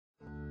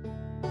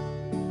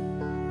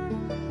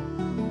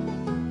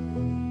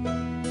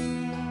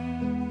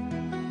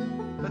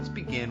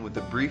begin with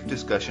a brief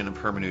discussion of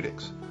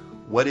hermeneutics.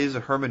 What is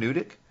a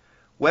hermeneutic?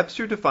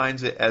 Webster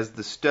defines it as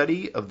the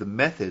study of the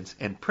methods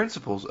and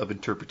principles of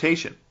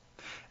interpretation.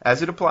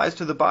 As it applies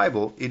to the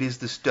Bible, it is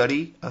the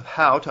study of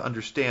how to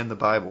understand the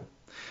Bible.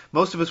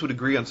 Most of us would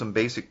agree on some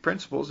basic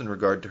principles in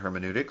regard to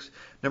hermeneutics.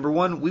 Number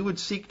one, we would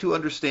seek to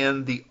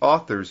understand the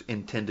author's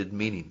intended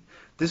meaning.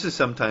 This is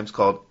sometimes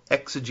called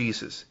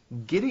exegesis,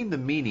 getting the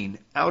meaning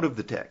out of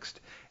the text,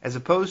 as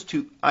opposed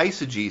to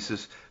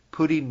eisegesis,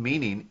 putting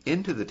meaning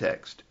into the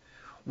text.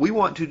 We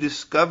want to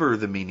discover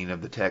the meaning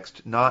of the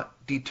text, not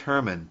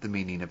determine the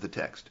meaning of the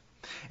text.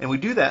 And we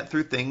do that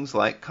through things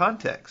like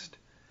context.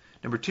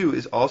 Number two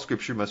is all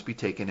Scripture must be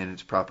taken in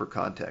its proper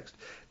context.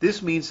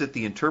 This means that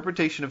the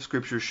interpretation of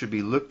Scripture should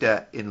be looked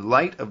at in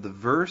light of the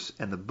verse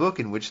and the book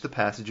in which the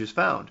passage is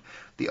found.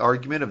 The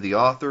argument of the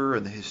author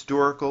and the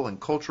historical and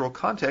cultural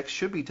context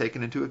should be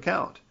taken into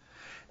account.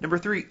 Number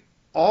three,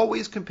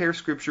 always compare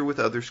Scripture with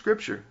other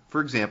Scripture.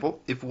 For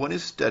example, if one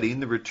is studying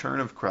the return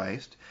of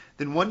Christ,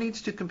 then one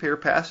needs to compare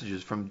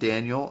passages from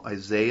Daniel,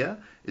 Isaiah,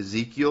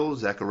 Ezekiel,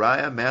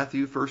 Zechariah,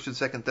 Matthew, 1st and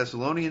 2nd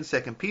Thessalonians,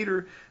 2nd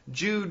Peter,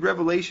 Jude,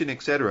 Revelation,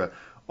 etc.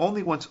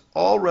 Only once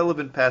all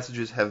relevant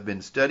passages have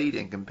been studied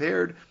and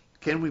compared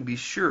can we be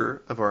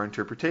sure of our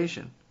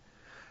interpretation.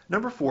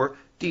 Number four,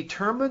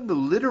 determine the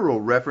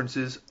literal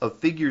references of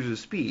figures of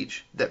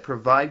speech that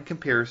provide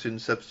comparison,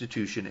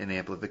 substitution, and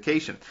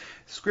amplification.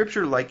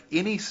 Scripture, like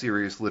any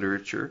serious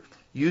literature,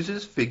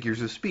 uses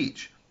figures of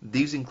speech.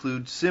 These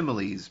include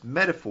similes,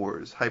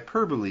 metaphors,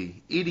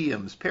 hyperbole,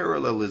 idioms,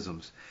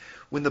 parallelisms.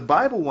 When the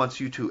Bible wants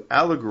you to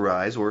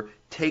allegorize or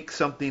take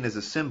something as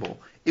a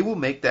symbol, it will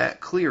make that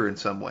clear in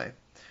some way.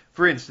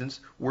 For instance,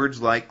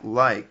 words like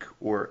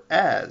or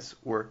as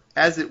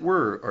it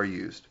were are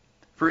used.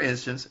 For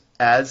instance,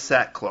 as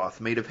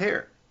sackcloth made of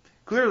hair.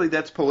 Clearly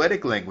that's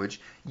poetic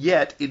language,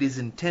 yet it is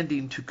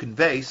intending to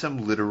convey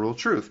some literal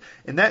truth.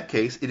 In that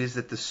case, it is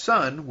that the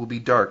sun will be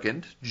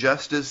darkened,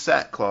 just as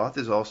sackcloth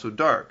is also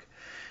dark.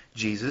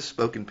 Jesus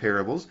spoke in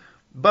parables,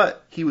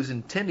 but he was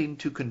intending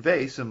to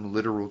convey some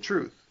literal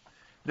truth.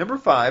 Number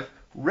five,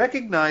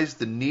 recognize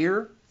the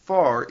near,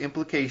 far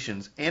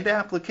implications and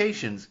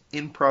applications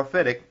in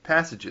prophetic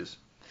passages.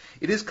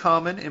 It is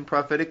common in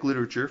prophetic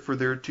literature for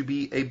there to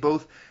be a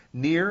both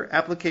near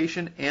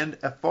application and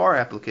a far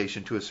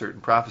application to a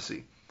certain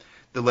prophecy.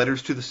 The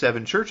letters to the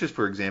 7 churches,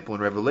 for example,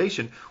 in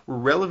Revelation, were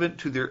relevant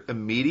to their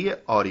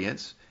immediate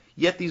audience,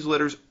 yet these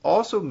letters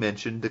also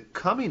mention the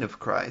coming of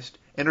Christ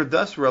and are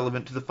thus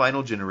relevant to the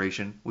final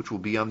generation which will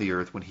be on the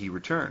earth when he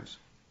returns.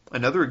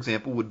 Another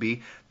example would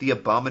be the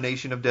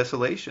abomination of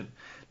desolation.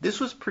 This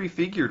was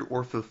prefigured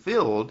or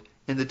fulfilled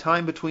in the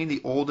time between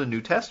the Old and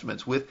New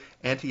Testaments with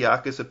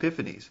Antiochus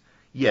Epiphanes.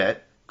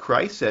 Yet,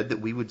 Christ said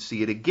that we would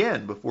see it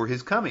again before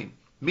his coming,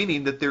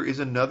 meaning that there is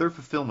another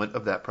fulfillment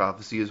of that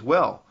prophecy as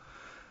well.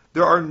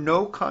 There are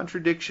no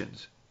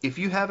contradictions. If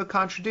you have a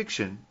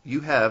contradiction,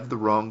 you have the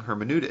wrong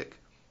hermeneutic.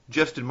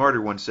 Justin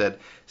Martyr once said,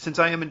 "Since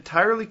I am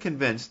entirely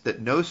convinced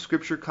that no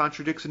scripture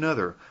contradicts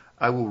another,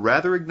 I will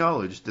rather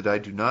acknowledge that I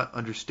do not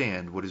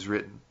understand what is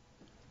written."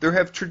 There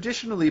have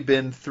traditionally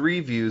been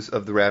 3 views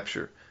of the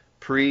rapture: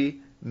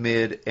 pre,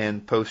 mid,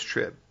 and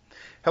post-trib.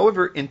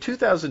 However, in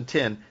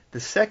 2010, the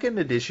second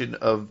edition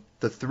of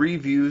the 3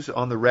 views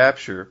on the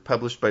rapture,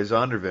 published by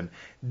Zondervan,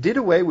 did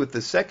away with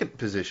the second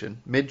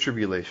position,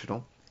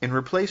 mid-tribulational, and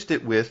replaced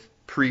it with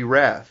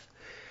pre-wrath.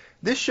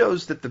 This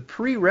shows that the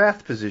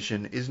pre-wrath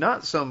position is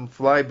not some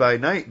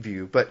fly-by-night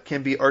view, but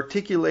can be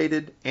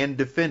articulated and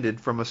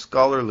defended from a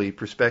scholarly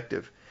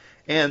perspective,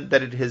 and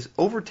that it has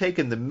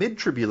overtaken the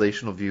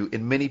mid-tribulational view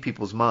in many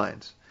people's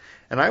minds.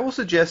 And I will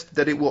suggest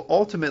that it will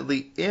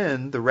ultimately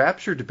end the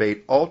rapture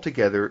debate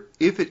altogether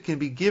if it can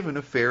be given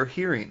a fair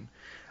hearing.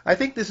 I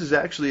think this is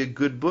actually a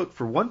good book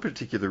for one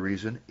particular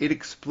reason: it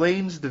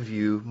explains the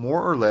view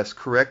more or less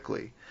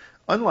correctly.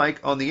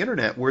 Unlike on the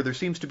internet, where there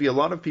seems to be a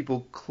lot of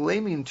people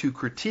claiming to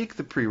critique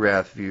the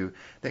pre-wrath view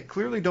that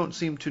clearly don't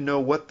seem to know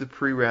what the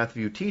pre-wrath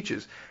view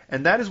teaches.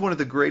 And that is one of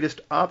the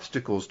greatest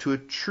obstacles to a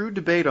true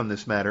debate on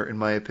this matter, in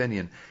my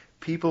opinion.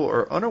 People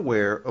are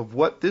unaware of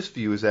what this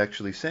view is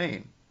actually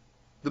saying.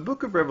 The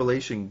book of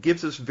Revelation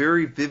gives us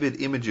very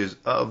vivid images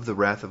of the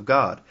wrath of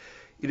God.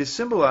 It is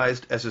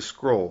symbolized as a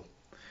scroll.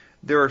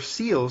 There are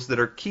seals that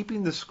are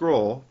keeping the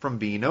scroll from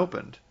being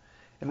opened.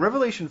 In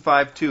Revelation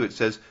 5:2 it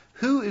says,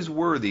 "Who is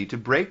worthy to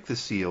break the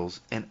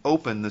seals and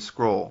open the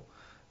scroll?"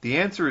 The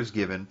answer is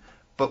given,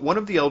 "But one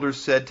of the elders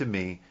said to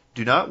me,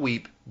 'Do not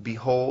weep.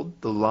 Behold,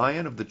 the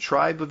Lion of the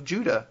tribe of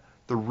Judah,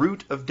 the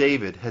Root of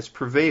David, has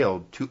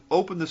prevailed to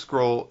open the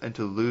scroll and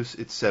to loose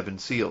its 7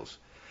 seals."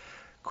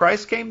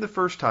 Christ came the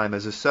first time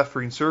as a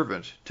suffering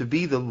servant, to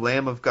be the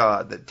Lamb of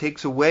God that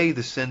takes away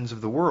the sins of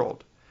the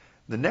world.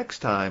 The next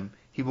time,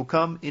 he will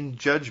come in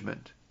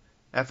judgment.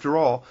 After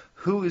all,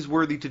 who is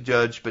worthy to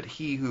judge but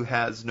he who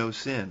has no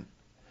sin?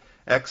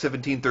 Acts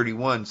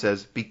 17:31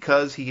 says,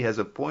 "Because he has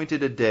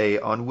appointed a day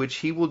on which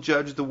he will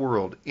judge the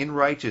world in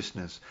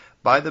righteousness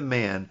by the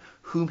man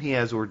whom he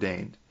has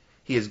ordained.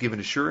 He has given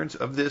assurance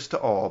of this to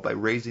all by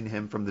raising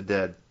him from the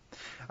dead."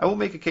 I will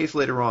make a case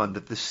later on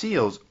that the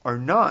seals are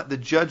not the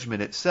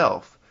judgment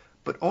itself,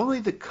 but only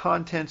the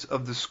contents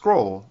of the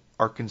scroll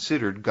are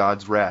considered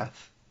God's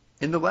wrath.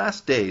 In the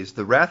last days,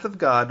 the wrath of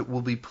God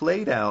will be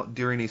played out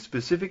during a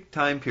specific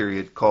time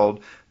period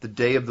called the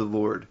Day of the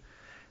Lord.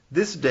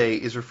 This day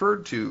is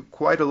referred to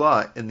quite a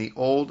lot in the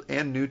Old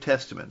and New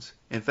Testaments,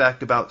 in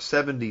fact about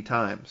 70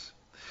 times.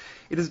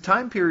 It is a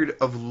time period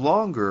of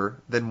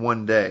longer than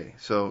one day,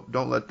 so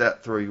don't let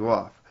that throw you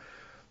off.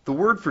 The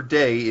word for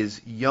day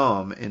is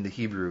yom in the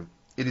Hebrew.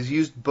 It is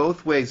used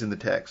both ways in the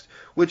text,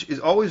 which is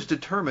always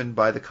determined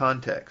by the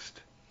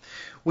context.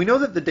 We know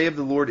that the day of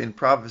the Lord in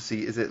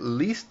prophecy is at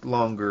least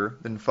longer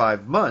than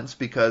 5 months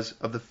because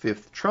of the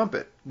fifth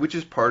trumpet, which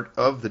is part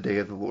of the day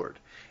of the Lord.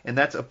 And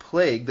that's a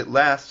plague that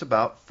lasts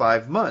about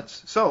 5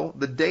 months. So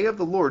the day of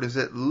the Lord is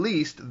at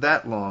least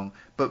that long,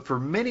 but for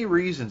many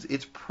reasons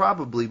it's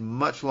probably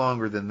much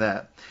longer than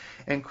that.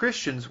 And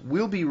Christians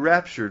will be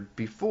raptured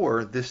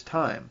before this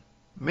time.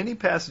 Many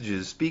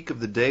passages speak of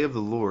the day of the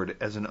Lord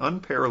as an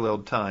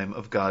unparalleled time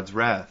of God's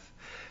wrath.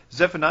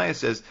 Zephaniah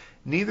says,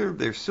 "Neither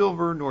their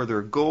silver nor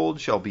their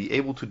gold shall be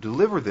able to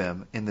deliver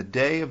them in the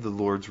day of the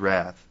Lord's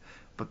wrath.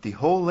 But the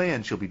whole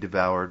land shall be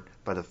devoured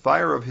by the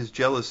fire of his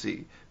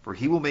jealousy, for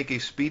he will make a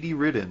speedy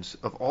riddance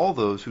of all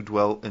those who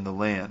dwell in the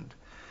land."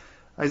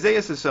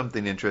 Isaiah says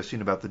something interesting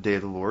about the day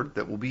of the Lord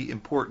that will be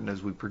important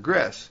as we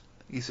progress.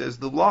 He says,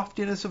 "The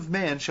loftiness of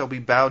man shall be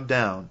bowed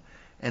down,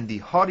 and the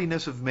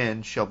haughtiness of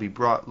men shall be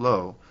brought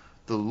low.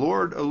 The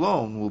Lord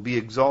alone will be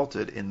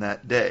exalted in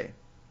that day."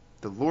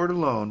 The Lord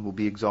alone will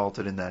be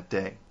exalted in that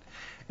day.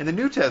 In the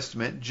New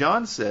Testament,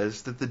 John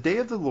says that the day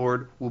of the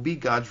Lord will be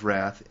God's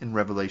wrath in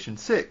Revelation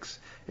 6.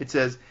 It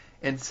says,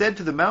 "And said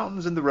to the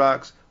mountains and the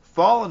rocks,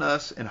 Fall on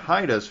us and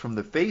hide us from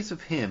the face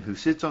of him who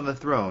sits on the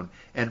throne,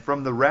 and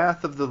from the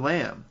wrath of the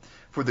Lamb.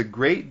 For the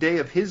great day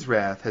of his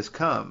wrath has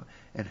come,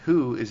 and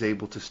who is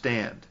able to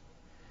stand?"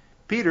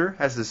 Peter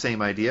has the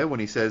same idea when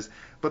he says,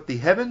 "But the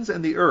heavens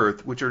and the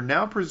earth, which are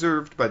now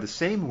preserved by the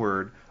same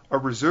word, are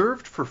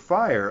reserved for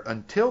fire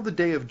until the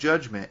day of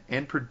judgment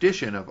and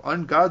perdition of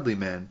ungodly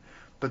men.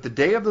 But the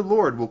day of the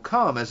Lord will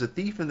come as a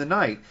thief in the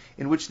night,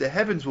 in which the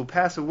heavens will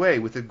pass away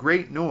with a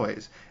great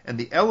noise, and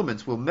the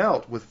elements will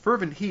melt with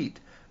fervent heat.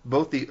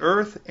 Both the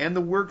earth and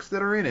the works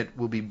that are in it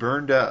will be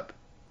burned up."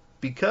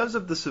 Because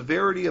of the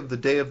severity of the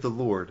day of the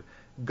Lord,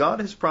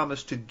 God has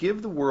promised to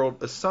give the world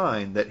a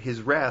sign that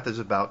his wrath is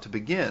about to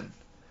begin.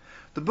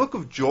 The book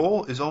of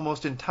Joel is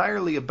almost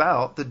entirely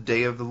about the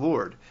day of the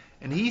Lord,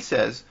 and he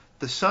says,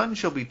 "The sun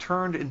shall be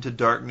turned into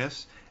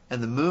darkness,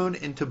 and the moon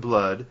into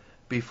blood,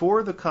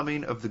 before the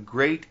coming of the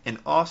great and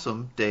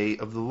awesome day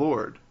of the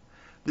Lord."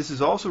 This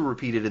is also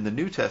repeated in the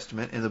New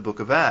Testament in the book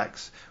of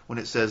Acts, when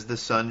it says, "The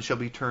sun shall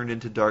be turned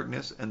into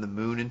darkness, and the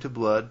moon into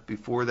blood,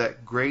 before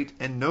that great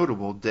and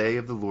notable day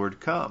of the Lord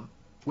come."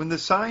 When the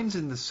signs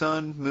in the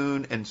sun,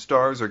 moon, and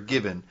stars are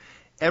given,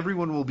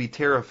 everyone will be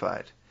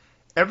terrified.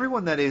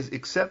 Everyone, that is,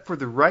 except for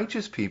the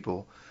righteous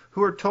people,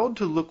 who are told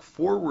to look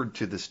forward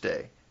to this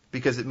day,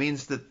 because it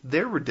means that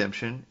their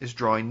redemption is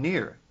drawing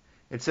near.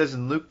 It says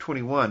in Luke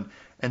 21,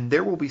 "And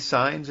there will be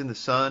signs in the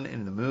sun, and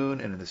in the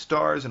moon, and in the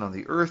stars, and on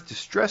the earth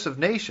distress of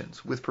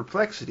nations, with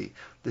perplexity,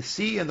 the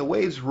sea and the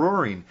waves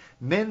roaring,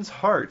 men's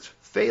hearts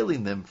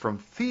failing them from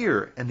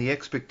fear and the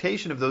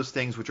expectation of those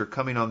things which are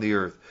coming on the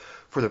earth.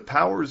 For the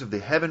powers of the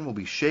heaven will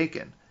be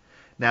shaken.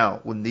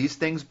 Now, when these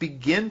things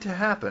begin to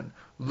happen,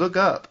 look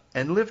up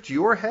and lift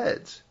your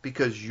heads,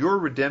 because your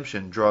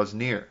redemption draws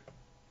near."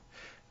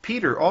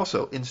 Peter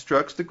also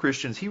instructs the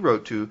Christians he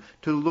wrote to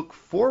look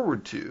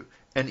forward to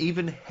and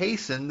even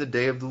hasten the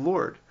day of the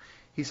Lord.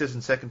 He says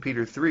in 2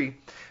 Peter 3,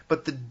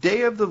 "But the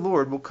day of the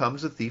Lord will come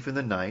as a thief in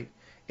the night,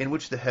 in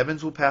which the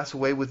heavens will pass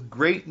away with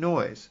great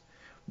noise.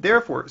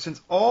 Therefore, since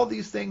all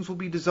these things will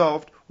be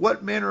dissolved,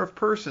 what manner of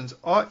persons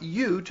ought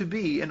you to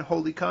be in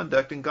holy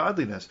conduct and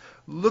godliness,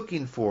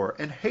 looking for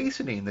and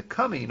hastening the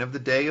coming of the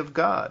day of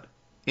God?"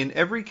 In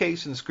every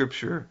case in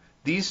Scripture,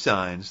 these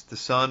signs, the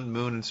sun,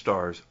 moon, and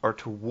stars, are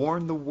to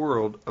warn the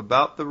world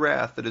about the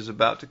wrath that is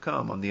about to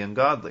come on the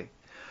ungodly.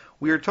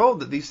 We are told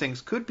that these things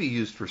could be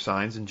used for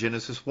signs in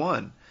Genesis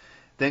 1.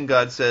 Then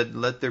God said,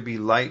 "Let there be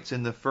lights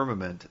in the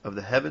firmament of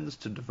the heavens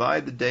to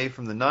divide the day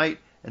from the night,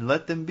 and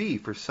let them be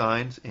for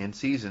signs and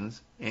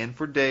seasons, and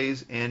for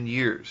days and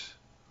years."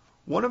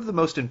 One of the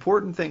most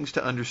important things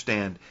to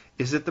understand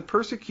is that the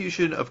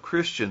persecution of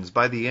Christians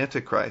by the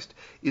Antichrist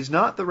is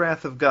not the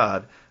wrath of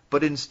God,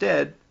 but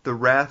instead the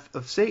wrath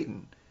of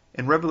Satan.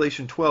 In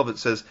Revelation 12 it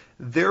says,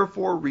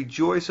 "Therefore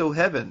rejoice, O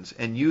heavens,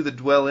 and you that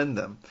dwell in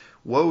them.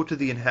 Woe to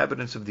the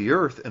inhabitants of the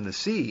earth and the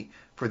sea,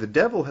 for the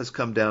devil has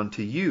come down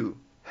to you,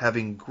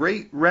 having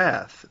great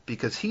wrath,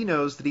 because he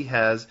knows that he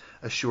has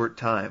a short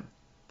time."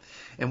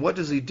 And what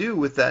does he do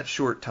with that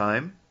short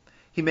time?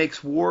 He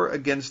makes war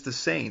against the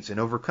saints and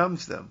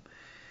overcomes them.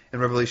 In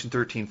Revelation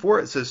 13:4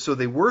 it says, "So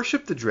they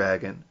worshiped the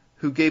dragon,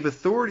 who gave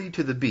authority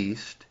to the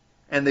beast,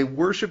 and they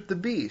worshipped the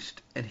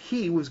beast, and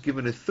he was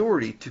given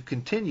authority to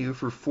continue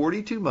for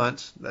 42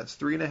 months, that's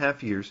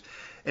 3.5 years,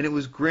 and it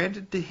was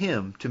granted to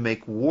him to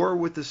make war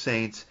with the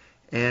saints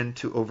and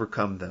to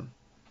overcome them."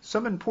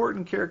 Some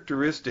important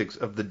characteristics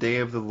of the day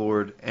of the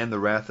Lord and the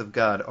wrath of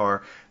God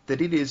are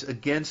that it is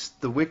against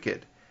the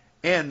wicked,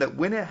 and that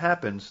when it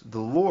happens, the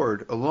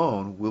Lord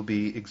alone will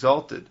be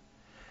exalted.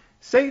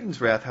 Satan's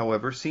wrath,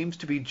 however, seems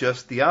to be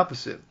just the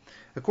opposite.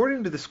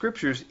 According to the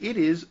Scriptures, it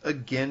is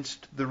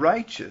against the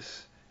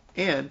righteous,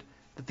 and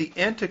that the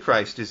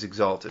Antichrist is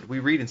exalted. We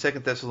read in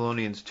 2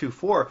 Thessalonians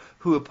 2:4,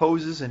 who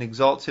opposes and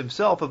exalts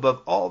himself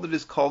above all that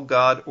is called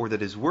God or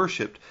that is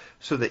worshipped,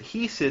 so that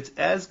he sits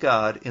as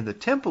God in the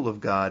temple of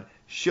God,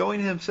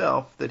 showing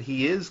himself that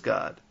he is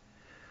God.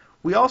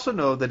 We also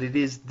know that it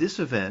is this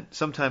event,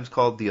 sometimes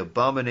called the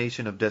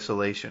abomination of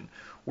desolation,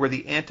 where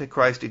the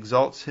Antichrist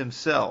exalts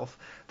himself,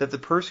 that the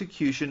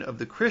persecution of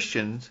the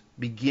Christians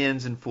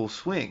begins in full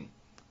swing.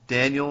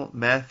 Daniel,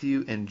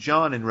 Matthew, and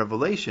John in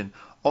Revelation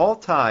all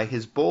tie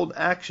his bold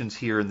actions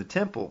here in the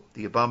temple,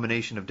 the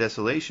abomination of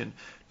desolation,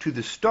 to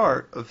the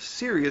start of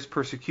serious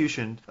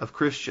persecution of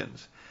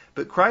Christians.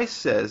 But Christ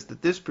says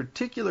that this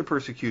particular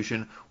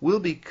persecution will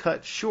be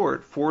cut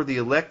short for the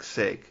elect's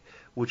sake,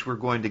 which we're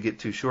going to get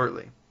to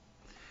shortly.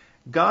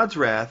 God's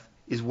wrath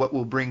is what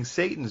will bring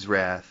Satan's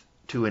wrath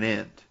to an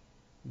end.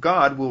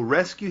 God will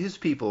rescue his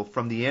people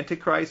from the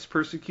Antichrist's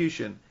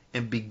persecution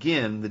and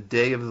begin the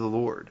day of the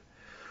Lord,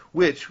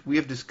 which we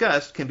have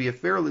discussed can be a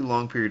fairly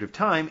long period of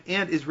time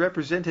and is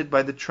represented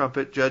by the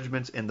trumpet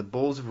judgments and the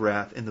bowls of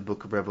wrath in the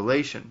book of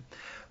Revelation.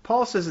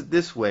 Paul says it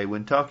this way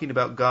when talking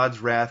about God's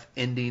wrath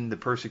ending the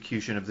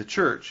persecution of the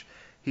church.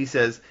 He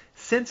says,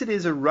 "Since it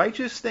is a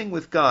righteous thing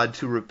with God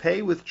to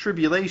repay with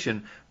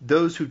tribulation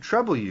those who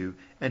trouble you,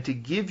 and to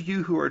give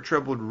you who are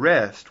troubled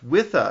rest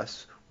with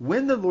us,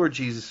 when the Lord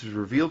Jesus is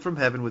revealed from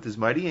heaven with his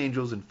mighty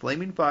angels in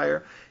flaming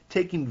fire,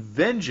 taking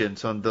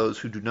vengeance on those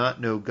who do not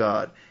know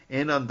God,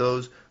 and on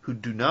those who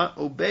do not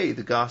obey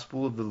the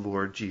gospel of the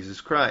Lord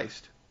Jesus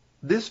Christ."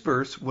 This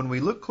verse, when we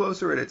look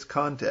closer at its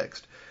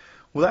context,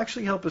 will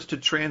actually help us to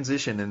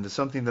transition into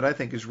something that I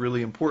think is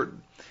really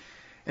important,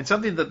 and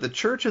something that the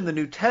church in the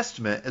New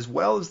Testament, as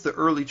well as the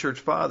early church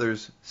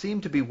fathers,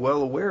 seem to be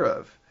well aware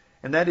of,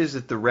 and that is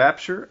that the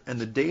rapture and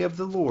the day of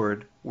the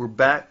Lord were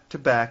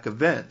back-to-back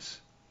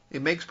events.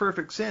 It makes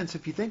perfect sense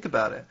if you think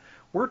about it.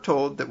 We're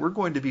told that we're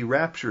going to be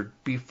raptured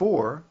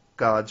before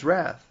God's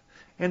wrath,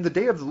 and the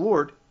day of the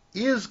Lord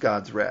is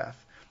God's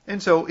wrath.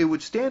 And so it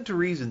would stand to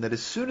reason that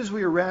as soon as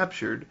we are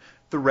raptured,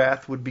 the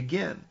wrath would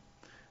begin.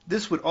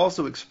 This would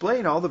also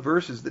explain all the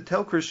verses that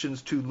tell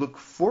Christians to look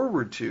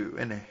forward to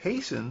and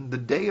hasten the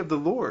day of the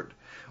Lord,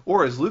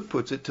 or as Luke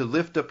puts it, to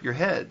lift up your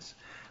heads.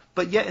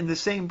 But yet in the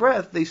same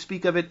breath, they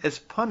speak of it as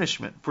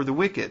punishment for the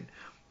wicked.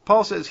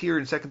 Paul says here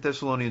in 2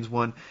 Thessalonians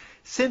 1,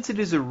 "Since it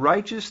is a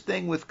righteous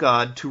thing with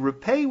God to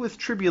repay with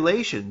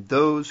tribulation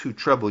those who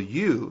trouble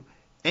you,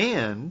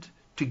 and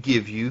to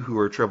give you who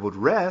are troubled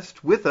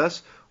rest with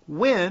us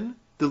when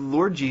the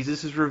Lord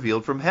Jesus is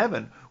revealed from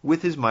heaven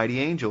with his mighty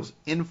angels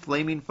in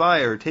flaming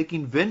fire,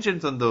 taking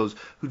vengeance on those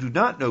who do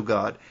not know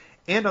God,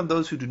 and on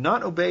those who do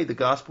not obey the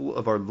gospel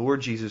of our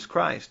Lord Jesus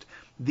Christ.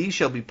 These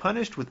shall be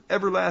punished with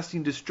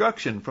everlasting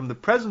destruction from the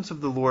presence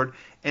of the Lord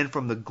and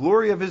from the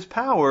glory of his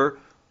power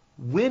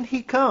when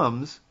he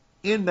comes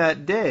in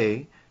that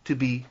day to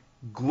be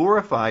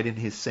glorified in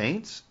his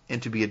saints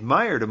and to be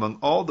admired among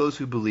all those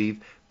who believe,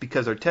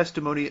 because our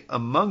testimony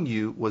among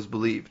you was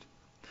believed."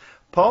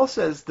 Paul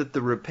says that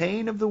the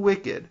repaying of the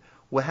wicked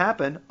will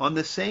happen on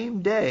the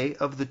same day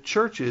of the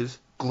church's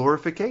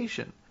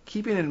glorification,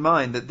 keeping in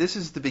mind that this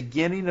is the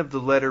beginning of the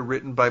letter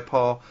written by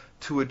Paul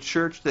to a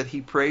church that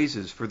he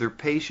praises for their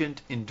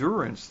patient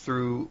endurance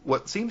through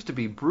what seems to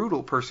be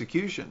brutal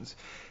persecutions.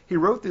 He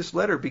wrote this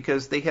letter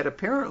because they had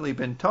apparently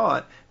been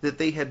taught that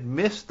they had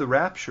missed the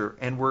rapture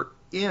and were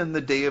in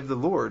the day of the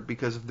Lord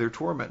because of their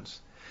torments.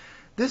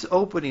 This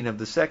opening of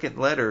the second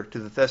letter to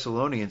the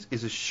Thessalonians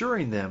is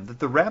assuring them that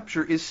the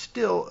rapture is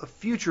still a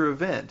future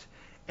event,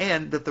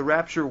 and that the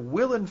rapture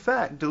will in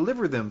fact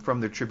deliver them from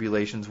their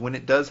tribulations when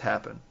it does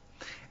happen.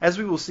 As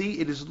we will see,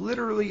 it is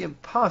literally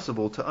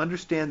impossible to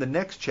understand the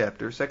next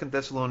chapter, 2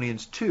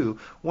 Thessalonians 2,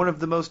 one of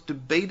the most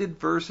debated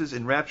verses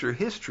in rapture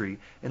history,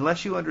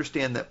 unless you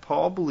understand that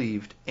Paul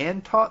believed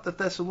and taught the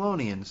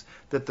Thessalonians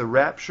that the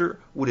rapture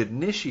would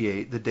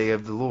initiate the day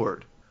of the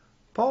Lord.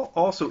 Paul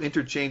also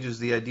interchanges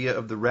the idea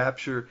of the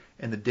rapture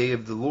and the day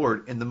of the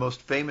Lord in the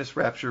most famous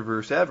rapture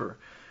verse ever.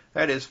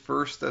 That is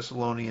 1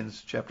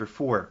 Thessalonians chapter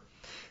 4.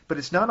 But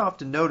it's not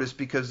often noticed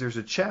because there's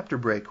a chapter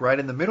break right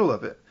in the middle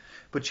of it.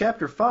 But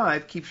chapter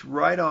 5 keeps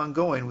right on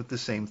going with the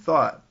same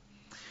thought.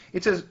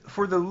 It says,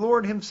 "For the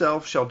Lord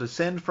himself shall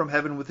descend from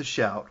heaven with a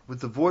shout, with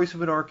the voice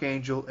of an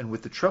archangel, and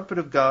with the trumpet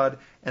of God,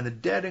 and the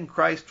dead in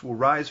Christ will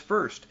rise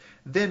first.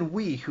 Then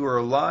we who are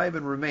alive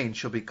and remain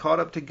shall be caught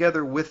up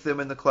together with them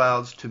in the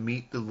clouds to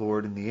meet the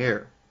Lord in the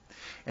air."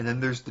 And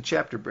then there's the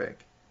chapter break.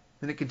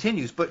 Then it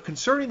continues, "But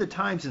concerning the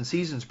times and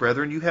seasons,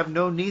 brethren, you have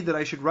no need that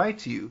I should write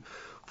to you.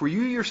 For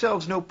you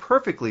yourselves know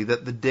perfectly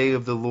that the day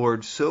of the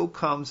Lord so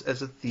comes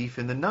as a thief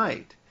in the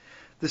night."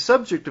 The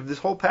subject of this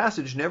whole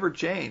passage never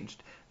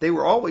changed. They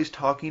were always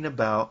talking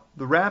about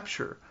the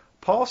rapture.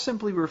 Paul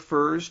simply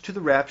refers to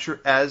the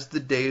rapture as the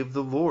day of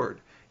the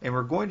Lord. and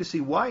we're going to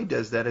see why he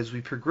does that as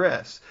we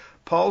progress.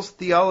 Paul's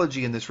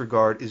theology in this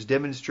regard is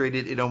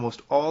demonstrated in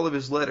almost all of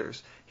his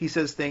letters. He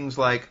says things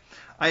like,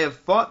 I have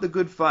fought the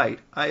good fight,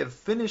 I have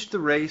finished the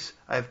race,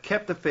 I have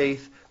kept the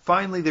faith.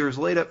 Finally, there is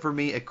laid up for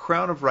me a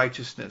crown of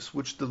righteousness,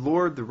 which the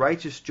Lord, the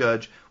righteous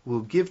judge,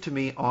 will give to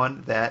me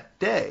on that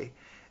day.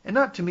 And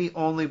not to me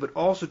only, but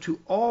also to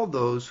all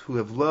those who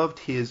have loved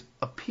his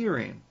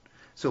appearing.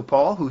 So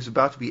Paul, who is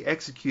about to be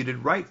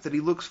executed, writes that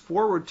he looks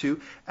forward to,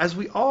 as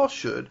we all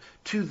should,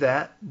 to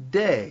that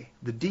day.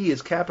 The D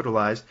is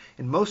capitalized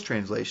in most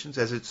translations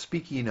as it's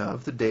speaking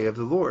of the day of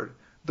the Lord.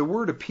 The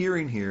word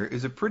appearing here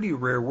is a pretty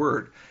rare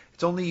word.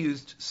 It's only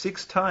used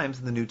 6 times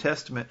in the New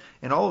Testament,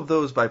 and all of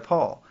those by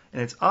Paul.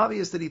 And it's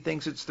obvious that he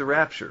thinks it's the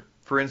rapture.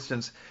 For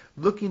instance,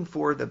 looking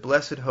for the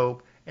blessed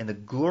hope and the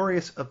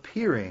glorious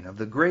appearing of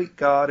the great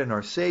God and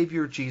our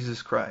Savior,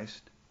 Jesus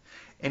Christ.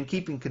 And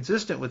keeping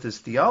consistent with his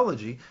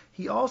theology,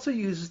 he also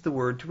uses the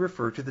word to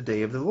refer to the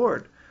day of the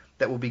Lord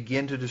that will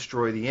begin to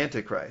destroy the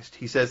Antichrist.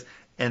 He says,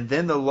 and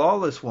then the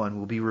lawless one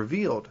will be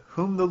revealed,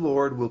 whom the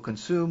Lord will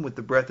consume with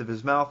the breath of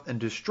his mouth and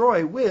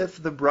destroy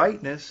with the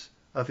brightness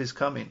of his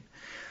coming.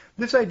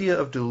 This idea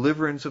of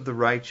deliverance of the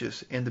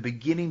righteous and the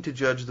beginning to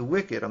judge the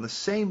wicked on the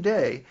same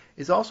day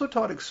is also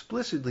taught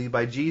explicitly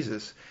by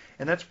Jesus,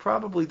 and that's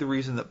probably the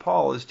reason that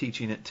Paul is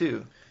teaching it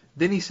too.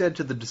 Then he said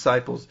to the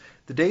disciples,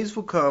 the days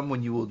will come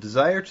when you will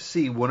desire to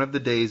see one of the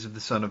days of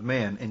the Son of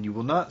Man, and you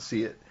will not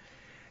see it.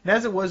 And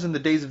as it was in the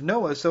days of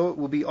Noah, so it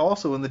will be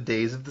also in the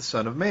days of the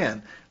Son of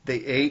Man. They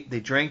ate, they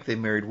drank, they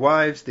married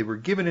wives, they were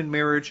given in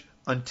marriage,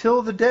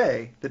 until the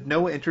day that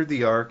Noah entered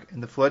the ark,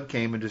 and the flood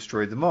came and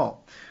destroyed them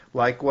all.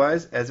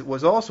 Likewise, as it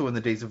was also in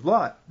the days of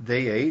Lot,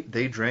 they ate,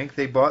 they drank,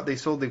 they bought, they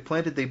sold, they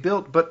planted, they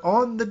built. But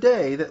on the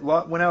day that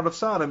Lot went out of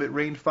Sodom, it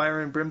rained fire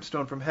and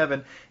brimstone from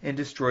heaven and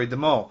destroyed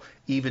them all.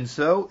 Even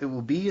so, it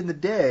will be in the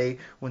day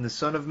when the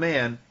Son of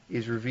Man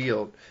is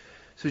revealed.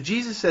 So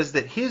Jesus says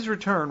that his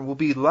return will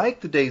be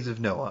like the days of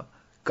Noah.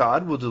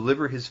 God will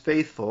deliver his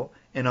faithful,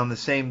 and on the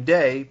same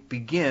day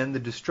begin the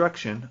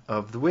destruction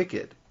of the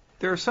wicked.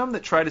 There are some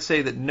that try to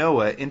say that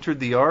Noah entered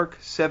the ark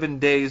 7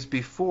 days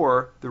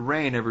before the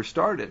rain ever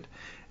started.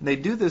 And they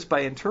do this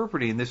by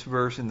interpreting this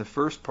verse in the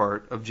first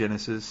part of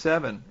Genesis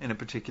 7 in a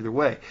particular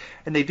way.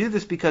 And they do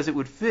this because it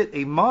would fit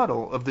a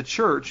model of the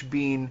church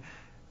being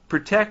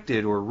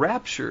protected or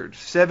raptured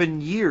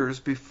 7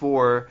 years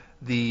before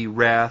the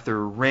wrath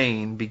or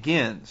rain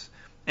begins.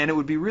 And it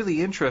would be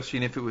really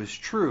interesting if it was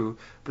true,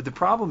 but the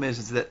problem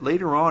is that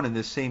later on in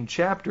this same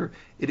chapter,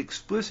 it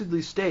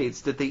explicitly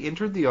states that they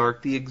entered the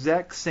ark the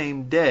exact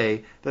same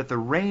day that the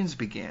rains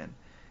began.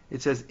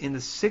 It says, in the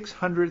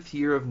 600th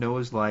year of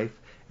Noah's life,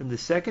 in the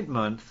 2nd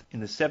month, in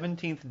the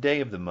 17th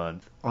day of the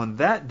month, on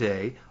that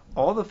day,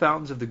 all the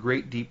fountains of the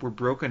great deep were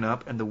broken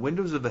up, and the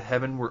windows of the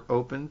heaven were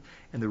opened,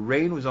 and the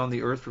rain was on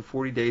the earth for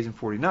 40 days and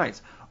 40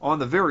 nights. On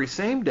the very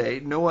same day,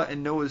 Noah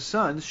and Noah's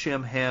sons,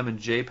 Shem, Ham, and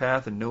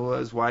Japheth, and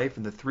Noah's wife,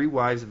 and the 3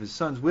 wives of his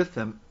sons with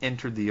them,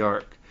 entered the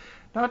ark.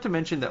 Not to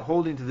mention that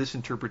holding to this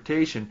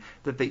interpretation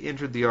that they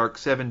entered the ark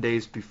 7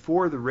 days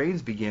before the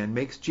rains began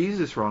makes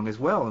Jesus wrong as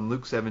well in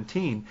Luke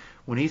 17,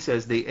 when he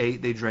says they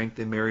ate, they drank,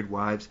 they married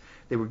wives.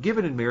 They were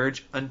given in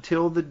marriage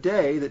until the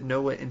day that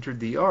Noah entered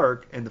the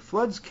ark, and the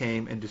floods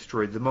came and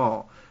destroyed them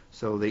all.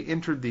 So they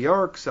entered the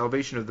ark,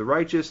 salvation of the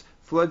righteous,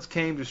 floods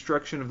came,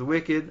 destruction of the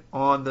wicked,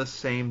 on the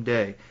same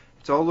day.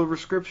 It's all over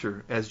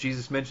Scripture, as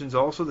Jesus mentions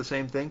also the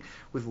same thing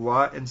with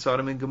Lot and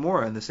Sodom and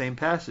Gomorrah in the same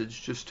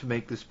passage, just to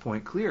make this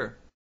point clear.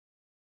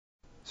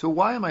 So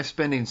why am I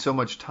spending so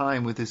much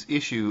time with this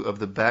issue of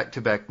the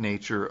back-to-back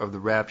nature of the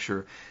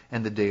rapture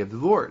and the day of the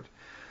Lord?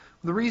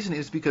 The reason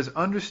is because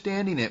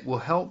understanding it will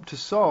help to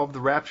solve the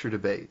rapture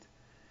debate.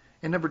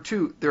 And number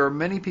 2, there are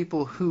many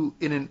people who,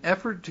 in an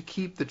effort to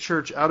keep the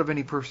church out of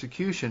any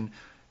persecution,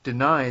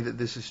 deny that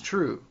this is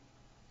true.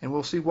 And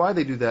we'll see why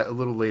they do that a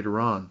little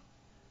later on.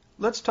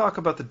 Let's talk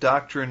about the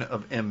doctrine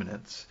of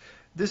imminence.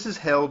 This is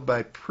held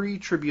by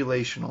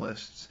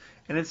pre-tribulationalists,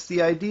 and it's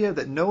the idea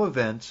that no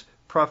events,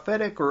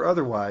 prophetic or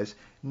otherwise,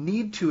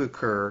 need to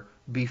occur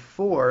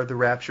before the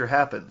rapture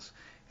happens.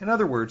 In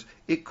other words,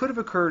 it could have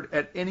occurred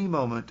at any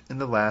moment in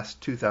the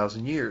last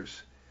 2,000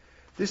 years.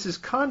 This is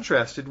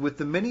contrasted with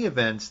the many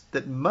events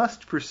that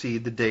must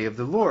precede the day of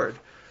the Lord.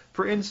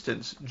 For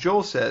instance,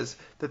 Joel says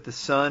that the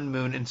sun,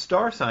 moon, and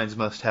star signs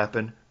must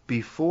happen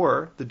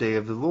before the day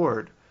of the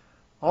Lord.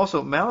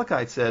 Also,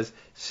 Malachi says,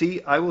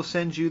 see, I will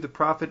send you the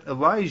prophet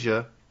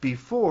Elijah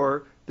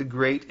before the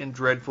great and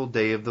dreadful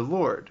day of the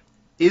Lord.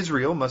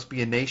 Israel must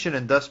be a nation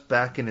and thus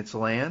back in its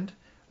land.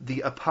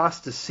 The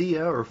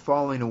apostasia, or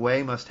falling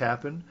away, must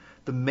happen.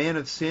 The man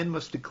of sin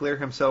must declare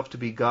himself to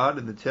be God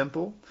in the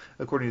temple,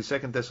 according to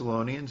 2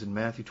 Thessalonians and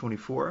Matthew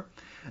 24.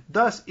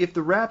 Thus, if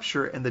the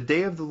rapture and the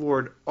day of the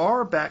Lord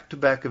are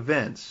back-to-back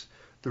events,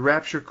 the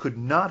rapture could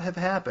not have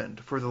happened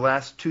for the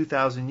last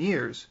 2,000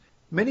 years.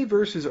 Many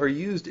verses are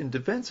used in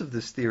defense of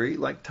this theory,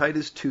 like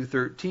Titus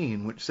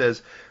 2:13, which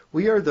says,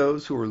 we are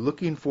those who are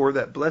looking for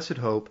that blessed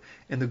hope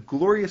and the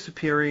glorious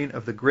appearing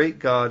of the great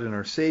God and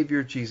our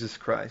Savior, Jesus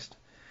Christ.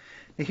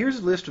 Now here's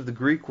a list of the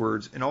Greek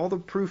words and all the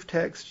proof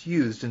texts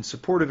used in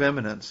support of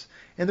eminence,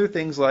 and they're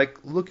things like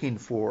looking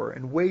for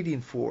and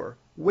waiting for,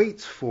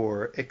 waits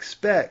for,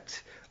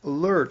 expect,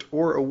 alert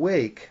or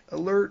awake,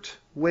 alert,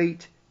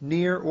 wait,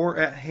 near or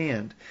at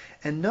hand,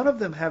 and none of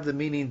them have the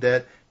meaning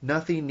that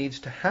nothing needs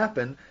to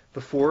happen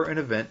before an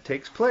event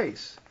takes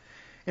place.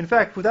 In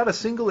fact, without a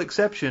single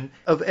exception,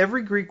 of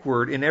every Greek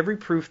word in every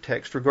proof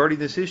text regarding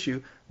this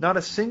issue, not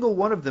a single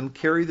one of them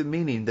carry the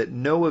meaning that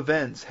no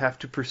events have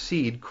to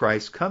precede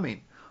Christ's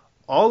coming.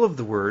 All of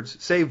the words,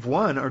 save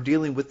one, are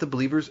dealing with the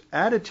believer's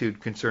attitude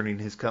concerning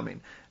his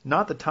coming,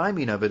 not the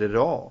timing of it at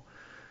all.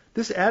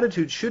 This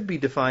attitude should be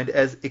defined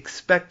as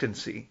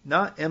expectancy,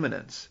 not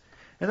eminence.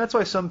 And that's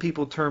why some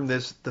people term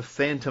this the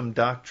phantom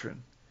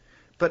doctrine.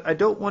 But I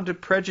don't want to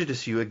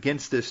prejudice you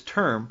against this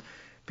term,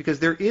 because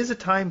there is a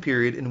time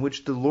period in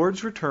which the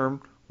Lord's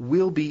return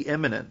will be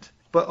imminent,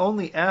 but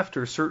only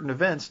after certain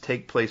events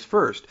take place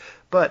first.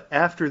 But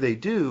after they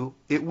do,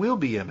 it will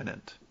be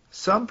imminent.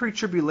 Some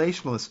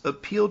pre-tribulationists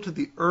appeal to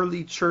the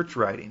early church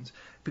writings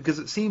because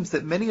it seems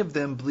that many of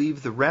them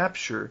believe the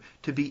rapture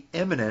to be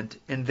imminent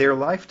in their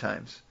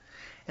lifetimes.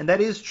 And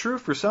that is true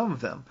for some of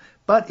them.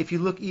 But if you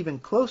look even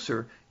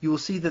closer, you will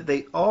see that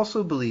they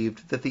also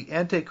believed that the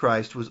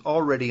Antichrist was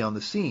already on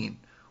the scene,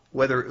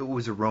 whether it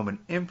was a Roman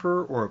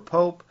emperor or a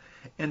pope,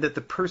 and that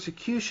the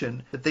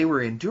persecution that they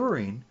were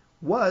enduring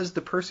was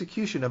the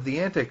persecution of the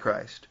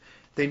Antichrist.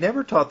 They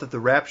never taught that the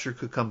rapture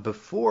could come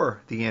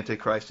before the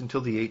Antichrist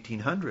until the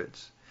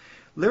 1800s.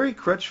 Larry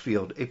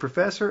Crutchfield, a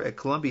professor at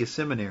Columbia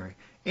Seminary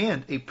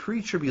and a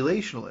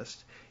pre-tribulationalist,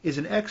 is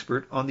an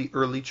expert on the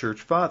early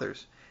church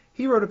fathers.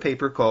 He wrote a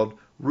paper called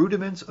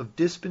Rudiments of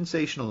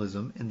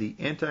Dispensationalism in the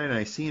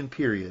Ante-Nicene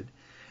Period,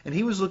 and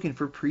he was looking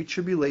for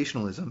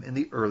pre-tribulationalism in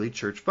the early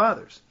church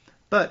fathers.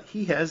 But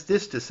he has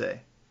this to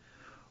say: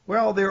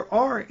 while there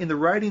are in the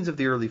writings of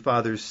the early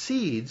fathers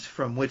seeds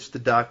from which the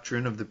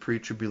doctrine of the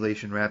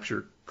pre-tribulation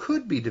rapture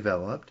could be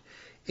developed,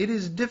 it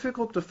is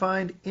difficult to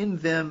find in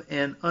them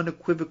an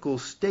unequivocal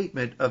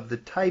statement of the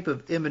type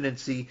of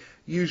imminency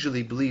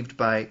usually believed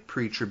by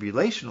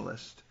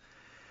pre-tribulationalists.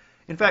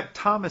 In fact,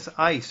 Thomas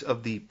Ice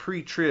of the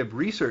Pre-Trib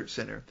Research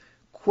Center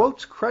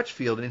quotes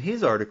Crutchfield in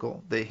his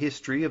article, The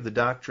History of the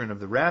Doctrine of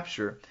the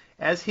Rapture,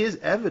 as his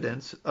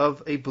evidence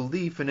of a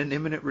belief in an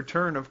imminent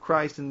return of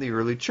Christ in the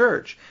early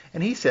church.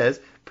 And he says,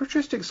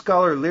 patristic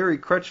scholar Larry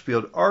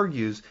Crutchfield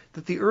argues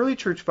that the early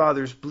church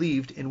fathers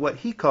believed in what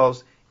he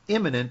calls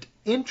imminent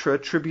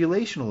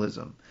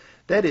intra-tribulationalism.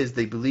 That is,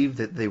 they believed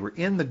that they were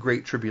in the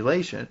Great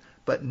Tribulation,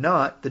 but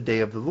not the day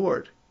of the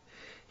Lord.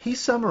 He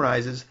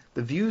summarizes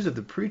the views of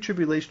the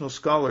pre-tribulational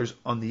scholars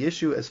on the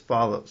issue as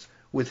follows.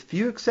 With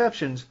few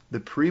exceptions, the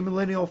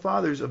premillennial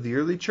fathers of the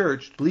early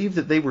church believed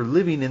that they were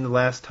living in the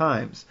last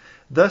times.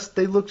 Thus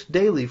they looked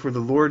daily for the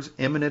Lord's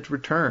imminent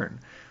return.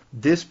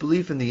 This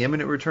belief in the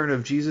imminent return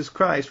of Jesus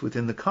Christ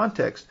within the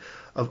context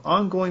of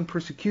ongoing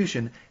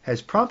persecution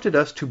has prompted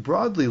us to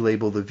broadly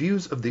label the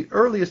views of the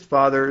earliest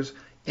fathers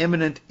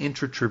imminent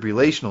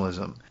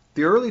intra-tribulationalism.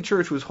 The early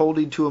church was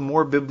holding to a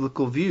more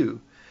biblical view.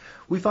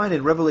 We find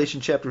in Revelation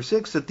chapter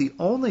 6 that the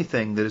only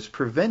thing that is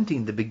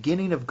preventing the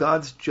beginning of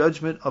God's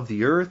judgment of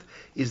the earth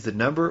is the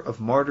number of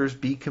martyrs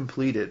be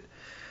completed.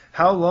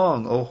 How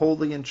long, O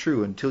holy and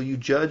true, until you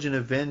judge and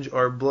avenge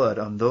our blood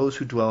on those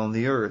who dwell on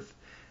the earth?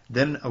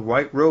 Then a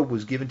white robe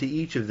was given to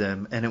each of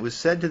them, and it was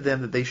said to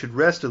them that they should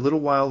rest a little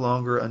while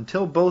longer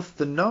until both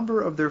the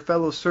number of their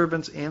fellow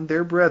servants and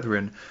their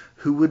brethren,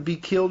 who would be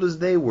killed as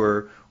they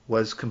were,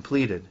 was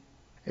completed.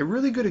 A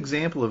really good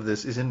example of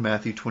this is in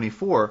Matthew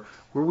 24,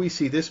 where we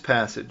see this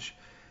passage.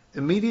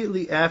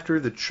 Immediately after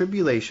the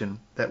tribulation,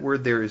 that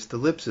word there is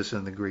thlipsis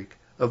in the Greek,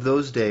 of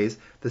those days,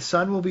 the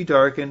sun will be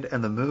darkened,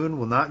 and the moon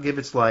will not give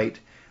its light.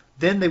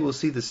 Then they will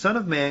see the Son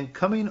of Man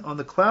coming on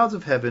the clouds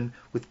of heaven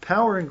with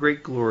power and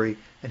great glory,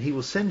 and he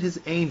will send his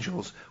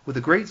angels with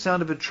a great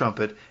sound of a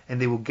trumpet, and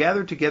they will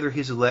gather together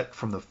his elect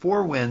from the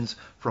four winds,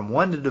 from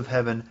one end of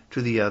heaven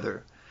to the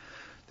other.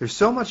 There's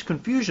so much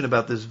confusion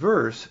about this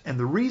verse, and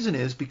the reason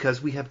is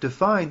because we have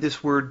defined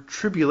this word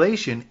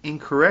tribulation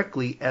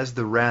incorrectly as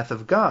the wrath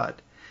of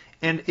God.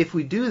 And if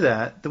we do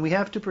that, then we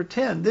have to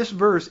pretend this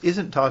verse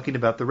isn't talking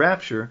about the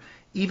rapture,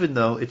 even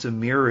though it's a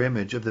mirror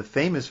image of the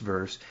famous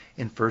verse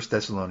in 1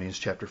 Thessalonians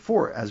chapter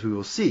 4, as we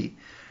will see.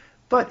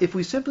 But if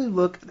we simply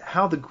look at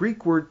how the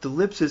Greek word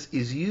thlipsis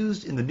is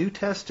used in the New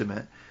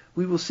Testament,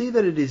 we will see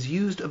that it is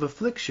used of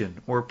affliction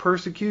or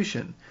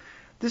persecution.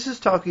 This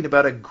is talking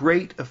about a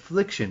great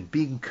affliction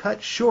being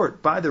cut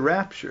short by the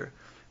rapture.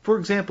 For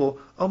example,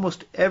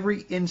 almost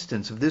every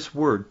instance of this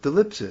word,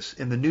 thlipsis,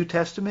 in the New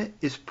Testament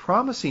is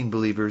promising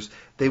believers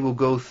they will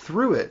go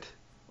through it.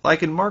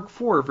 Like in Mark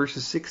 4,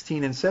 verses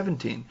 16 and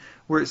 17,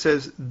 where it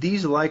says,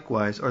 "These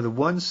likewise are the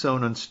ones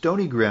sown on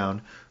stony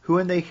ground, who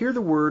when they hear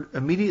the word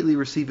immediately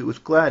receive it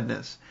with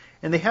gladness.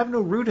 And they have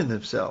no root in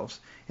themselves,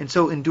 and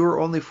so endure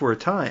only for a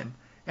time.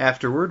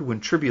 Afterward, when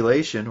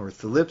tribulation, or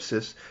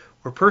thlipsis,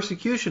 or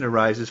persecution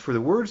arises for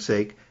the word's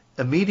sake,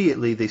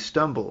 immediately they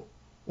stumble."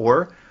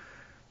 Or,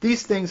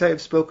 "These things I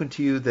have spoken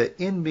to you, that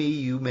in me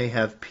you may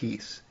have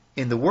peace.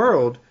 In the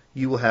world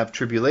you will have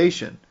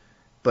tribulation.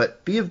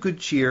 But be of good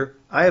cheer,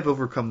 I have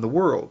overcome the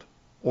world.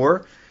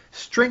 Or,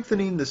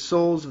 strengthening the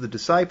souls of the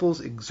disciples,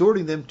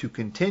 exhorting them to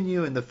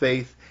continue in the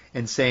faith,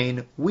 and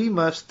saying, we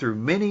must through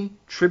many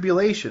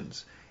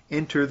tribulations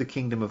enter the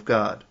kingdom of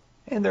God.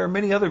 And there are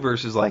many other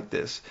verses like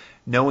this,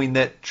 knowing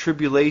that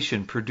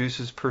tribulation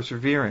produces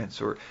perseverance,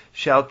 or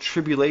shall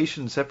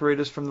tribulation separate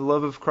us from the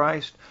love of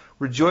Christ?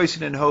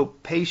 Rejoicing in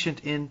hope,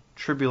 patient in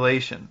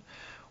tribulation.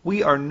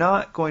 We are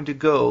not going to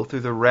go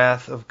through the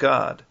wrath of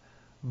God.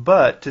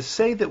 But to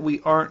say that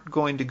we aren't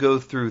going to go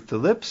through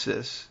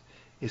thlipsis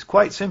is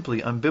quite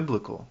simply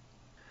unbiblical.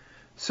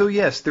 So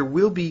yes, there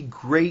will be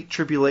great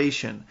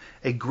tribulation,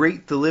 a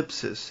great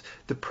thlipsis,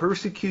 the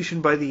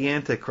persecution by the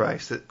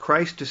Antichrist that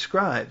Christ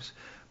describes,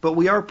 but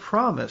we are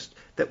promised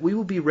that we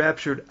will be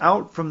raptured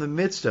out from the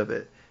midst of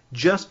it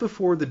just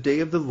before the day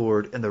of the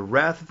Lord and the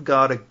wrath of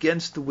God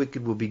against the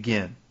wicked will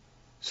begin.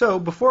 So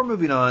before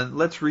moving on,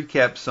 let's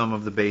recap some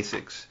of the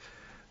basics.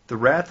 The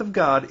wrath of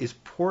God is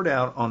poured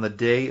out on the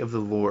day of the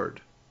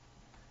Lord.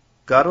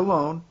 God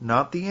alone,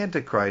 not the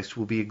Antichrist,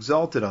 will be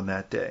exalted on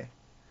that day.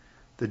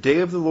 The day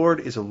of the Lord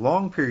is a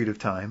long period of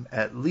time,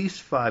 at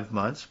least 5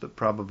 months, but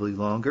probably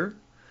longer.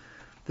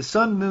 The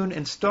sun, moon,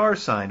 and star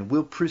sign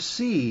will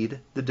precede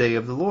the day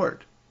of the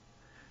Lord.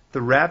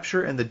 The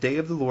rapture and the day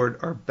of the Lord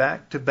are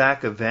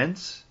back-to-back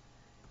events,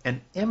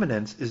 and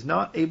imminence is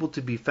not able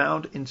to be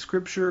found in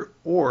Scripture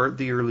or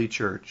the early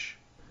church.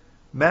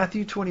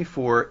 Matthew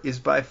 24 is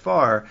by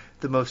far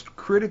the most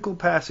critical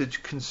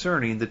passage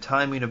concerning the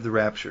timing of the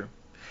rapture.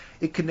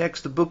 It connects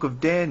the book of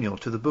Daniel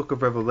to the book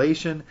of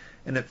Revelation,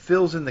 and it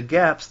fills in the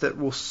gaps that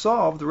will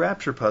solve the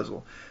rapture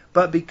puzzle.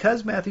 But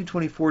because Matthew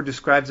 24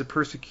 describes a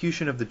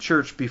persecution of the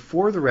church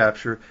before the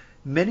rapture,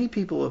 many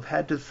people have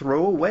had to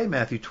throw away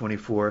Matthew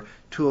 24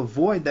 to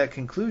avoid that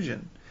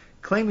conclusion,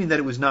 claiming that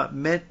it was not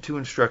meant to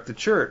instruct the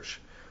church.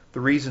 The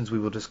reasons we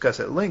will discuss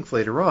at length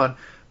later on,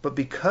 but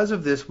because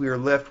of this we are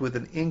left with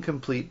an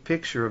incomplete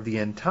picture of the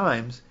end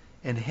times,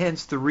 and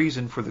hence the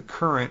reason for the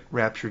current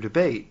rapture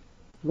debate.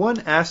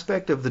 One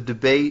aspect of the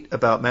debate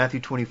about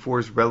Matthew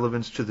 24's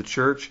relevance to the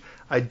church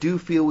I do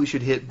feel we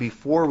should hit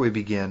before we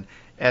begin,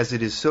 as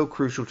it is so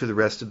crucial to the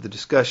rest of the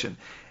discussion,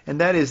 and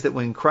that is that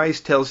when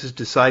Christ tells his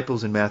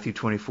disciples in Matthew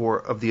 24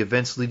 of the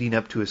events leading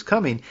up to his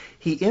coming,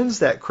 he ends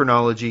that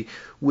chronology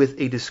with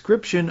a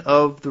description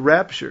of the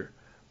rapture.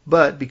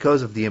 But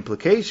because of the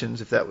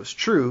implications, if that was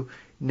true,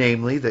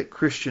 namely that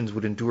Christians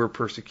would endure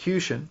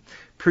persecution,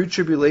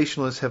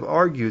 pre-tribulationists have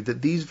argued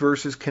that these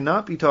verses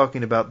cannot be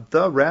talking about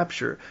the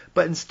rapture,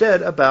 but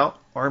instead about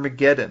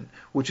Armageddon,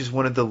 which is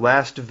one of the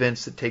last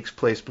events that takes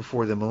place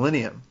before the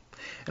millennium.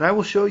 And I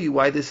will show you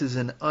why this is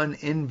an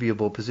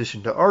unenviable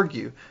position to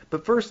argue.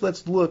 But first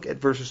let's look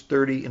at verses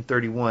 30 and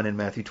 31 in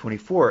Matthew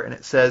 24, and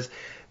it says,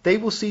 they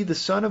will see the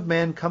Son of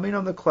Man coming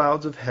on the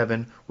clouds of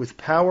heaven with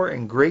power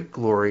and great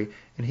glory,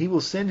 and he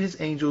will send his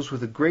angels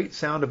with a great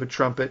sound of a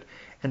trumpet,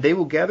 and they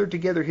will gather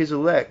together his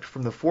elect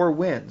from the 4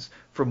 winds,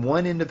 from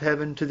one end of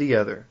heaven to the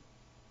other.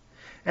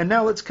 And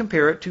now let's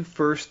compare it to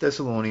 1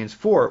 Thessalonians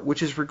 4,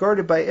 which is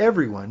regarded by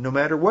everyone, no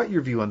matter what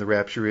your view on the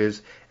rapture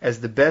is, as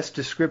the best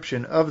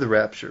description of the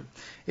rapture.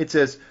 It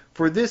says,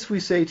 for this we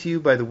say to you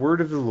by the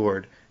word of the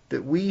Lord,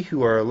 that we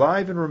who are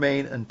alive and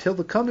remain until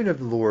the coming of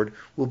the Lord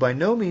will by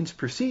no means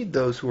precede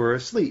those who are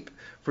asleep.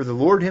 For the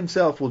Lord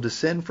himself will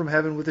descend from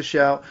heaven with a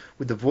shout,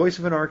 with the voice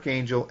of an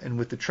archangel, and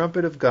with the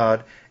trumpet of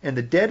God, and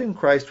the dead in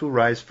Christ will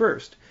rise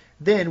first.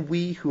 Then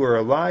we who are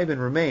alive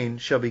and remain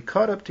shall be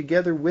caught up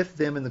together with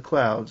them in the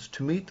clouds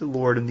to meet the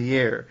Lord in the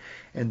air,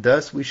 and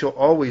thus we shall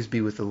always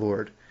be with the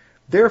Lord.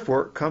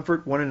 Therefore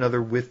comfort one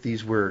another with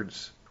these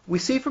words. We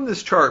see from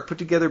this chart put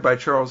together by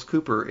Charles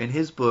Cooper in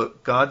his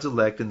book God's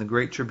Elect in the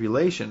Great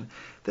Tribulation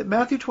that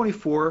Matthew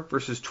 24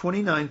 verses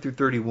 29 through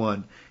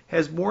 31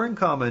 has more in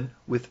common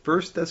with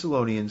 1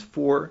 Thessalonians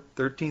 4,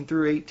 13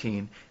 through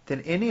 18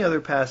 than any other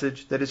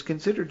passage that is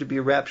considered to be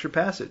a rapture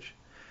passage.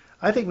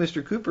 I think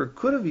Mr. Cooper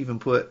could have even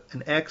put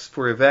an X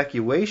for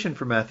evacuation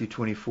for Matthew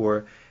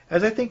 24,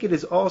 as I think it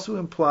is also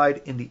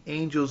implied in the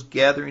angels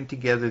gathering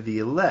together the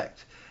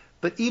elect.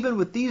 But even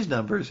with these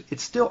numbers,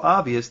 it's still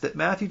obvious that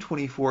Matthew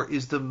 24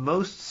 is the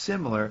most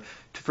similar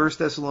to 1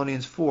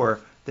 Thessalonians 4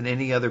 than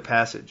any other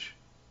passage.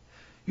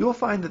 You will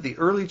find that the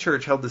early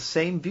church held the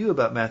same view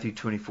about Matthew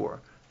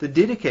 24. The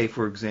Didache,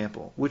 for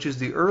example, which is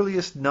the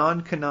earliest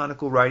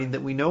non-canonical writing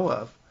that we know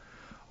of.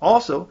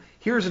 Also,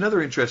 here's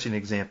another interesting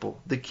example.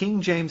 The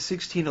King James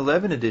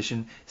 1611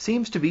 edition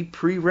seems to be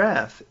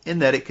pre-wrath, in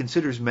that it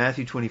considers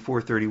Matthew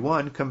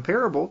 24:31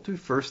 comparable to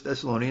 1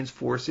 Thessalonians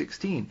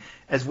 4:16,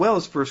 as well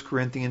as 1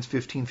 Corinthians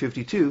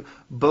 15:52,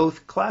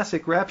 both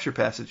classic rapture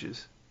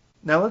passages.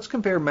 Now let's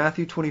compare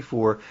Matthew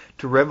 24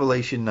 to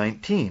Revelation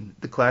 19,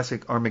 the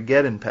classic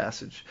Armageddon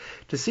passage,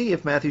 to see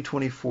if Matthew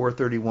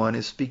 24:31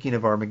 is speaking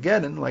of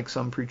Armageddon like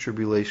some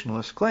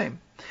pre-tribulationists claim.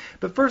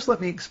 But first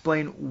let me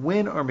explain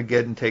when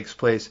Armageddon takes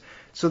place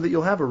so that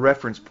you'll have a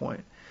reference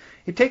point.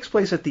 It takes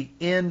place at the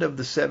end of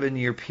the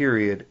 7-year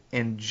period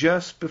and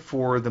just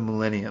before the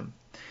millennium.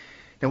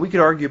 Now, we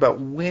could argue about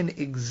when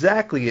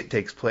exactly it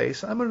takes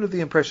place. I'm under the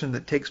impression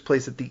that it takes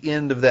place at the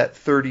end of that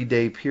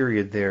 30-day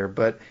period there,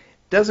 but it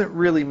doesn't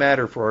really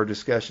matter for our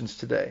discussions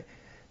today.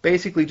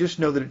 Basically, just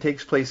know that it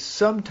takes place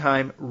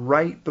sometime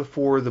right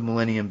before the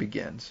millennium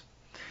begins.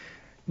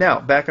 Now,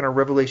 back in our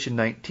Revelation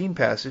 19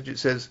 passage, it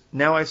says,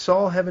 "Now I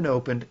saw heaven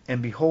opened,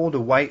 and behold a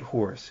white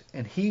horse,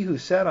 and he who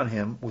sat on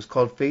him was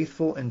called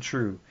Faithful and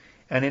True,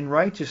 and in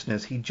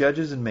righteousness he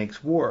judges and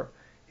makes war.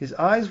 His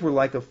eyes were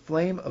like a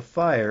flame of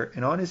fire,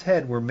 and on his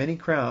head were many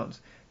crowns.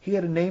 He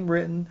had a name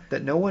written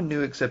that no one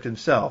knew except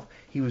himself.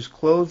 He was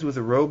clothed with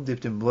a robe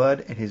dipped in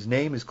blood, and his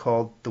name is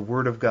called the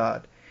Word of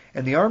God.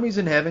 And the armies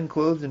in heaven,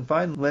 clothed in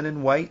fine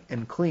linen, white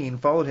and clean,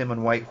 followed him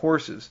on white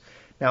horses.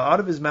 Now out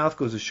of his mouth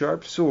goes a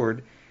sharp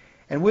sword,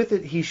 and with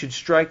it he should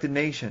strike the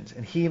nations,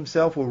 and he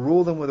himself will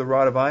rule them with a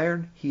rod of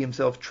iron. He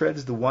himself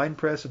treads the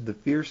winepress of the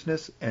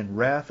fierceness and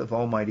wrath of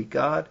Almighty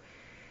God.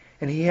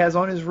 And he has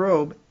on his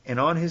robe and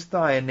on his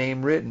thigh a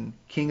name written,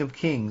 King of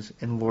Kings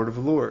and Lord of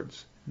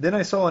Lords. Then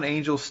I saw an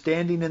angel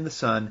standing in the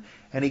sun,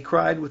 and he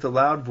cried with a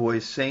loud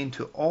voice, saying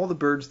to all the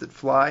birds that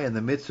fly in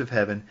the midst of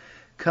heaven,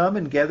 Come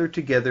and gather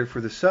together for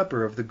the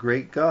supper of the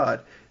great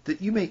God,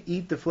 that you may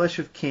eat the flesh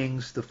of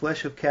kings, the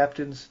flesh of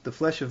captains, the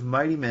flesh of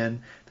mighty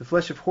men, the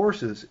flesh of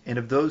horses and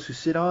of those who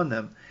sit on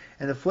them,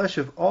 and the flesh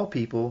of all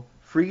people,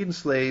 free and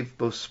slave,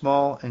 both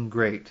small and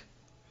great."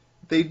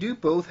 They do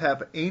both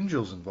have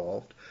angels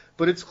involved,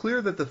 but it's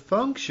clear that the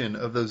function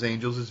of those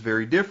angels is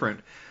very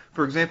different.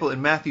 For example,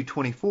 in Matthew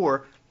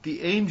 24,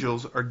 the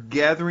angels are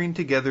gathering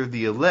together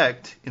the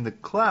elect in the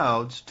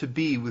clouds to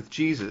be with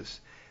Jesus.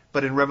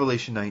 But in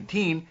Revelation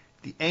 19,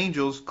 the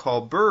angels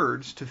call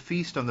birds to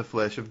feast on the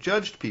flesh of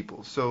judged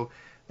people. So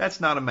that's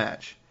not a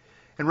match.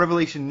 In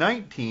Revelation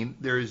 19,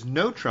 there is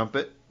no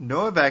trumpet,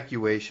 no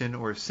evacuation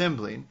or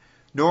assembling,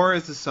 nor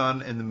is the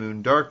sun and the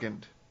moon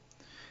darkened.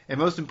 And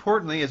most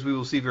importantly, as we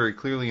will see very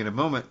clearly in a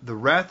moment, the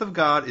wrath of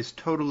God is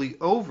totally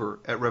over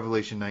at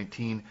Revelation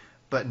 19,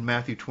 but in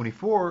Matthew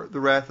 24, the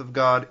wrath of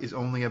God is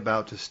only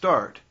about to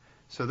start.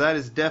 So that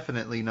is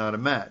definitely not a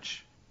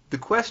match. The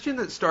question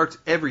that starts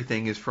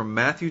everything is from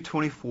Matthew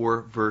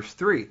 24, verse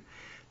 3.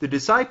 The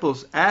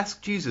disciples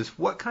asked Jesus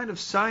what kind of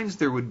signs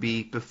there would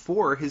be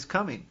before his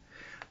coming.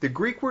 The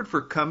Greek word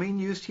for coming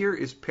used here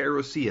is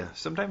parousia,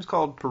 sometimes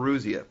called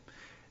parousia.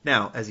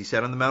 Now, as he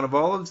sat on the Mount of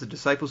Olives, the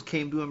disciples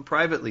came to him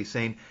privately,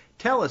 saying,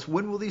 "Tell us,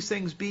 when will these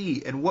things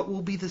be, and what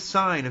will be the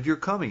sign of your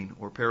coming,"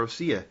 or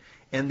parousia,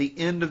 "and the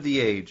end of the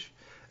age?"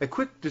 A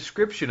quick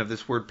description of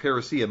this word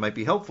parousia might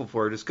be helpful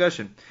for our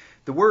discussion.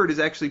 The word is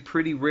actually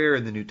pretty rare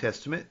in the New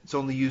Testament. It's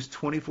only used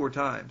 24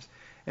 times.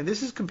 And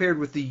this is compared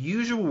with the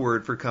usual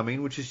word for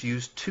coming, which is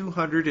used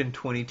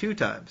 222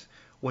 times.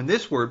 When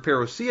this word,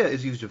 parousia,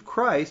 is used of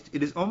Christ,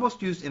 it is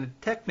almost used in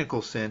a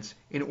technical sense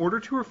in order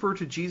to refer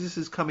to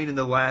Jesus' coming in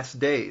the last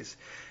days.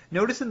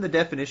 Notice in the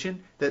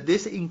definition that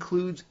this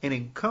includes and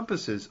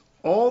encompasses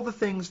all the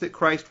things that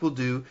Christ will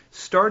do,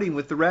 starting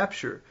with the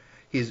rapture,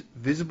 his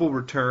visible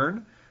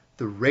return,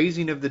 the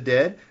raising of the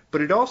dead,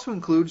 but it also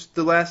includes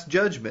the last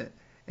judgment,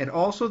 and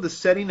also the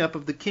setting up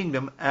of the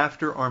kingdom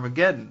after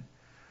Armageddon.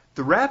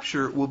 The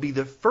rapture will be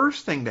the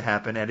first thing to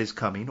happen at his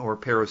coming, or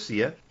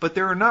parousia, but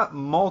there are not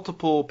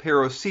multiple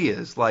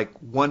parousias, like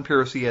one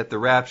parousia at the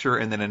rapture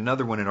and then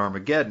another one at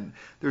Armageddon.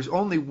 There's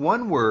only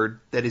one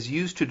word that is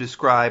used to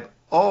describe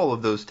all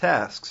of those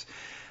tasks.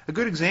 A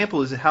good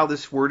example is how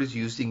this word is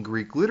used in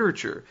Greek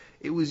literature.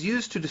 It was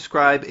used to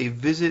describe a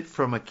visit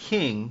from a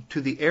king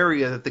to the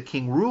area that the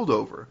king ruled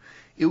over.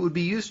 It would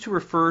be used to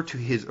refer to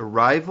his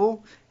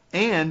arrival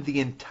and the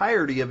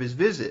entirety of his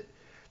visit.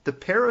 The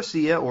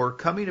parousia, or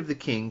coming of the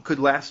king, could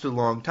last a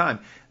long time.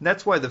 And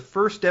that's why the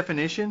first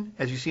definition,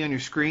 as you see on your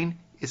screen,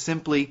 is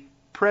simply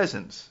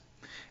presence.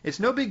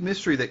 It's no big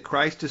mystery that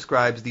Christ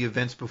describes the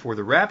events before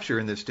the rapture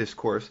in this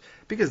discourse,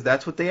 because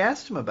that's what they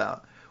asked him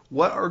about.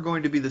 What are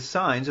going to be the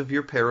signs of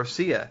your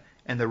parousia?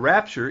 And the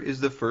rapture is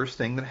the first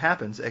thing that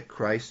happens at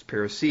Christ's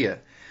parousia.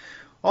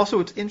 Also,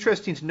 it's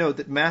interesting to note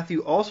that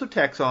Matthew also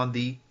tacks on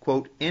the,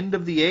 quote, end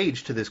of the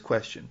age to this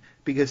question,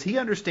 because he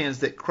understands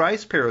that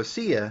Christ's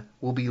parousia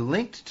will be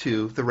linked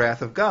to the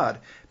wrath of God,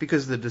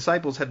 because the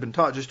disciples had been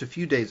taught just a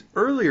few days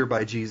earlier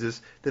by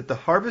Jesus that the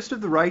harvest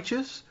of the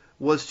righteous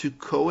was to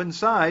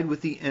coincide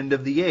with the end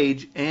of the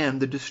age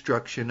and the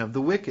destruction of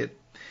the wicked.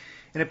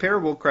 In a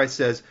parable, Christ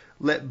says,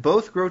 "Let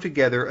both grow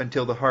together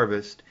until the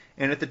harvest,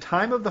 and at the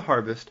time of the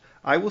harvest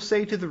I will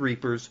say to the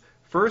reapers,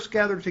 First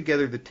gather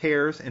together the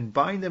tares and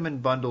bind them in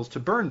bundles to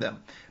burn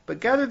them,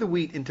 but gather the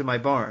wheat into my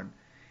barn."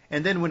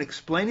 And then when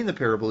explaining the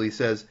parable, he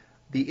says,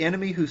 "The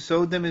enemy who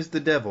sowed them is the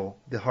devil,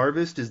 the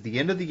harvest is the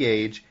end of the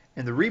age,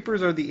 and the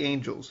reapers are the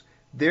angels.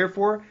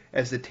 Therefore,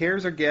 as the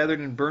tares are gathered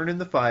and burned in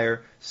the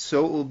fire,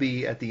 so it will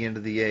be at the end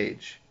of the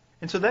age."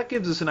 And so that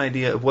gives us an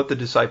idea of what the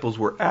disciples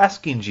were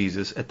asking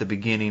Jesus at the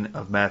beginning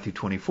of Matthew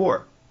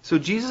 24. So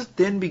Jesus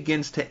then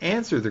begins to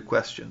answer their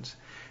questions.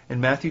 In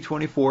Matthew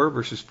 24,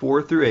 verses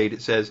 4 through 8,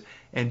 it says,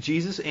 "And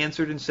Jesus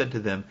answered and said to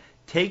them,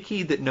 Take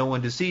heed that no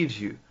one deceives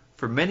you.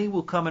 For many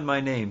will come in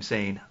my name,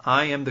 saying,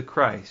 I am the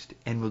Christ,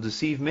 and will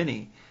deceive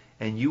many.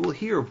 and you will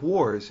hear of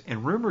wars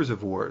and rumors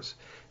of wars.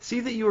 See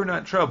that you are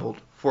not troubled,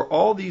 for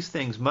all these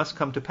things must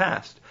come to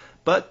pass.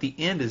 But the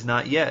end is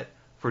not yet.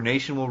 For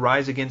nation will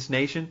rise against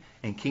nation,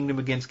 and kingdom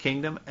against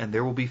kingdom, and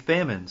there will be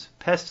famines,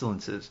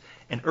 pestilences,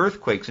 and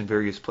earthquakes in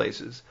various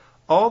places.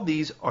 All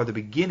these are the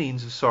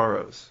beginnings of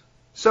sorrows.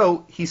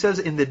 So, he says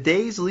in the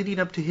days leading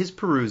up to his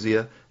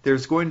parousia,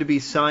 there's going to be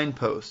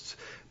signposts.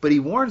 But he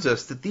warns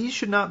us that these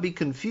should not be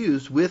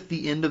confused with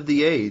the end of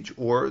the age,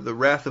 or the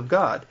wrath of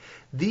God.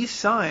 These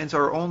signs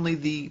are only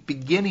the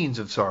beginnings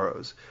of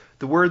sorrows.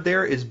 The word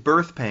there is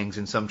birth pangs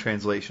in some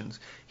translations.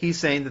 He's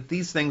saying that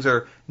these things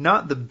are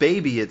not the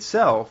baby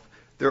itself,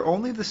 they're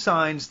only the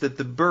signs that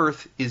the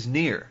birth is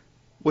near.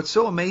 What's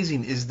so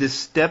amazing is this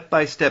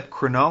step-by-step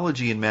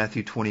chronology in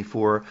Matthew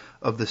 24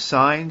 of the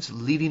signs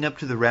leading up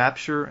to the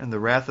rapture and the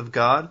wrath of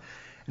God,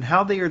 and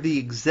how they are the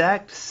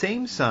exact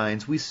same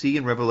signs we see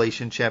in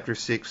Revelation chapter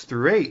 6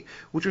 through 8,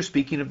 which are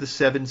speaking of the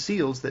 7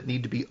 seals that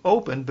need to be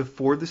opened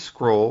before the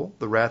scroll,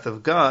 the wrath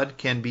of God,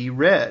 can be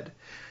read.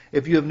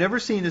 If you have never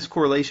seen this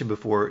correlation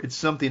before, it's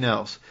something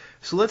else.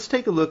 So let's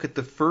take a look at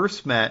the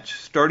first match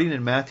starting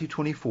in Matthew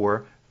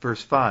 24,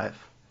 verse 5.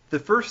 The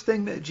first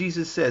thing that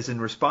Jesus says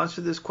in response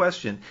to this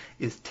question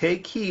is,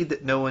 "Take heed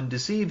that no one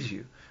deceives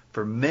you,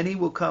 for many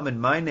will come in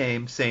my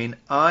name, saying,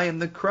 'I am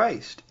the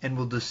Christ,' and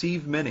will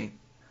deceive many."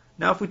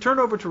 Now if we turn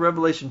over to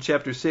Revelation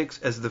chapter 6,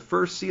 as the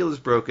first seal is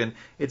broken,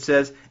 it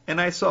says,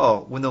 "And I saw,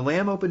 when the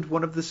Lamb opened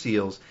one of the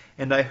seals,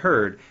 and I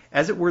heard,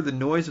 as it were the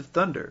noise of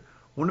thunder,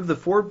 one of the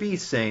 4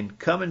 beasts saying,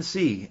 'Come and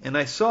see.' And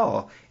I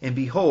saw, and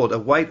behold, a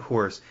white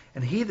horse,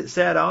 and he that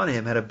sat on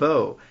him had a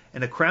bow,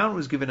 and a crown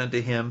was given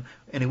unto him,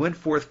 and he went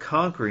forth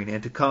conquering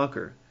and to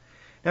conquer."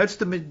 Now it's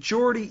the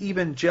majority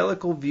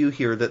evangelical view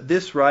here that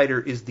this rider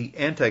is the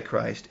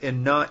Antichrist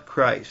and not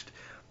Christ,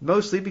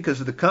 mostly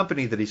because of the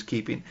company that he's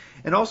keeping,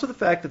 and also the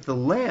fact that the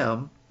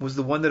Lamb was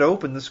the one that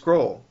opened the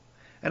scroll.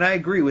 And I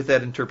agree with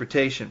that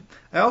interpretation.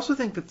 I also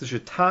think that there's a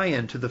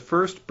tie-in to the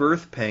first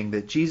birth pang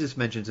that Jesus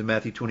mentions in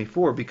Matthew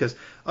 24, because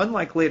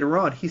unlike later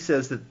on, he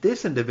says that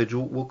this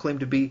individual will claim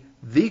to be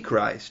the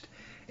Christ.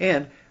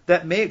 And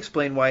that may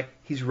explain why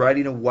he's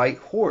riding a white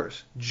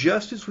horse,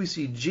 just as we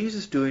see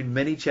Jesus doing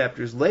many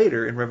chapters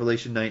later in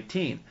Revelation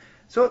 19.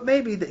 So it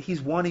may be that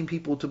he's wanting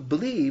people to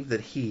believe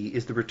that he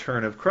is the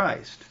return of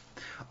Christ.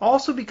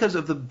 Also because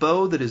of the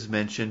bow that is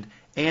mentioned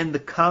and the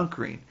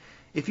conquering.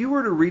 If you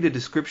were to read a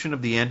description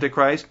of the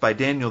Antichrist by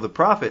Daniel the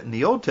prophet in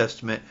the Old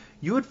Testament,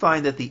 you would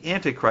find that the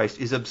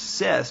Antichrist is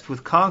obsessed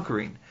with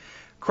conquering.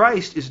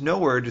 Christ is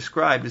nowhere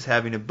described as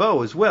having a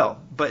bow as well,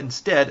 but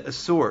instead a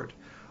sword.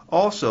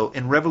 Also,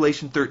 in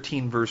Revelation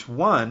 13 verse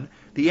 1,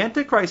 the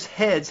Antichrist's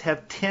heads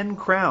have 10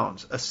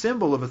 crowns, a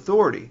symbol of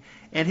authority,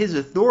 and his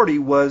authority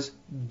was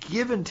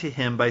given to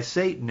him by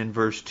Satan in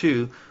verse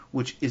 2,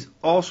 which is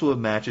also a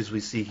match as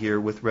we see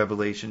here with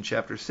Revelation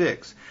chapter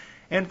 6.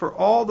 And for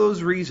all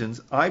those reasons,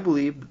 I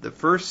believe that the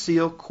first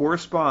seal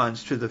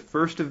corresponds to the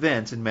first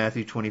events in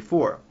Matthew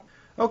 24.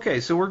 Okay,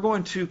 so we're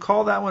going to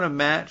call that one a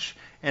match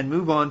and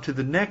move on to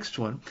the next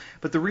one.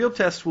 But the real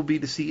test will be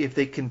to see if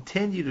they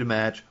continue to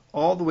match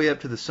all the way up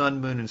to the sun,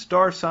 moon, and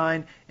star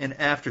sign, and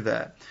after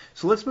that.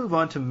 So let's move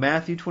on to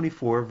Matthew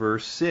 24,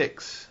 verse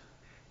 6.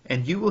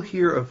 "And you will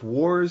hear of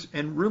wars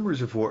and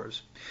rumors of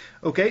wars."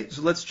 Okay,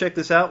 so let's check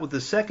this out with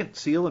the second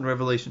seal in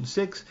Revelation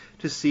 6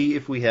 to see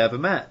if we have a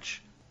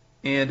match.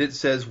 And it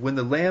says, "When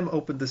the Lamb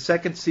opened the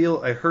second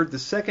seal, I heard the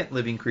second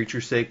living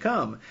creature say,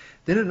 'Come.'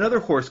 Then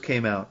another horse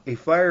came out, a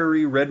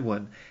fiery red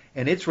one,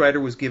 and its rider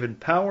was given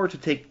power to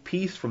take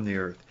peace from the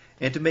earth,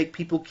 and to make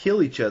people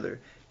kill each other.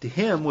 To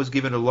him was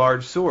given a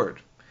large sword."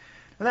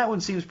 Now that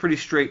one seems pretty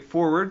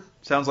straightforward.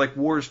 Sounds like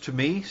wars to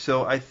me,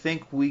 so I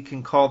think we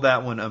can call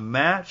that one a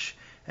match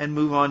and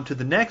move on to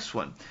the next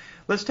one.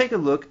 Let's take a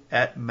look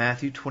at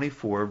Matthew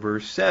 24,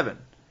 verse 7.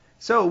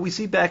 So we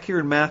see back here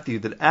in Matthew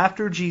that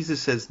after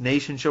Jesus says,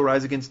 "Nation shall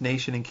rise against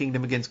nation and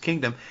kingdom against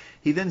kingdom,"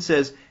 he then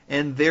says,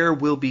 "And there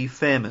will be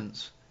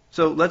famines."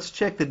 So let's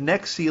check the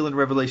next seal in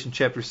Revelation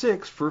chapter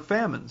 6 for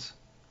famines.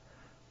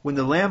 "When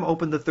the Lamb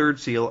opened the third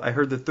seal, I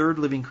heard the third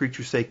living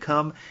creature say,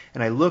 'Come,'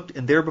 and I looked,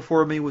 and there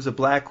before me was a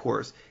black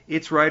horse.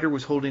 Its rider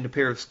was holding a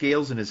pair of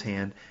scales in his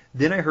hand.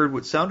 Then I heard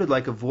what sounded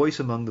like a voice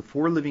among the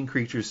 4 living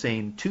creatures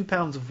saying, 2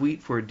 pounds of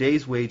wheat for a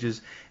day's wages,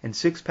 and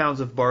 6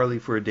 pounds of barley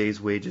for a day's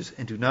wages,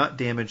 and do not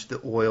damage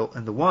the oil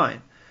and the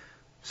wine.'"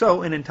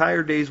 So an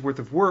entire day's worth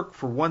of work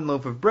for 1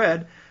 loaf of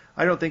bread.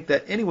 I don't think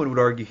that anyone would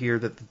argue here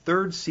that the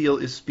third seal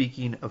is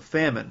speaking of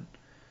famine.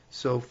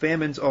 So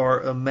famines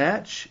are a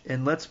match,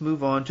 and let's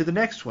move on to the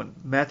next one,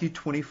 Matthew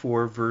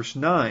 24, verse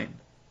 9.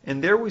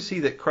 And there we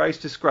see that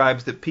Christ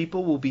describes that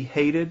people will be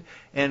hated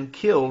and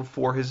killed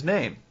for his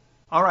name.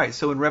 Alright,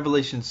 so in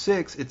Revelation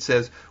 6 it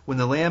says, "When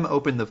the Lamb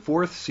opened the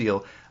 4th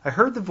seal, I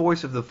heard the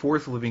voice of the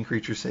 4th living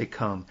creature say,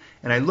 'Come.'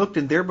 And I looked,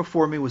 and there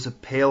before me was a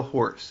pale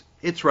horse.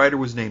 Its rider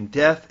was named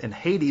Death, and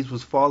Hades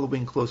was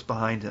following close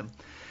behind him.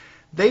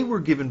 They were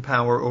given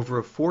power over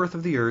a 4th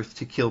of the earth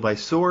to kill by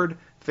sword,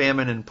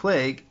 famine, and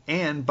plague,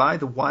 and by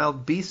the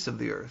wild beasts of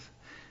the earth."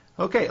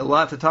 Okay, a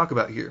lot to talk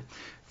about here.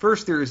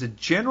 First, there is a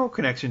general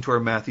connection to our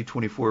Matthew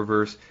 24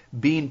 verse.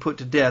 Being put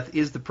to death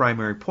is the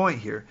primary point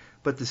here,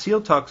 but the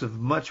seal talks of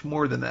much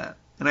more than that.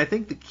 And I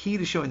think the key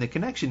to showing the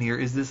connection here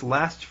is this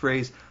last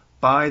phrase,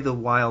 by the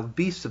wild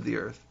beasts of the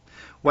earth.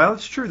 While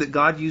it's true that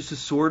God used the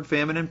sword,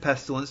 famine, and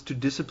pestilence to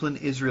discipline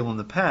Israel in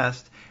the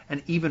past,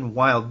 and even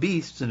wild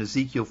beasts in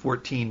Ezekiel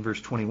 14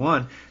 verse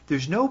 21,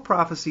 there's no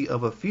prophecy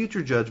of a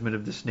future judgment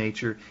of this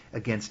nature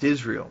against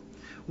Israel.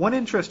 One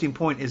interesting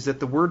point is that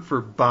the word for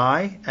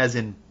by, as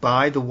in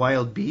by the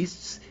wild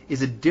beasts,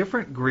 is a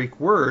different Greek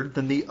word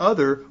than the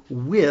other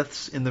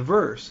withs in the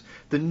verse.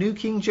 The New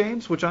King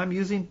James, which I'm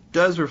using,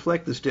 does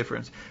reflect this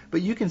difference,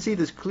 but you can see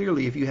this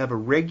clearly if you have a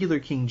regular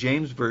King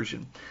James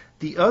version.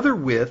 The other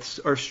withs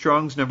are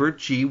Strong's number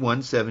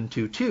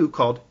G1722,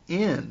 called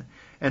in,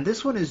 and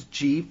this one is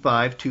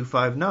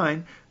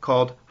G5259,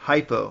 called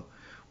hypo.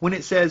 When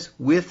it says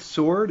with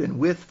sword and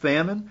with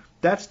famine,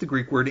 that's the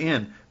Greek word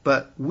in,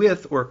 but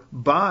with or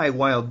by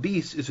wild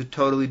beasts is a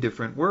totally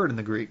different word in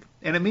the Greek,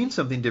 and it means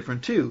something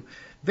different too.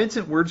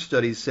 Vincent Word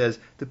Studies says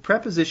the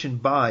preposition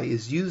by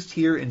is used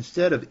here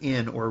instead of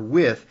in or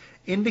with,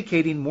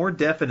 indicating more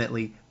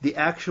definitely the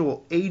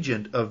actual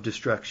agent of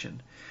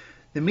destruction.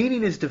 The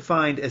meaning is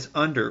defined as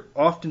under,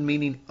 often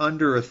meaning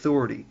under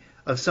authority,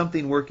 of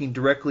something working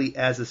directly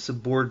as a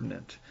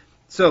subordinate.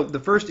 So the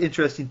first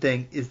interesting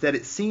thing is that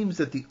it seems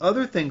that the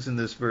other things in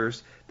this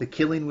verse, the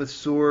killing with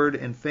sword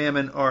and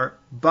famine, are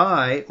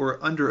by or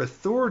under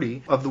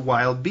authority of the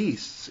wild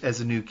beasts, as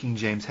the New King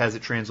James has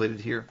it translated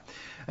here.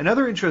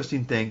 Another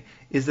interesting thing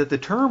is that the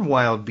term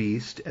wild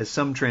beast, as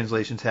some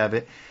translations have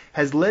it,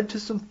 has led to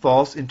some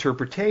false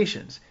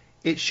interpretations.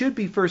 It should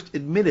be first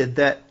admitted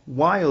that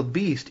wild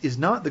beast is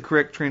not the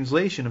correct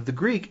translation of the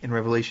Greek in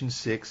Revelation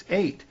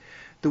 6:8.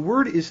 The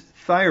word is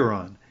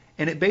thyron,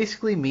 and it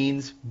basically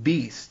means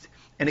beast,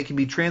 and it can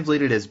be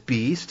translated as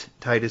beast,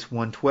 Titus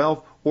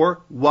 1:12,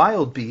 or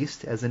wild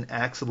beast, as in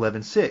Acts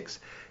 11:6.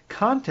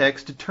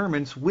 Context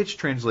determines which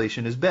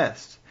translation is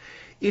best.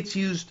 It's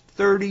used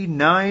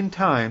 39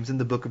 times in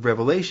the book of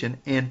Revelation,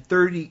 and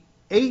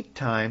 38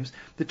 times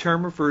the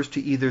term refers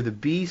to either the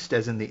beast,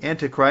 as in the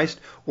Antichrist,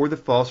 or the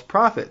false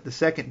prophet, the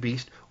second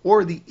beast,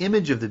 or the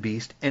image of the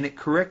beast, and it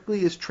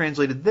correctly is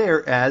translated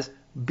there as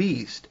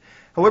beast.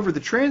 However, the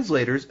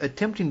translators,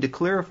 attempting to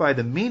clarify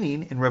the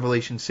meaning in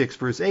Revelation 6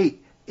 verse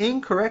 8,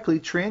 incorrectly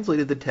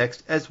translated the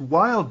text as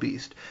wild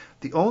beast,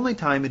 the only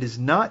time it is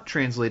not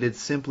translated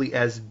simply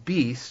as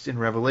beast in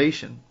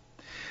Revelation.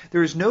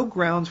 There is no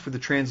grounds for the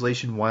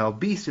translation wild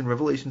beast in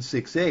Revelation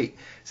 6:8,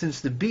 since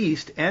the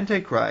beast,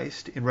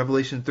 Antichrist, in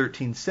Revelation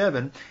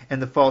 13:7,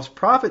 and the false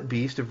prophet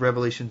beast of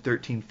Revelation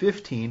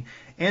 13:15,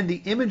 and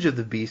the image of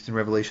the beast in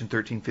Revelation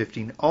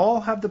 13:15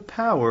 all have the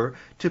power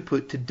to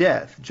put to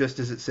death, just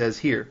as it says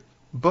here.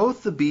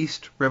 Both the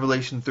beast,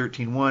 Revelation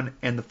 13:1,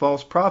 and the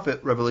false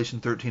prophet,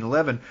 Revelation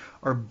 13:11,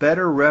 are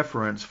better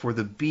reference for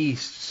the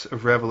beasts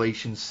of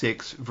Revelation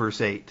 6 verse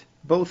 8.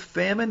 Both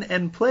famine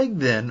and plague,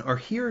 then, are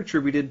here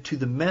attributed to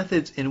the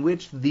methods in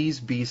which these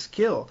beasts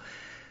kill.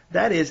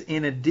 That is,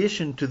 in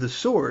addition to the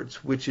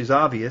swords, which is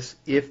obvious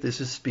if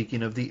this is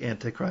speaking of the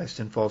Antichrist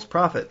and false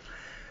prophet.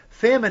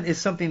 Famine is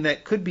something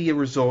that could be a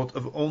result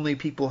of only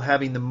people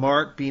having the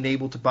mark being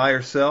able to buy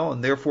or sell,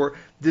 and therefore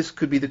this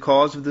could be the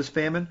cause of this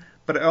famine.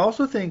 But I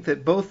also think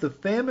that both the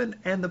famine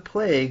and the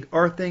plague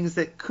are things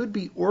that could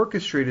be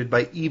orchestrated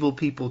by evil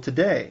people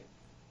today.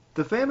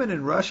 The famine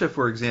in Russia,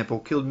 for example,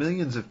 killed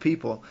millions of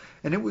people,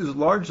 and it was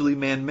largely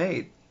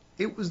man-made.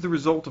 It was the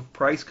result of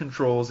price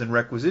controls and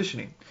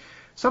requisitioning.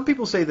 Some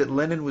people say that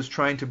Lenin was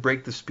trying to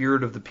break the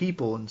spirit of the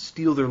people and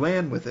steal their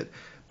land with it,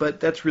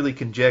 but that's really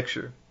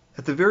conjecture.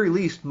 At the very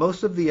least,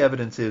 most of the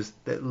evidence is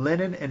that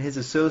Lenin and his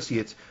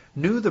associates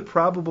knew the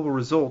probable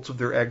results of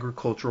their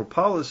agricultural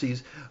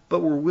policies,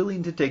 but were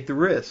willing to take the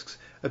risks.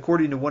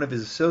 According to one of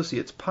his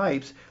associates,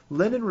 Pipes,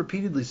 Lenin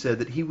repeatedly said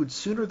that he would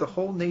sooner the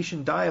whole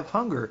nation die of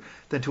hunger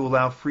than to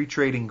allow free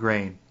trade in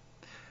grain.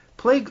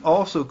 Plague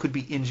also could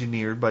be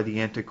engineered by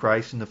the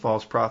Antichrist and the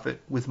false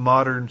prophet with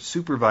modern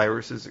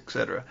superviruses,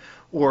 etc.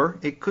 Or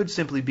it could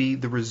simply be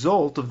the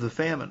result of the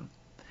famine.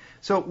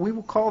 So we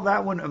will call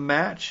that one a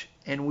match,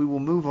 and we will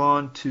move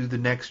on to the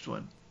next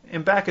one.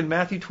 And back in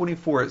Matthew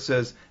 24 it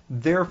says,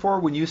 "Therefore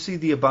when you see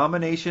the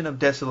abomination of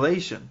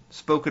desolation,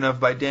 spoken of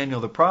by Daniel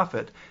the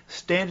prophet,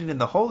 standing in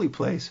the holy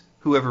place,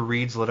 whoever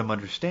reads let him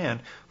understand,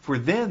 for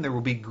then there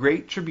will be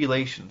great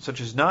tribulation, such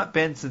as not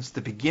been since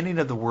the beginning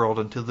of the world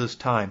until this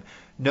time,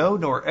 no,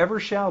 nor ever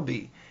shall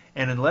be.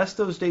 And unless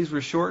those days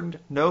were shortened,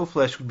 no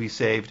flesh would be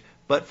saved,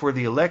 but for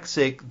the elect's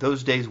sake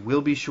those days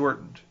will be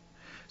shortened."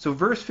 So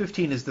verse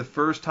 15 is the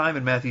first time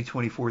in Matthew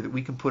 24 that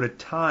we can put a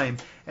time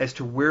as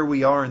to where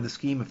we are in the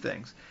scheme of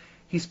things.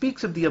 He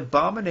speaks of the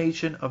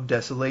abomination of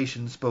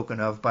desolation spoken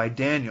of by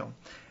Daniel,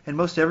 and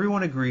most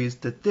everyone agrees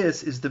that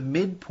this is the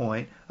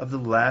midpoint of the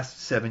last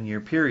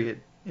 7-year period.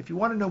 If you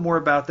want to know more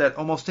about that,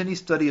 almost any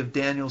study of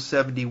Daniel's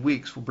 70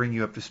 weeks will bring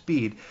you up to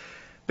speed.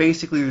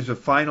 Basically, there's a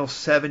final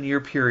 7-year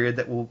period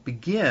that will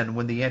begin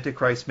when the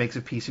Antichrist makes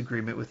a peace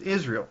agreement with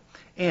Israel.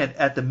 And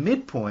at the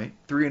midpoint,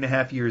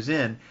 3.5 years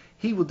in,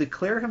 he will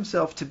declare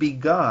himself to be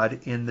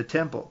God in the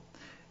temple.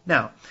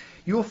 Now,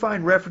 you will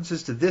find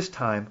references to this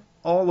time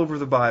all over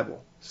the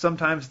Bible.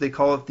 Sometimes they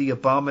call it the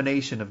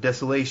abomination of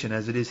desolation,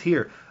 as it is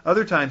here.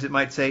 Other times it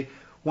might say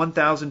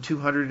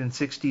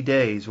 1,260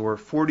 days, or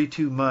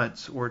 42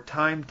 months, or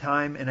time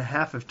and a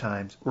half of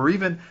times, or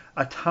even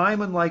a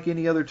time unlike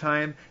any other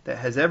time that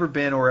has ever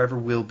been or ever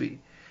will be.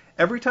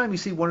 Every time you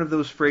see one of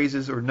those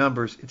phrases or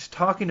numbers, it's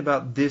talking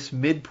about this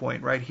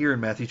midpoint right here in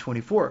Matthew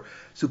 24.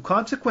 So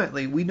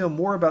consequently, we know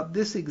more about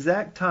this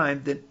exact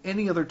time than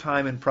any other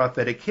time in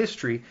prophetic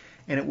history,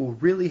 and it will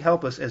really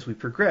help us as we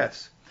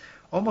progress.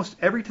 Almost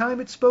every time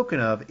it's spoken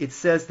of, it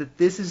says that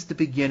this is the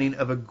beginning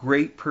of a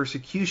great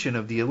persecution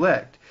of the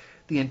elect.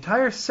 The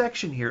entire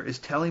section here is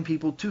telling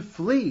people to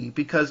flee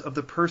because of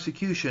the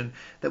persecution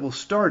that will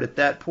start at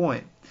that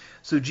point.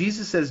 So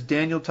Jesus says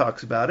Daniel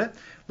talks about it.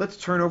 Let's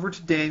turn over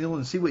to Daniel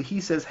and see what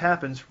he says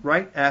happens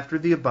right after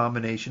the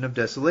abomination of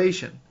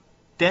desolation.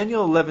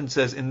 Daniel 11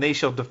 says, "And they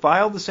shall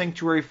defile the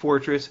sanctuary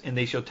fortress, and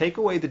they shall take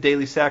away the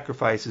daily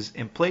sacrifices,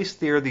 and place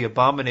there the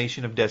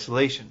abomination of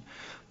desolation.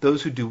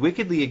 Those who do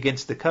wickedly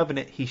against the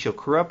covenant he shall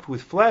corrupt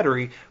with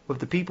flattery, but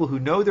the people who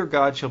know their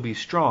God shall be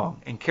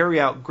strong, and carry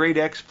out great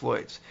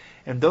exploits.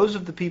 And those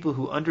of the people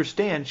who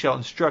understand shall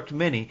instruct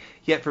many,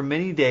 yet for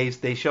many days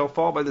they shall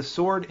fall by the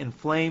sword and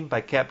flame,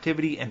 by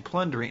captivity and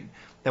plundering.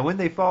 And when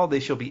they fall they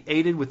shall be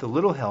aided with a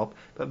little help,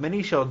 but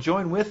many shall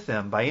join with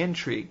them by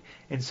intrigue.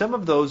 And some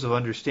of those of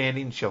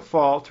understanding shall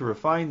fall, to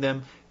refine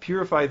them,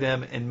 purify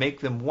them, and make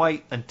them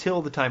white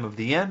until the time of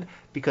the end,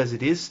 because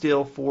it is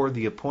still for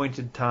the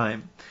appointed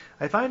time."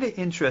 I find it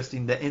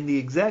interesting that in the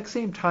exact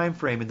same time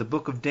frame in the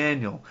book of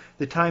Daniel,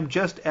 the time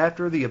just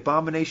after the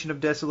abomination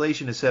of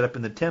desolation is set up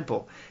in the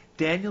temple,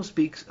 Daniel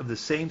speaks of the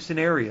same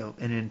scenario,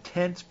 an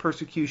intense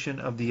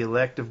persecution of the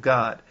elect of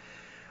God.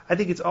 I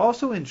think it's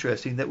also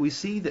interesting that we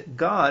see that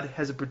God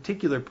has a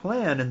particular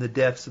plan in the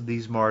deaths of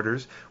these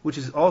martyrs, which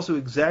is also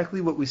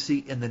exactly what we see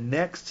in the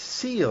next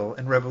seal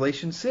in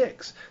Revelation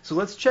 6. So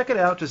let's check it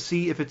out to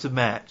see if it's a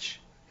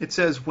match. It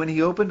says, "When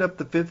he opened up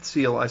the 5th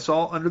seal, I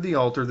saw under the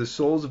altar the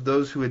souls of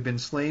those who had been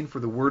slain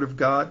for the word of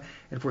God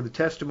and for the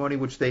testimony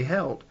which they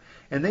held.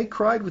 And they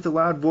cried with a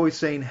loud voice,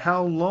 saying,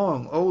 How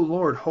long, O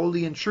Lord,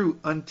 holy and true,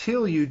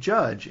 until you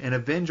judge and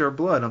avenge our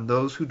blood on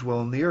those who dwell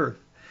on the earth?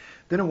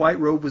 Then a white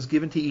robe was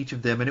given to each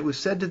of them, and it was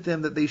said to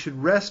them that they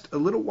should rest a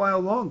little while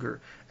longer,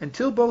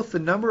 until both the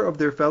number of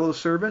their fellow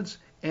servants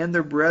and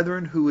their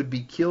brethren who would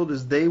be killed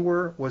as they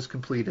were was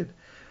completed."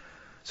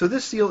 So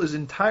this seal is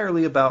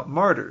entirely about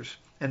martyrs.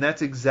 And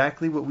that's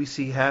exactly what we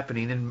see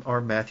happening in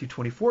our Matthew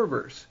 24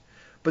 verse.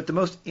 But the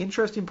most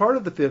interesting part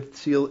of the 5th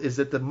seal is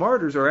that the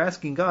martyrs are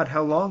asking God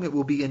how long it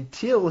will be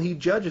until he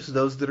judges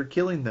those that are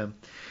killing them.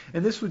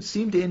 And this would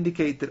seem to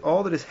indicate that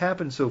all that has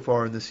happened so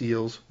far in the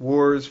seals,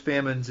 wars,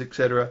 famines,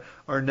 etc.,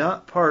 are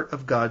not part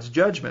of God's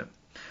judgment.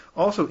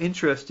 Also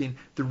interesting,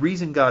 the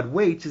reason God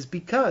waits is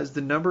because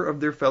the number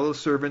of their fellow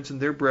servants and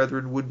their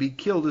brethren would be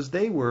killed as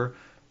they were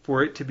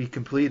for it to be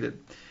completed.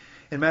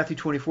 In Matthew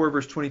 24,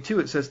 verse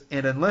 22, it says,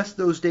 "And unless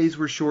those days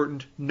were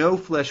shortened, no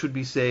flesh would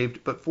be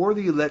saved, but for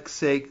the elect's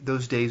sake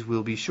those days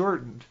will be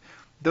shortened."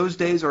 Those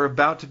days are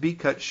about to be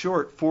cut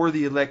short for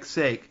the elect's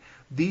sake.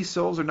 These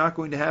souls are not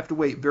going to have to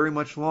wait very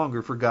much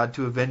longer for God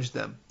to avenge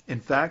them. In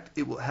fact,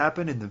 it will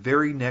happen in the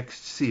very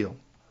next seal.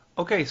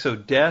 Okay, so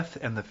death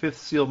and the 5th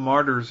seal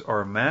martyrs are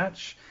a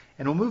match.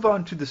 And we'll move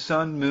on to the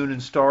sun, moon,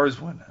 and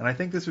stars one. And I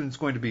think this one's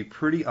going to be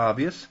pretty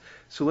obvious.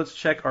 So let's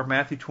check our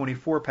Matthew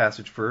 24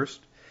 passage first.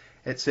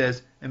 It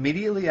says,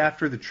 "Immediately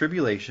after the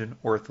tribulation,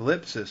 or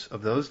thlipsis,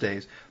 of those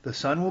days, the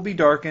sun will be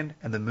darkened,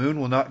 and the moon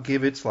will not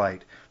give its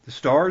light. The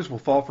stars will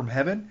fall from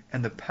heaven,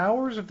 and the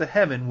powers of the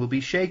heaven will be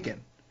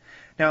shaken."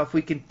 Now, if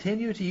we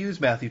continue to use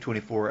Matthew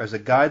 24 as a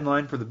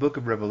guideline for the book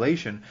of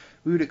Revelation,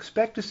 we would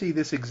expect to see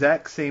this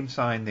exact same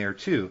sign there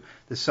too,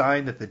 the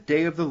sign that the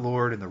day of the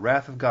Lord and the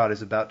wrath of God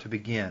is about to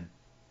begin.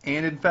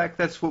 And in fact,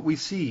 that's what we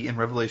see in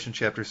Revelation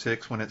chapter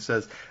 6 when it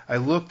says, "I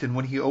looked, and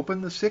when he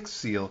opened the 6th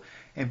seal,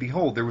 and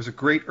behold, there was a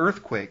great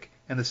earthquake,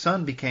 and the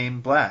sun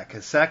became black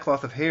as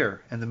sackcloth of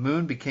hair, and the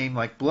moon became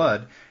like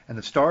blood, and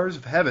the stars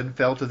of heaven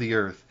fell to the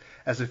earth,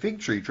 as a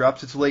fig tree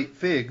drops its late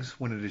figs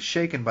when it is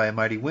shaken by a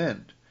mighty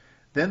wind.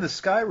 Then the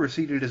sky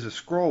receded as a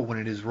scroll when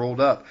it is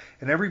rolled up,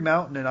 and every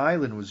mountain and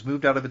island was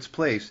moved out of its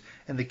place,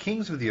 and the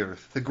kings of the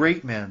earth, the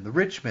great men, the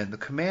rich men, the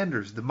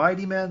commanders, the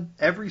mighty men,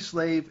 every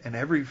slave, and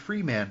every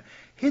free man,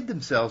 hid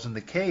themselves in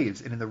the caves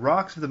and in the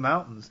rocks of the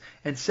mountains,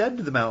 and said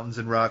to the mountains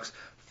and rocks,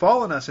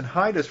 Fall on us and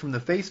hide us from the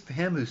face of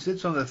him who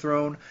sits on the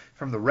throne,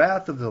 from the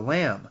wrath of the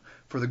Lamb,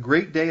 for the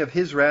great day of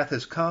his wrath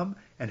has come,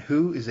 and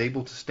who is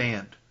able to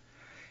stand?"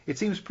 It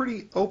seems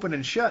pretty open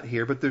and shut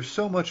here, but there's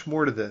so much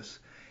more to this.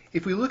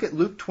 If we look at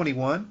Luke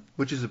 21,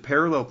 which is a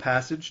parallel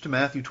passage to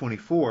Matthew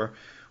 24,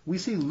 we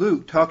see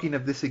Luke talking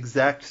of this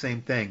exact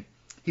same thing.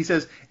 He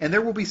says, "And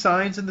there will be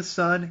signs in the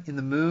sun, in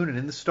the moon, and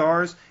in the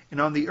stars, and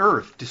on the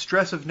earth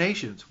distress of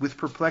nations, with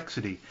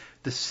perplexity,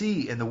 the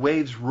sea and the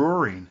waves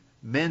roaring,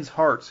 men's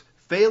hearts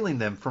failing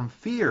them from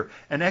fear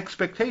and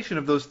expectation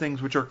of those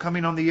things which are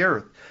coming on the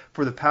earth.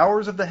 For the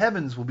powers of the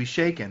heavens will be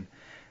shaken.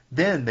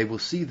 Then they will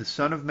see the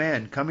Son of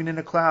Man coming in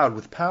a cloud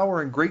with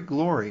power and great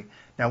glory.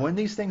 Now when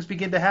these things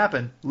begin to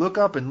happen, look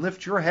up and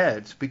lift your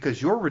heads,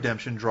 because your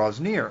redemption draws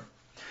near."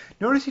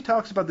 Notice he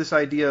talks about this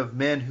idea of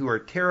men who are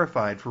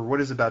terrified for what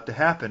is about to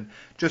happen,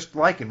 just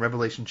like in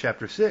Revelation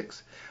chapter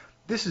 6.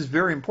 This is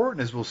very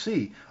important, as we'll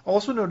see.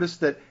 Also notice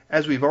that,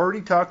 as we've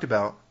already talked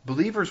about,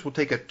 believers will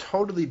take a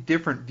totally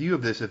different view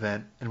of this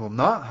event and will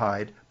not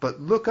hide, but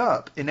look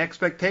up in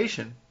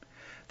expectation.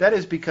 That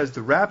is because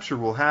the rapture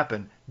will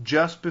happen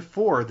just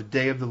before the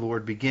day of the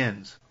Lord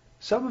begins.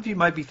 Some of you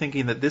might be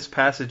thinking that this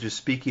passage is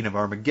speaking of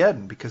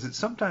Armageddon, because it's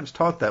sometimes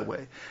taught that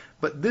way.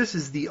 But this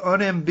is the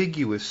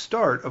unambiguous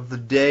start of the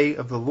day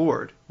of the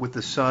Lord, with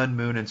the sun,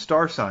 moon, and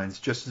star signs,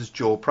 just as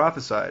Joel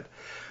prophesied.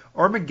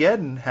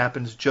 Armageddon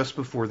happens just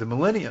before the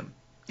millennium.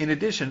 In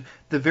addition,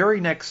 the very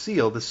next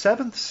seal, the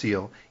seventh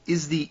seal,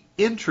 is the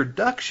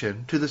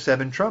introduction to the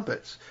seven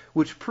trumpets,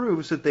 which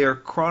proves that they are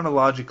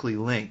chronologically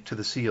linked to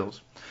the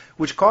seals,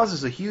 which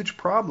causes a huge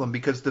problem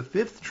because the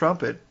fifth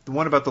trumpet, the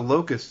one about the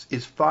locusts,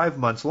 is 5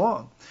 months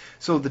long.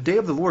 So the day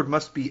of the Lord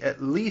must be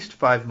at least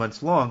 5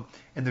 months long,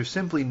 and there's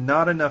simply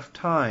not enough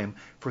time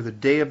for the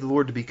day of the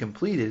Lord to be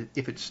completed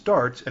if it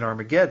starts at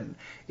Armageddon.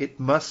 It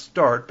must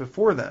start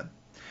before then.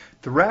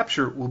 The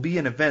rapture will be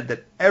an event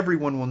that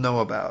everyone will know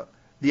about.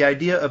 The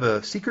idea of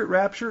a secret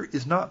rapture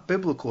is not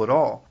biblical at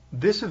all.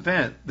 This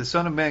event, the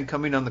Son of Man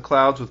coming on the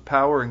clouds with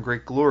power and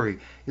great glory,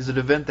 is an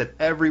event that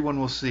everyone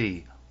will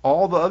see.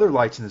 All the other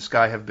lights in the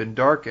sky have been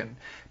darkened.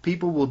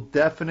 People will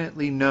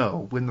definitely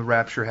know when the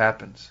rapture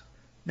happens.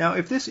 Now,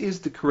 if this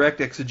is the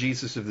correct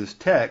exegesis of this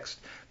text,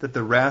 that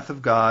the wrath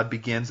of God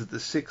begins at the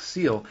sixth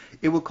seal,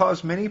 it will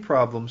cause many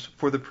problems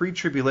for the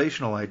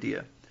pre-tribulational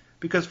idea.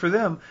 Because for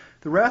them,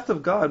 the wrath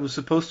of God was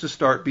supposed to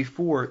start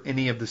before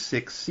any of the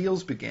 6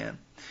 seals began.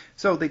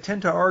 So they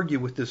tend to argue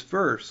with this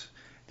verse.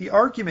 The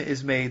argument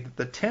is made that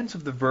the tense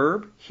of the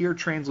verb, here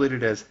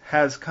translated as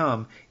has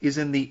come, is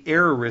in the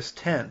aorist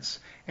tense,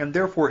 and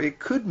therefore it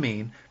could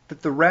mean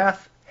that the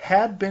wrath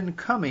had been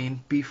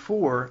coming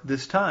before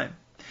this time.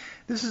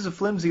 This is a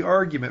flimsy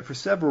argument for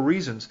several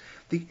reasons.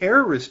 The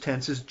aorist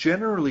tense is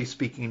generally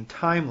speaking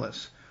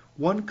timeless.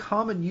 One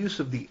common use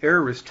of the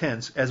aorist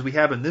tense, as we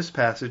have in this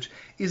passage,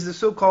 is the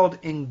so-called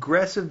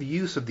ingressive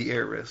use of the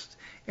aorist,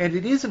 and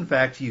it is in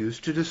fact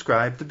used to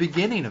describe the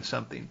beginning of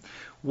something.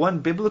 One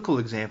biblical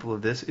example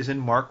of this is in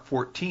Mark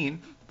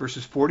 14,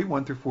 verses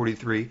 41 through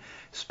 43,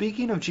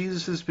 speaking of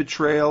Jesus'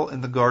 betrayal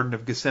in the Garden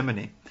of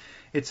Gethsemane.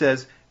 It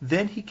says,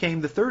 "Then he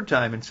came the third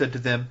time and said to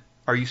them,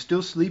 'Are you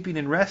still sleeping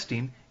and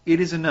resting? It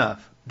is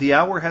enough. The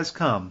hour has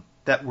come.'"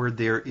 That word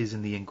there is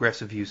in the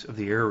ingressive use of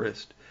the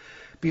aorist.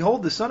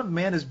 "Behold, the Son of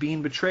Man is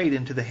being betrayed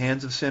into the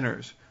hands of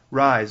sinners.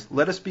 Rise,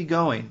 let us be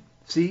going.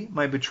 See,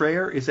 my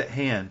betrayer is at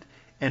hand."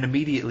 And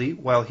immediately,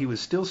 while he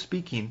was still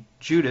speaking,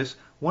 Judas,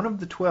 one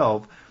of the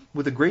 12,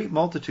 with a great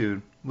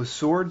multitude, with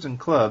swords and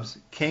clubs,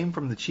 came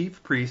from the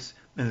chief priests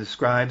and the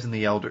scribes and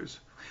the elders.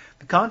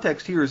 The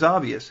context here is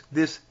obvious.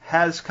 This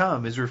has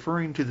come is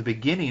referring to the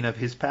beginning of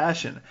his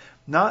passion,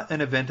 not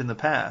an event in the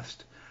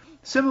past.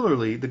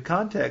 Similarly, the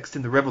context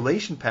in the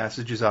Revelation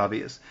passage is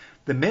obvious.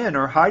 The men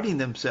are hiding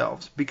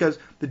themselves because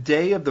the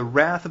day of the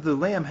wrath of the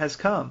Lamb has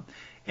come,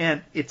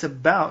 and it's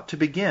about to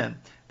begin.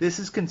 This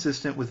is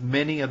consistent with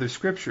many other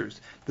scriptures.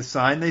 The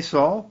sign they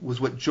saw was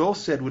what Joel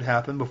said would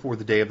happen before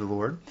the day of the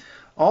Lord.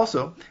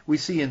 Also, we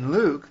see in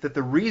Luke that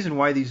the reason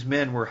why these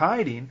men were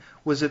hiding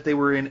was that they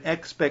were in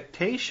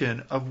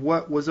expectation of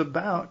what was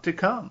about to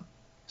come.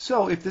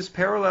 So, if this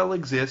parallel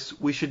exists,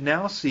 we should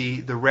now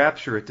see the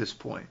rapture at this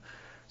point.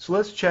 So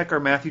let's check our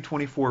Matthew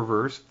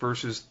 24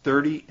 verses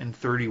 30 and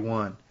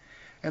 31.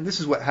 And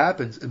this is what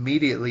happens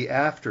immediately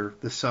after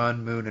the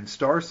sun, moon, and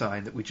star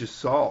sign that we just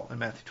saw in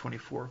Matthew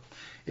 24.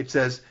 It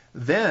says,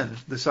 "Then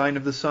the sign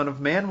of the Son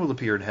of Man will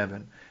appear in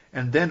heaven,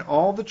 and then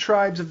all the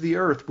tribes of the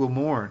earth will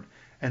mourn,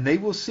 and they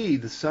will see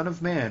the Son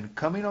of Man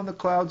coming on the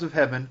clouds of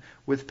heaven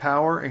with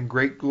power and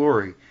great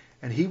glory.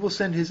 And he will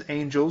send his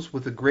angels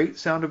with a great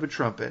sound of a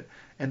trumpet,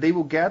 and they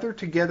will gather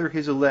together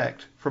his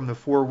elect from the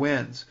 4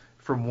 winds,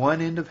 from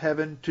one end of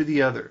heaven to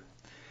the other."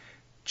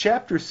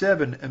 Chapter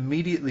 7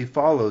 immediately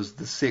follows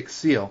the 6th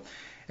seal,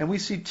 and we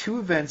see 2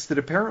 events that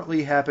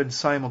apparently happen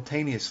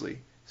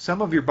simultaneously.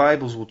 Some of your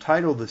Bibles will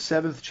title the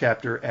 7th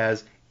chapter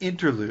as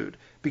Interlude,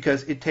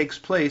 because it takes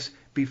place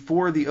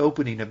before the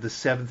opening of the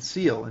 7th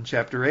seal in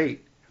chapter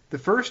 8. The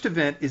first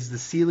event is the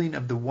sealing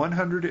of the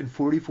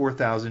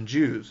 144,000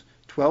 Jews,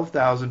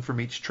 12,000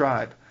 from each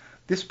tribe.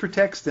 This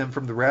protects them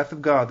from the wrath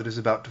of God that is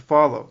about to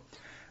follow.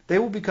 They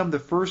will become the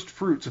first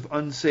fruits of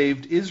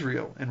unsaved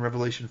Israel in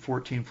Revelation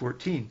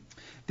 14:14.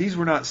 These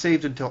were not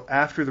saved until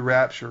after the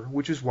rapture,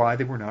 which is why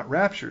they were not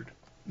raptured.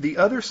 The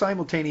other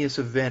simultaneous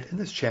event in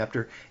this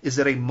chapter is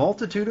that a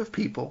multitude of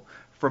people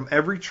from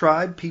every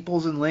tribe,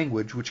 peoples, and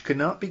language which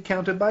cannot be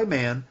counted by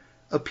man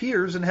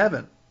appears in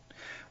heaven.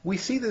 We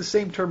see this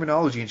same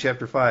terminology in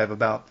chapter 5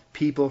 about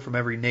people from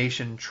every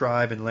nation,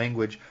 tribe, and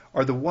language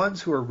are the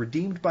ones who are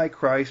redeemed by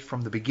Christ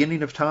from the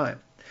beginning of time.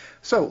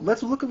 So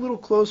let's look a little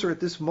closer at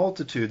this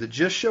multitude that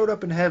just showed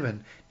up in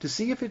heaven to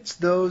see if it's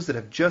those that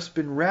have just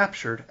been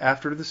raptured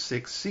after the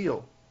sixth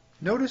seal.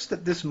 Notice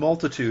that this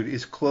multitude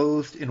is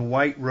clothed in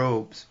white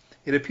robes.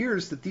 It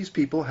appears that these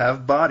people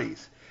have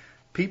bodies.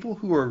 People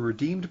who are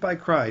redeemed by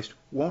Christ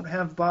won't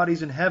have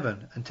bodies in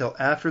heaven until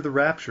after the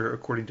rapture,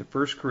 according to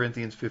 1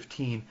 Corinthians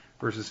 15,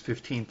 verses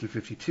 15 through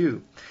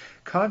 52.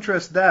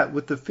 Contrast that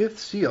with the fifth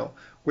seal,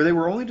 where they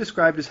were only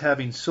described as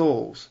having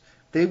souls.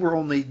 They were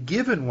only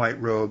given white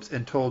robes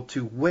and told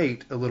to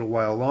wait a little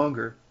while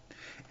longer.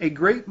 A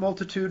great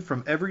multitude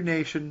from every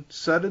nation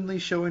suddenly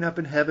showing up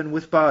in heaven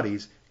with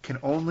bodies can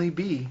only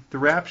be the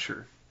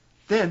rapture.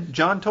 Then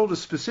John told us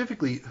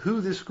specifically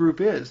who this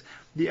group is.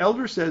 The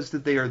elder says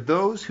that they are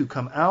those who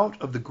come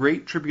out of the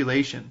great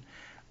tribulation.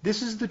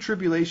 This is the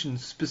tribulation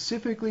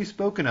specifically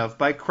spoken of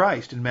by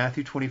Christ in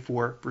Matthew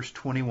 24, verse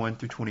 21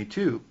 through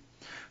 22.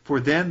 For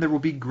then there will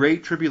be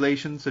great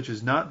tribulation, such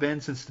as not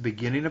been since the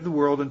beginning of the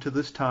world until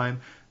this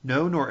time,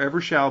 no, nor ever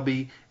shall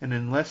be, and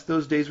unless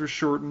those days were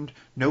shortened,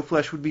 no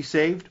flesh would be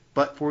saved,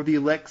 but for the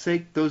elect's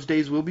sake those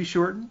days will be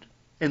shortened.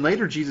 And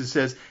later Jesus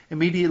says,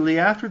 immediately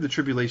after the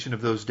tribulation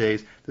of those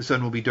days, the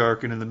sun will be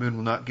darkened, and the moon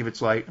will not give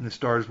its light, and the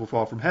stars will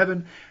fall from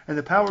heaven, and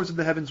the powers of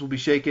the heavens will be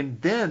shaken.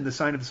 Then the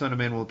sign of the Son of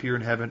Man will appear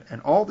in heaven,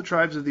 and all the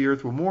tribes of the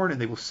earth will mourn,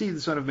 and they will see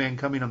the Son of Man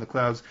coming on the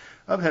clouds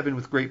of heaven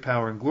with great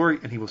power and glory,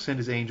 and he will send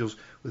his angels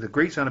with a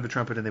great sound of a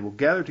trumpet, and they will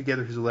gather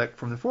together his elect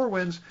from the four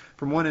winds,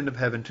 from one end of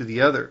heaven to the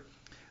other.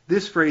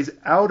 This phrase,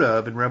 out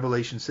of, in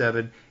Revelation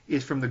 7,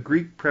 is from the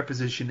Greek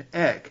preposition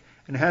ek,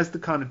 and has the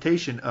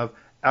connotation of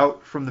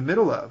out from the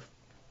middle of.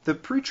 The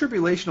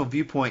pre-tribulational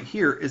viewpoint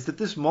here is that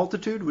this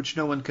multitude, which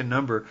no one can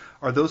number,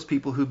 are those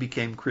people who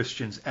became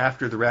Christians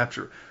after the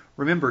rapture.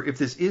 Remember, if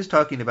this is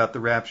talking about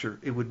the rapture,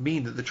 it would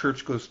mean that the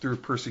church goes through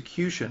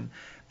persecution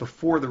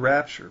before the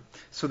rapture.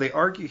 So they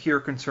argue here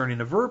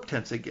concerning a verb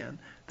tense again.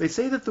 They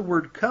say that the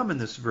word come in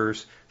this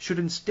verse should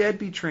instead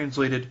be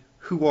translated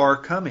who are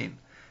coming.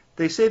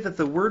 They say that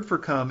the word for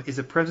come is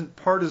a present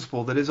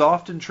participle that is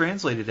often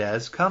translated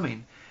as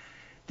coming.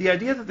 The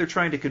idea that they're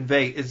trying to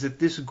convey is that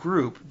this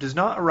group does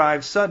not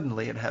arrive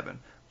suddenly in heaven,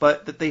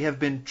 but that they have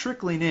been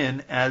trickling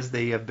in as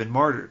they have been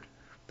martyred.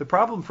 The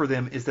problem for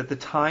them is that the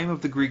time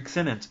of the Greek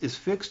sentence is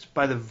fixed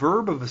by the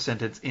verb of a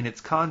sentence in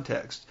its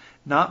context,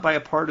 not by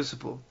a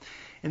participle.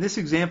 In this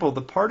example,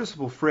 the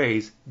participle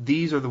phrase,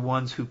 these are the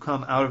ones who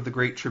come out of the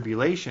great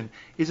tribulation,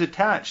 is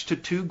attached to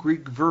two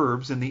Greek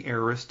verbs in the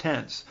aorist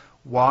tense,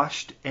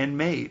 washed and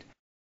made,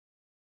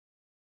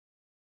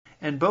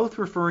 and both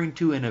referring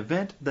to an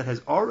event that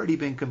has already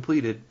been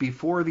completed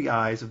before the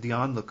eyes of the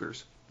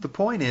onlookers. The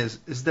point is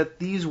that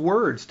these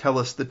words tell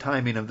us the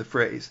timing of the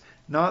phrase,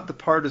 not the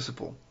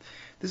participle.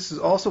 This is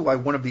also why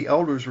one of the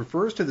elders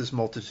refers to this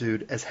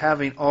multitude as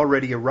having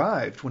already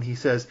arrived when he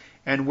says,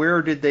 and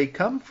where did they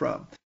come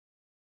from?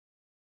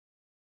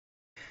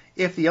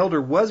 If the elder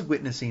was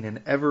witnessing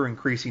an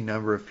ever-increasing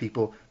number of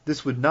people,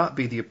 this would not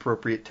be the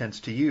appropriate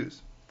tense to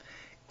use.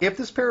 If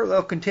this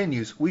parallel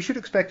continues, we should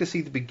expect to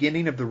see the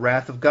beginning of the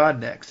wrath of God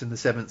next in the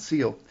seventh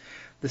seal.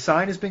 The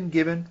sign has been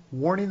given,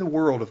 warning the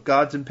world of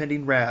God's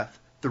impending wrath.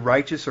 The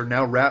righteous are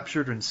now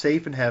raptured and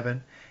safe in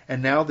heaven,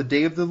 and now the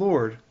day of the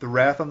Lord, the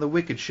wrath on the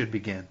wicked, should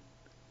begin.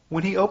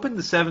 When he opened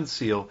the seventh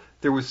seal,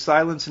 there was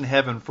silence in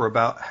heaven for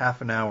about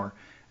half an hour,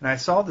 and I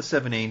saw the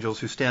seven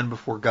angels who stand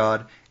before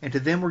God, and to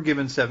them were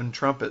given seven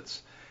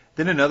trumpets.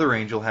 Then another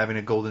angel having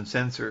a golden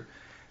censer.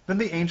 Then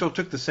the angel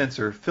took the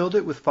censer, filled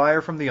it with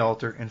fire from the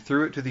altar, and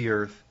threw it to the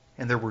earth.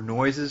 And there were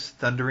noises,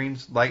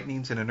 thunderings,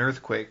 lightnings, and an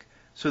earthquake.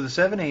 So the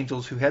seven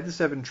angels who had the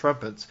seven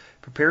trumpets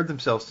prepared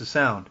themselves to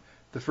sound.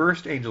 The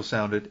first angel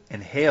sounded,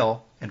 and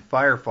hail and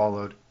fire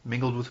followed,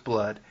 mingled with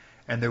blood.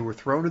 And they were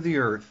thrown to the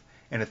earth,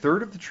 and a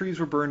third of the trees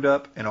were burned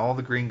up, and all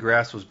the green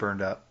grass was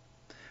burned up.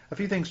 A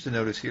few things to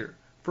notice here.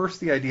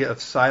 First, the idea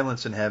of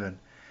silence in heaven.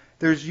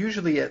 There's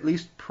usually at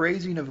least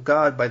praising of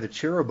God by the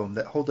cherubim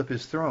that hold up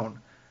his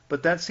throne.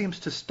 But that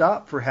seems to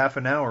stop for half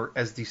an hour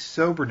as the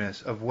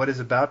soberness of what is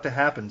about to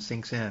happen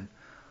sinks in.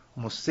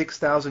 Almost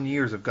 6,000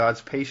 years of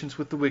God's patience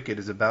with the wicked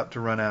is about to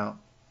run out.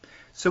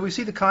 So we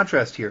see the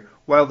contrast here.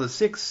 While the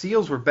 6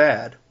 seals were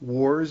bad,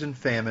 wars and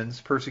famines,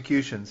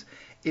 persecutions,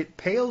 it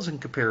pales in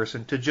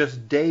comparison to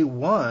just day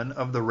 1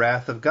 of the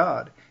wrath of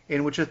God,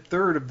 in which a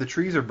third of the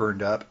trees are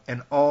burned up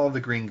and all the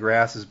green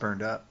grass is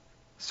burned up.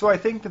 So I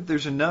think that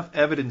there's enough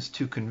evidence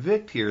to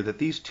convict here that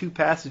these two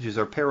passages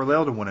are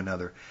parallel to one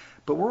another.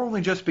 But we're only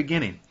just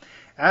beginning.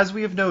 As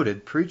we have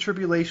noted,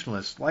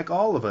 pre-tribulationists, like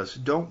all of us,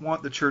 don't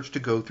want the church to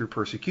go through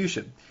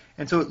persecution,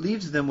 and so it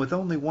leaves them with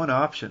only one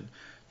option,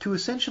 to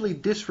essentially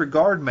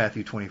disregard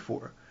Matthew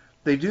 24.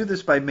 They do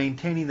this by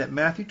maintaining that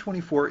Matthew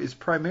 24 is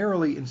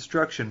primarily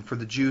instruction for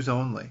the Jews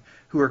only,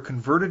 who are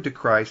converted to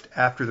Christ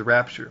after the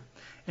rapture,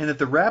 and that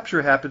the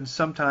rapture happens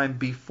sometime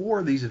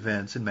before these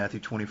events in Matthew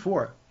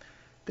 24.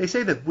 They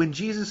say that when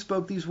Jesus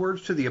spoke these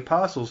words to the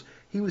apostles,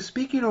 he was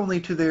speaking only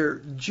to their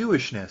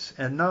Jewishness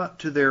and not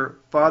to their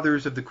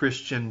fathers of the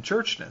Christian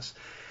churchness.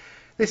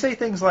 They say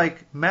things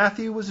like,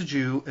 Matthew was a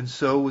Jew and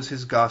so was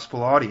his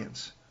gospel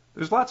audience.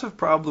 There's lots of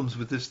problems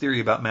with this theory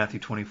about Matthew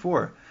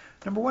 24.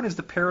 Number one is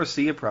the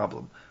parousia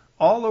problem.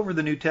 All over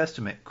the New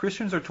Testament,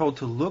 Christians are told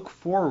to look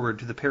forward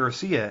to the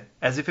parousia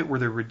as if it were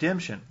their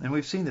redemption, and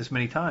we've seen this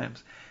many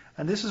times.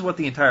 And this is what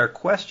the entire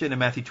question in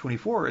Matthew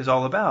 24 is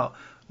all about.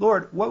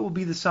 Lord, what will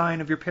be the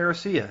sign of your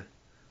parousia?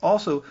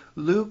 Also,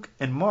 Luke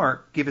and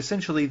Mark give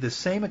essentially the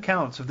same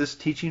accounts of this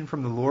teaching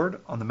from the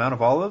Lord on the Mount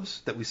of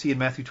Olives that we see in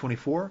Matthew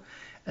 24.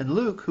 And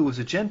Luke, who was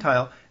a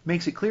Gentile,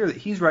 makes it clear that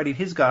he's writing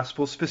his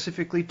gospel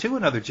specifically to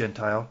another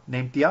Gentile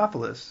named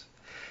Theophilus.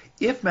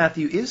 If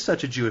Matthew is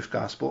such a Jewish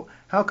gospel,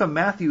 how come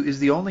Matthew is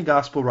the only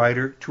gospel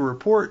writer to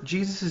report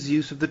Jesus'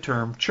 use of the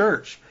term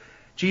church?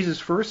 Jesus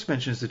first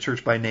mentions the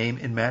church by name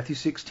in Matthew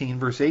 16,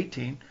 verse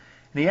 18,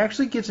 and he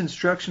actually gives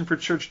instruction for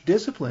church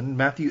discipline in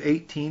Matthew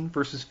 18,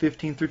 verses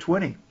 15 through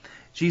 20.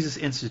 Jesus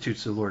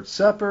institutes the Lord's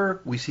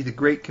Supper, we see the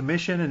Great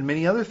Commission, and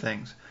many other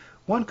things.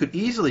 One could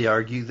easily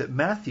argue that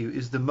Matthew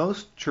is the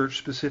most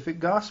church-specific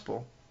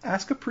gospel.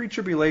 Ask a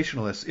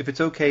pre-tribulationalist if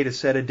it's okay to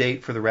set a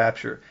date for the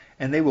rapture,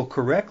 and they will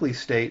correctly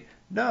state,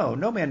 no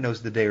man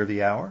knows the day or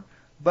the hour.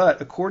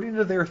 But according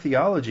to their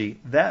theology,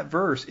 that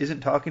verse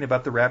isn't talking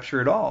about the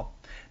rapture at all.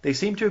 They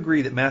seem to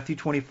agree that Matthew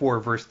 24,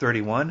 verse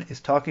 31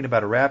 is talking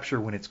about a rapture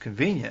when it's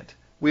convenient.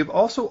 We have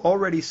also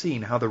already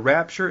seen how the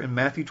rapture in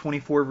Matthew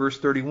 24, verse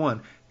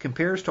 31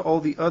 compares to all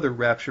the other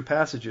rapture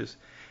passages,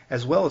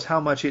 as well as how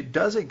much it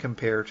doesn't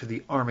compare to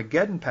the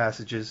Armageddon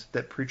passages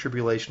that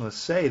pre-tribulationists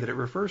say that it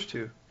refers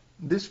to.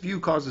 This view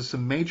causes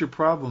some major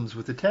problems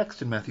with the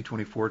text in Matthew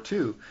 24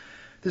 too.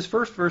 This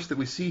first verse that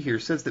we see here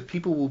says that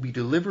people will be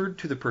delivered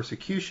to the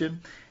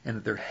persecution and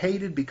that they're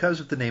hated because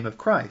of the name of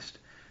Christ.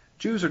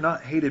 Jews are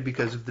not hated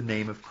because of the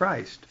name of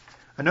Christ.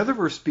 Another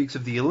verse speaks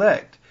of the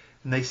elect,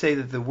 and they say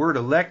that the word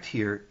elect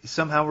here is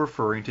somehow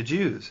referring to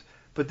Jews.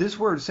 But this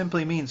word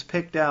simply means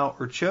picked out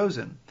or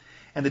chosen.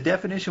 And the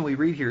definition we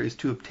read here is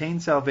to obtain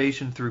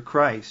salvation through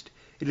Christ.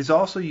 It is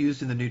also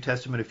used in the New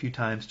Testament a few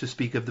times to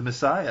speak of the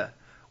Messiah,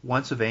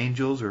 once of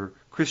angels or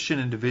Christian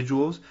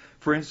individuals.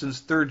 For instance,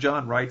 3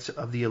 John writes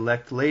of the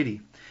elect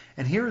lady.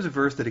 And here is a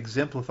verse that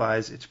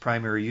exemplifies its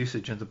primary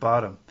usage at the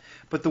bottom.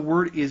 But the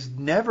word is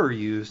never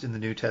used in the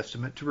New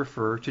Testament to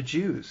refer to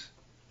Jews.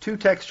 Two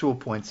textual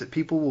points that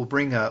people will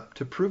bring up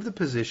to prove the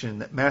position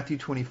that Matthew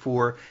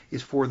 24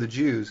 is for the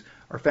Jews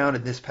are found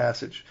in this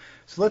passage.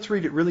 So let's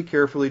read it really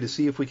carefully to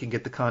see if we can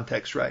get the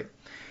context right.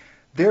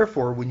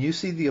 Therefore, when you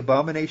see the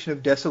abomination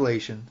of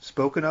desolation,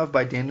 spoken of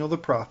by Daniel the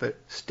prophet,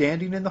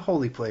 standing in the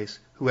holy place,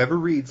 whoever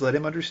reads, let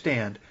him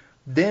understand.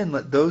 Then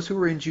let those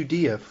who are in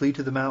Judea flee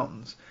to the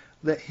mountains.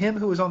 Let him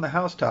who is on the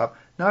housetop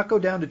not go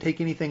down to take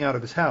anything out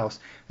of his house,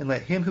 and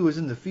let him who is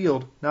in the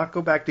field not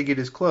go back to get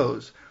his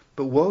clothes.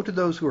 But woe to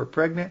those who are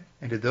pregnant,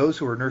 and to those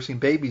who are nursing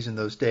babies in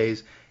those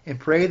days, and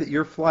pray that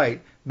your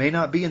flight may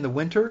not be in the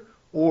winter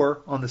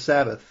or on the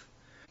Sabbath.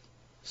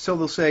 So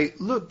they'll say,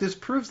 look, this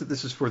proves that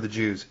this is for the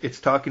Jews. It's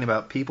talking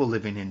about people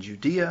living in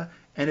Judea,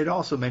 and it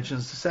also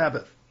mentions the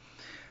Sabbath.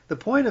 The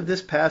point of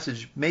this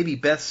passage may be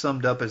best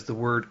summed up as the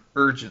word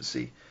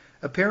urgency.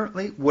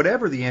 Apparently,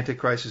 whatever the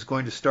Antichrist is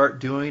going to start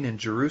doing in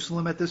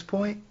Jerusalem at this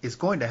point is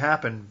going to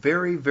happen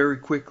very, very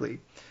quickly.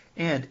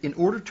 And in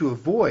order to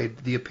avoid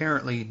the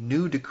apparently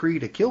new decree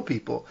to kill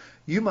people,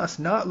 you must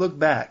not look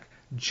back,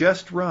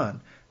 just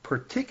run,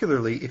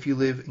 particularly if you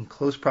live in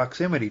close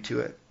proximity to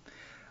it.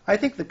 I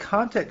think the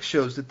context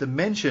shows that the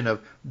mention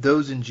of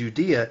those in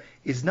Judea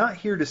is not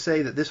here to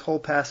say that this whole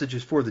passage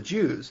is for the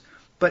Jews,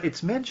 but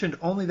it's mentioned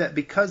only that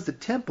because the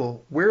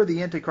temple where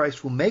the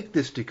Antichrist will make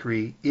this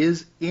decree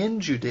is in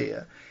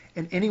Judea,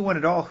 and anyone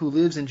at all who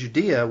lives in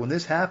Judea when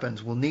this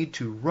happens will need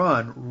to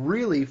run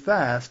really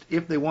fast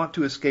if they want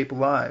to escape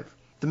alive.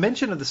 The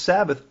mention of the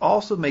Sabbath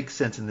also makes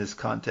sense in this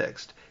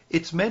context.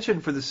 It's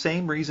mentioned for the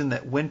same reason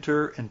that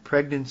winter and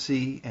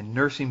pregnancy and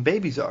nursing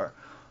babies are.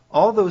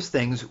 All those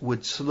things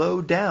would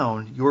slow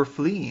down your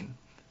fleeing.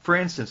 For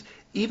instance,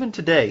 even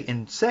today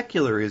in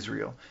secular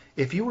Israel,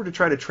 if you were to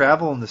try to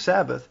travel on the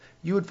Sabbath,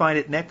 you would find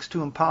it next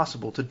to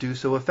impossible to do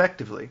so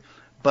effectively.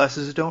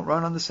 Buses don't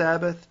run on the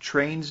Sabbath,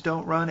 trains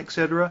don't run,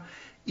 etc.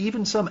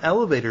 Even some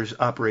elevators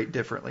operate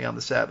differently on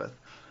the Sabbath.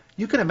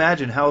 You can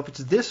imagine how if it's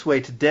this way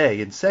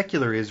today in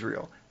secular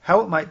Israel, how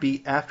it might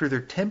be after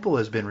their temple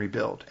has been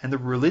rebuilt and the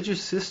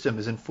religious system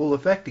is in full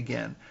effect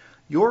again.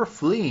 Your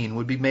fleeing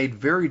would be made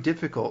very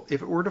difficult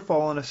if it were to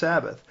fall on a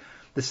Sabbath,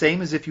 the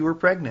same as if you were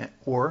pregnant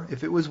or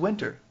if it was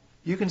winter.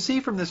 You can see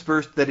from this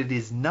verse that it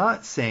is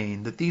not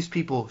saying that these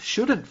people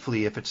shouldn't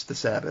flee if it's the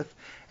Sabbath,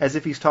 as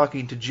if he's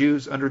talking to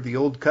Jews under the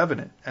Old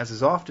Covenant, as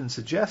is often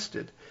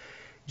suggested.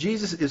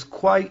 Jesus is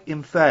quite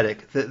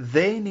emphatic that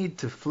they need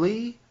to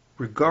flee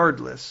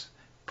regardless.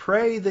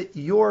 Pray that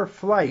your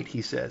flight,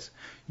 he says,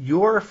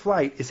 your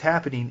flight is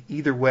happening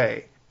either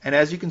way. And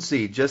as you can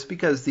see, just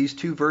because these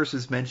two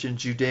verses mention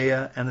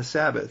Judea and the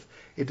Sabbath,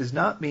 it does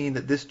not mean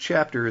that this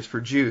chapter is for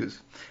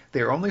Jews.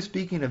 They are only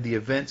speaking of the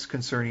events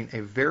concerning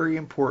a very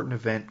important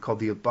event called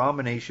the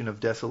abomination of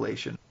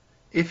desolation.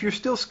 If you're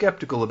still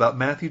skeptical about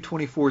Matthew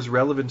 24's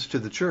relevance to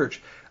the church,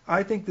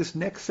 I think this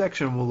next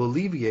section will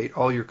alleviate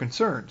all your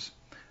concerns.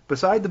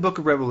 Beside the book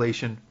of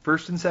Revelation,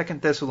 1st and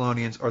 2nd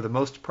Thessalonians are the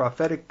most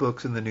prophetic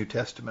books in the New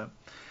Testament.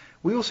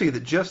 We will see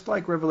that just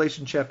like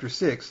Revelation chapter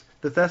 6,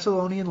 the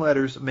Thessalonian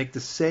letters make the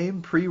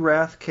same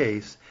pre-wrath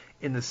case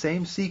in the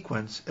same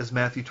sequence as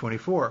Matthew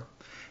 24.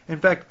 In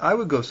fact, I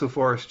would go so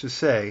far as to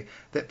say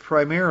that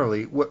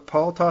primarily what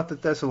Paul taught the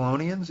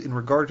Thessalonians in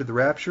regard to the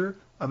rapture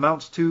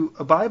amounts to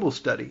a Bible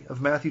study of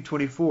Matthew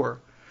 24.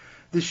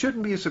 This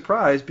shouldn't be a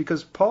surprise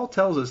because Paul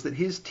tells us that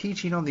his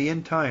teaching on the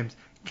end times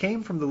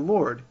came from the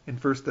Lord in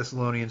 1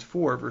 Thessalonians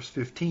 4, verse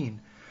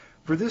 15.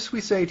 For this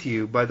we say to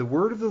you by the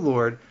word of the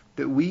Lord,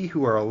 that we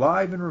who are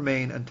alive and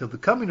remain until the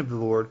coming of the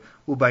Lord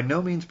will by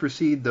no means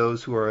precede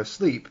those who are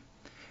asleep.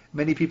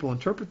 Many people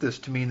interpret this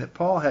to mean that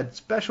Paul had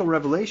special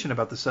revelation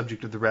about the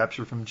subject of the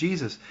rapture from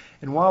Jesus,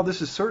 and while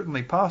this is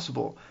certainly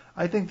possible,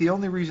 I think the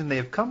only reason they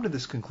have come to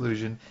this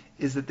conclusion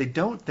is that they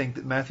don't think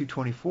that Matthew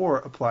 24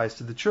 applies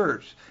to the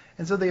church,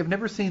 and so they have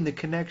never seen the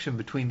connection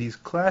between these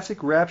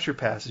classic rapture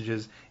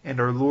passages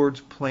and our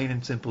Lord's plain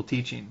and simple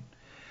teaching.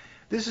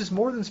 This is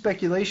more than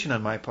speculation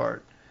on my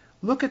part.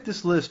 Look at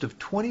this list of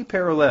 20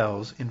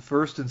 parallels in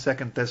 1st and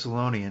 2nd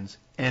Thessalonians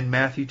and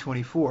Matthew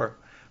 24.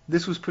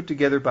 This was put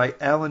together by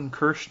Alan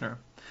Kirshner.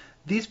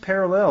 These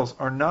parallels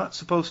are not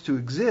supposed to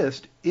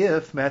exist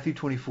if Matthew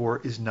 24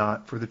 is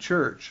not for the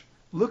church.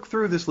 Look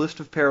through this list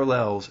of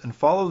parallels and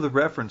follow the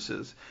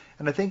references,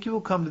 and I think you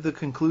will come to the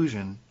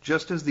conclusion,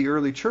 just as the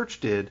early church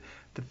did,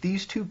 that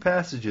these two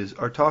passages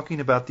are talking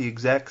about the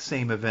exact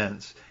same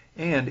events,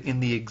 and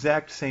in the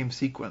exact same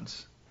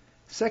sequence.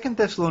 2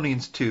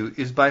 Thessalonians 2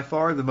 is by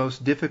far the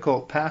most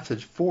difficult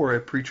passage for a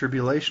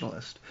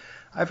pre-tribulationalist.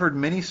 I've heard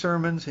many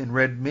sermons and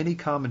read many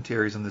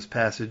commentaries on this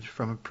passage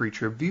from a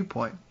pre-trib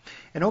viewpoint,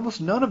 and almost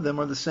none of them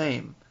are the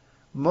same.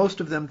 Most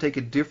of them take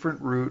a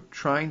different route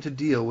trying to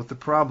deal with the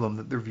problem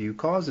that their view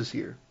causes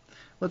here.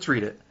 Let's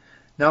read it.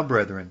 Now,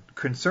 brethren,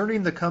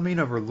 concerning the coming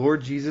of our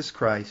Lord Jesus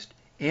Christ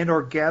and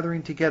our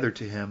gathering together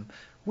to him,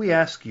 we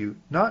ask you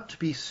not to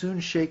be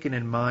soon shaken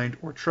in mind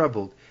or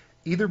troubled,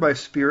 either by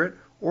spirit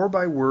or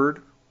by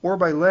word or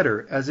by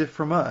letter, as if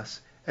from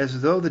us,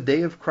 as though the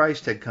day of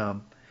Christ had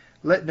come.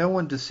 Let no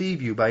one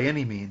deceive you by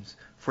any means,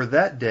 for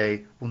that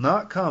day will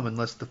not come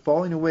unless the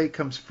falling away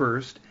comes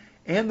first,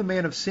 and the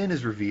man of sin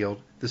is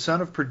revealed, the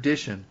son of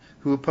perdition,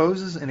 who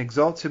opposes and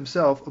exalts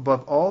himself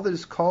above all that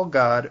is called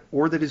God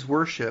or that is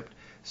worshipped,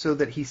 so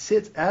that he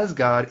sits as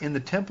God in the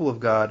temple of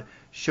God,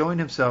 showing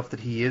himself that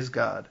he is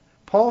God.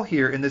 Paul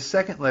here in this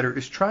second letter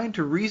is trying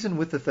to reason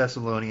with the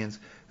Thessalonians,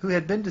 who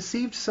had been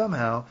deceived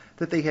somehow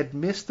that they had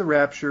missed the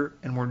rapture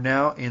and were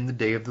now in the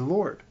day of the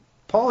Lord.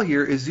 Paul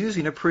here is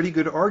using a pretty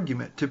good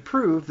argument to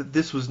prove that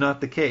this was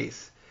not the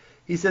case.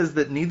 He says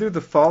that neither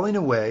the falling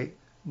away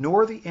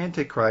nor the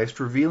Antichrist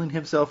revealing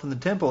himself in the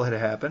temple had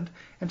happened,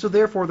 and so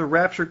therefore the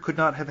rapture could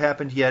not have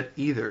happened yet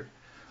either.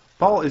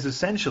 Paul is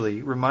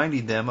essentially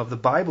reminding them of the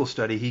Bible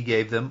study he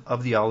gave them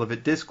of the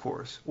Olivet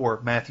Discourse, or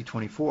Matthew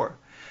 24.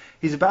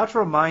 He's about to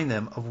remind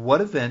them of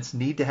what events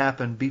need to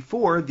happen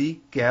before the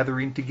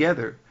gathering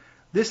together.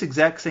 This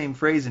exact same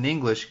phrase in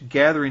English,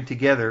 gathering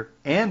together,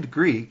 and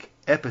Greek,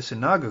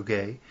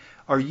 episynagoge,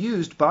 are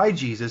used by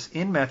Jesus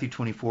in Matthew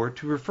 24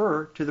 to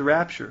refer to the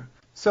rapture.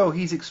 So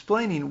he's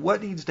explaining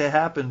what needs to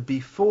happen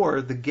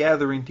before the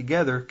gathering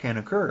together can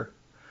occur.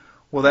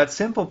 Well, that's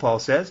simple, Paul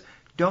says.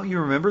 Don't you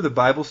remember the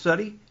Bible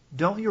study?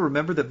 Don't you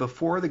remember that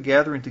before the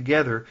gathering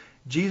together,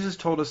 Jesus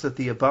told us that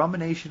the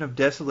abomination of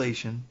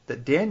desolation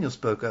that Daniel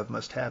spoke of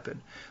must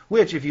happen,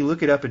 which, if you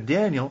look it up in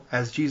Daniel,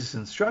 as Jesus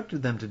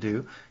instructed them to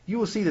do, you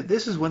will see that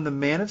this is when the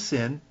man of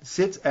sin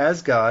sits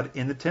as God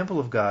in the temple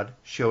of God,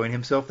 showing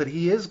himself that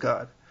he is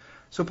God.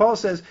 So Paul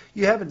says,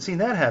 you haven't seen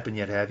that happen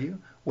yet, have you?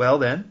 Well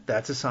then,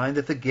 that's a sign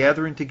that the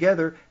gathering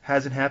together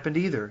hasn't happened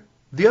either.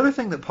 The other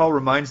thing that Paul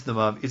reminds them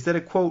of is that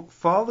a, quote,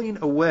 falling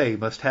away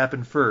must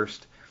happen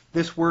first.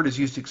 This word is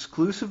used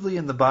exclusively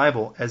in the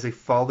Bible as a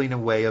falling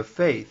away of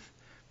faith.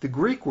 The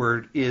Greek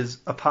word is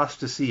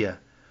apostasia.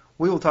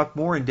 We will talk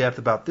more in depth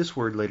about this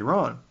word later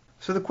on.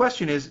 So the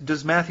question is,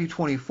 does Matthew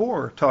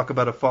 24 talk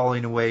about a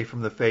falling away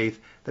from the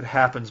faith that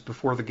happens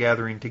before the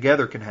gathering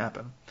together can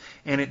happen?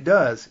 And it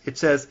does. It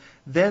says,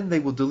 then they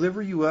will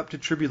deliver you up to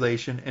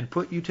tribulation and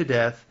put you to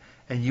death,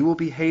 and you will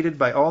be hated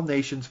by all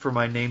nations for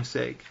my name's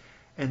sake.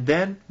 And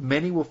then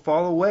many will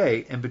fall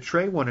away and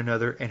betray one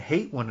another and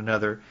hate one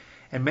another,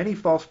 and many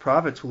false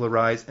prophets will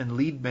arise and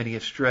lead many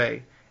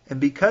astray. And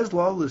because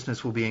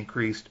lawlessness will be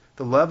increased,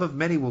 the love of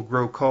many will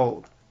grow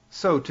cold.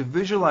 So, to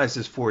visualize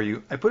this for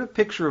you, I put a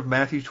picture of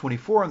Matthew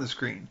 24 on the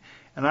screen,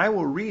 and I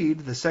will read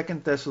the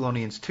 2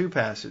 Thessalonians 2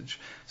 passage,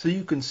 so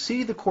you can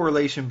see the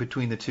correlation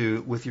between the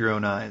two with your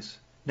own eyes.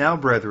 Now,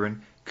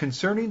 brethren,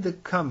 concerning the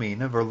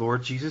coming of our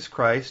Lord Jesus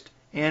Christ,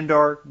 and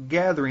our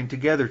gathering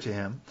together to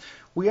him,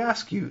 We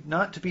ask you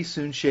not to be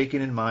soon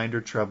shaken in mind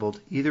or troubled,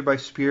 either by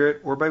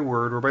spirit or by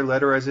word or by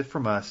letter as if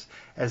from us,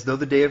 as though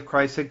the day of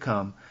Christ had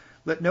come.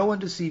 Let no one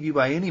deceive you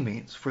by any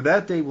means, for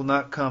that day will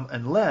not come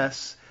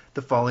unless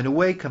the falling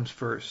away comes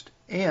first,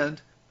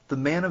 and the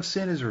man of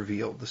sin is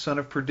revealed, the son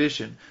of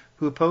perdition,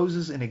 who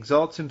opposes and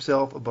exalts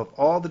himself above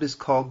all that is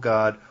called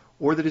God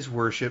or that is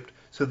worshipped,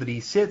 so that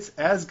he sits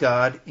as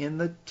God in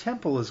the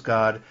temple as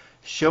God,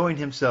 showing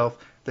himself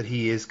that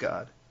he is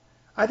God.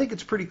 I think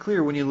it's pretty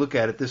clear when you look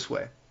at it this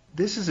way.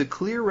 This is a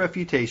clear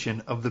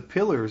refutation of the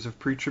pillars of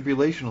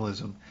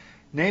pre-tribulationalism,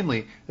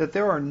 namely that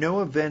there are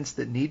no events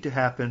that need to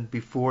happen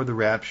before the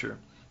rapture.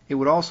 It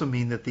would also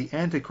mean that the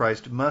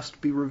Antichrist must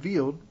be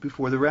revealed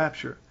before the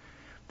rapture.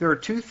 There are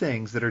two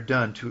things that are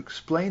done to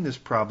explain this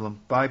problem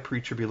by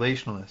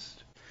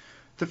pre-tribulationists.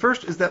 The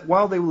first is that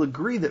while they will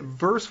agree that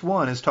verse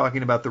 1 is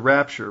talking about the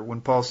rapture,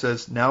 when Paul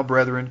says, "Now,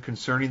 brethren,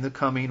 concerning the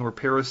coming," or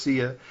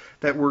parousia,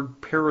 that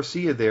word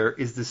parousia there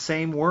is the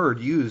same word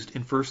used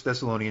in 1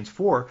 Thessalonians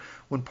 4,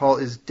 when Paul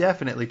is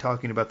definitely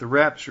talking about the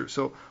rapture.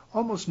 So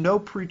almost no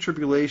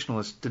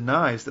pre-tribulationist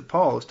denies that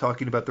Paul is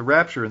talking about the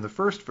rapture in the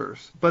first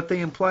verse, but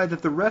they imply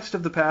that the rest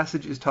of the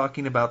passage is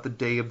talking about the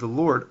day of the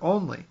Lord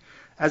only,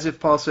 as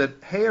if Paul said,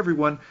 "Hey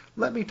everyone,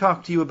 let me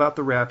talk to you about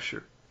the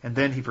rapture." And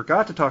then he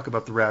forgot to talk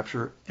about the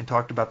rapture and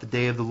talked about the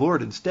day of the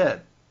Lord instead.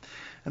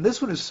 And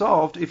this one is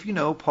solved if you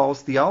know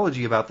Paul's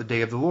theology about the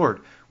day of the Lord,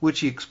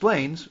 which he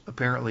explains,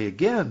 apparently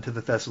again to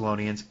the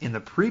Thessalonians in the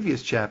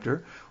previous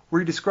chapter,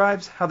 where he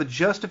describes how the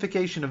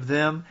justification of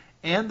them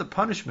and the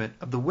punishment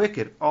of the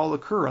wicked all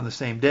occur on the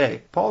same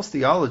day. Paul's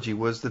theology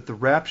was that the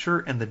rapture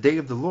and the day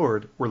of the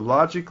Lord were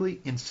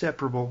logically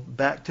inseparable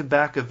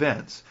back-to-back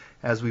events,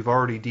 as we've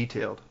already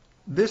detailed.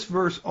 This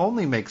verse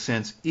only makes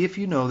sense if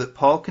you know that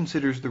Paul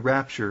considers the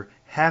rapture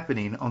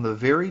happening on the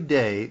very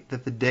day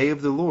that the day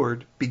of the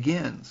Lord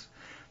begins.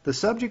 The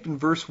subject in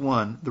verse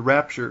 1, the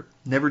rapture,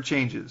 never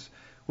changes.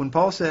 When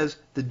Paul says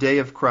the day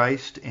of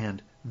Christ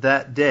and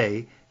that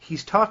day,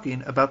 he's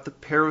talking about the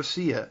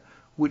parousia,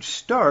 which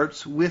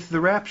starts with the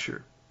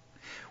rapture.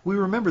 We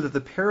remember that the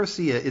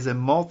parousia is a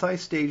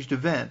multi-staged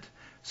event,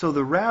 so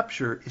the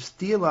rapture is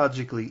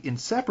theologically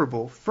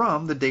inseparable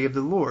from the day of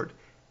the Lord,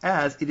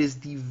 as it is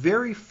the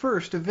very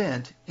first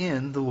event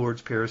in the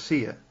Lord's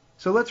parousia.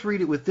 So let's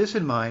read it with this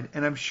in mind,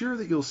 and I'm sure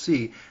that you'll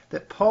see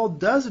that Paul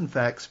does in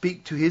fact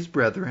speak to his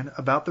brethren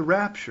about the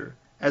rapture,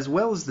 as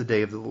well as the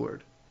day of the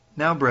Lord.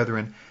 Now,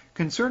 brethren,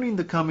 concerning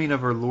the coming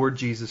of our Lord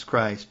Jesus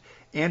Christ,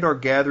 and our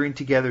gathering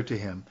together to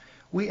him,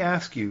 we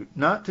ask you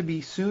not to be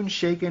soon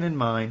shaken in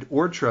mind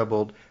or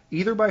troubled,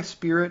 either by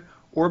spirit,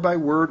 or by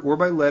word, or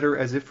by letter,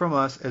 as if from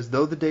us, as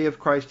though the day of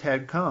Christ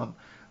had come.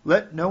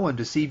 Let no one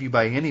deceive you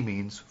by any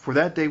means, for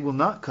that day will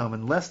not come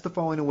unless the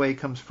falling away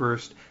comes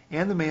first,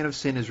 and the man of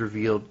sin is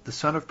revealed, the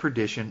son of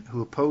perdition,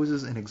 who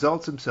opposes and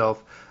exalts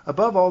himself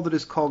above all that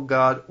is called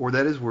God or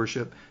that is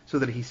worshipped, so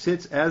that he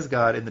sits as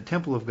God in the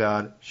temple of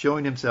God,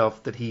 showing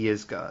himself that he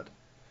is God.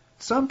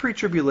 Some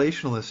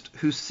pre-tribulationists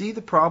who see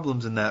the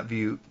problems in that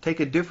view take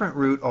a different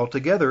route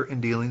altogether in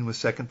dealing with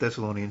 2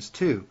 Thessalonians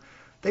 2.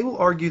 They will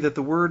argue that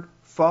the word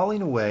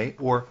falling away,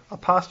 or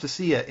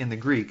apostasia in the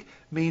Greek,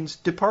 means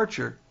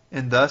departure,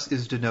 and thus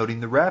is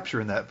denoting the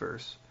rapture in that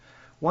verse.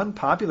 One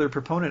popular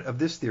proponent of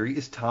this theory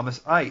is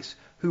Thomas Ice,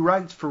 who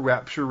writes for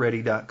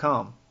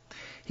RaptureReady.com.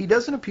 He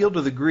doesn't appeal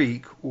to the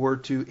Greek or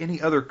to any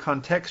other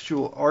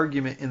contextual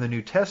argument in the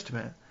New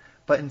Testament,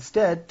 but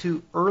instead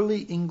to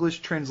early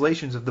English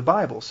translations of the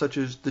Bible, such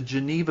as the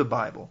Geneva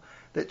Bible,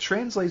 that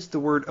translates the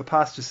word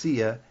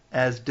apostasia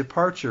as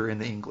departure in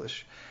the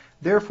English.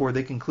 Therefore,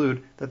 they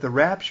conclude that the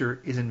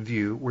rapture is in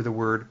view where the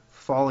word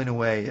falling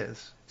away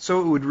is.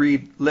 So it would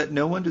read, "Let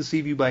no one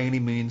deceive you by any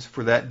means,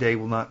 for that day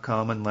will not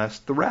come unless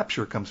the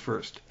rapture comes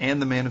first,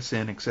 and the man of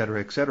sin,"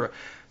 etc., etc.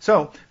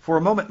 So, for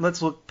a moment,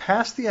 let's look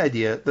past the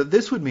idea that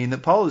this would mean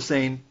that Paul is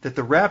saying that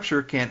the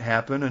rapture can't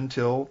happen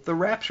until the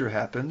rapture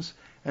happens,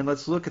 and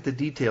let's look at the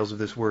details of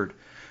this word.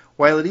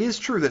 While it is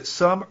true that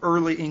some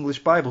early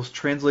English Bibles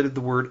translated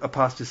the word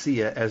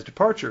apostasia as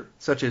departure,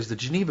 such as the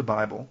Geneva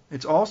Bible,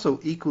 it's also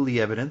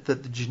equally evident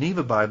that the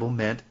Geneva Bible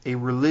meant a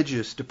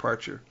religious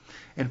departure.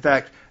 In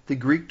fact, the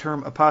Greek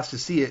term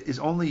apostasia is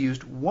only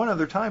used one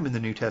other time in the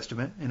New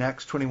Testament, in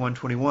Acts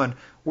 21:21,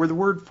 where the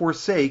word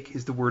forsake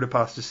is the word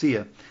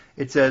apostasia.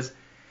 It says,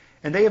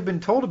 "And they have been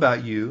told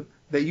about you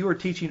that you are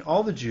teaching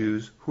all the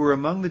Jews who are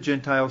among the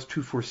Gentiles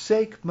to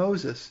forsake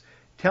Moses,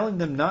 telling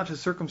them not to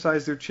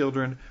circumcise their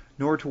children,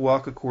 nor to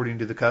walk according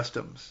to the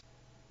customs."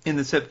 In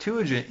the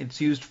Septuagint,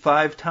 it's used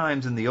 5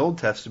 times in the Old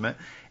Testament,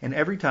 and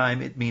every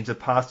time it means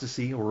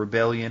apostasy or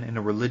rebellion in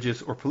a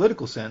religious or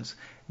political sense,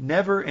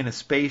 never in a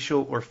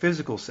spatial or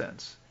physical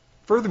sense.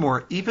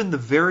 Furthermore, even the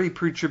very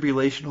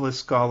pre-tribulationalist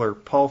scholar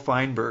Paul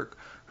Feinberg,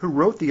 who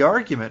wrote the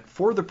argument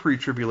for the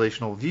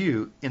pre-tribulational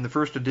view in the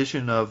first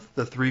edition of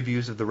The 3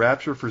 Views of the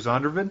Rapture for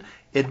Zondervan,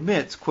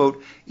 admits,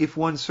 quote, "If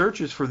one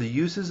searches for the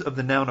uses of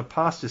the noun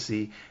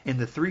apostasy in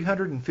the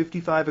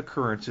 355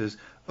 occurrences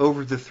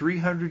over the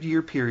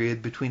 300-year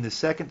period between the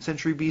 2nd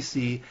century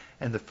BC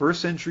and the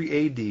 1st century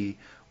AD,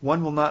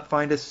 one will not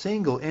find a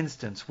single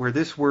instance where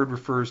this word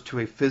refers to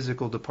a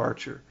physical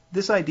departure.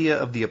 This idea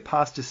of the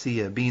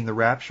apostasia being the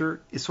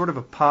rapture is sort of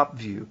a pop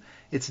view.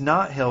 It's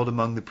not held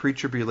among the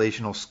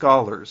pre-tribulational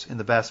scholars in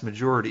the vast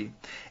majority,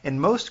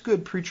 and most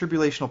good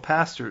pre-tribulational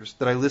pastors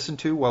that I listened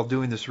to while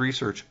doing this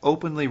research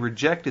openly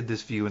rejected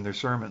this view in their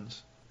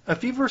sermons. A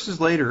few verses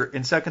later,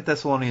 in 2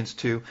 Thessalonians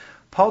 2,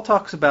 Paul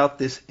talks about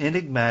this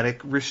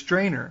enigmatic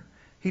restrainer.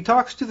 He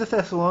talks to the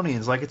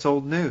Thessalonians like it's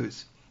old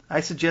news.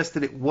 I suggest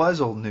that it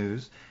was old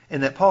news,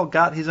 and that Paul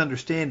got his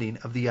understanding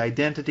of the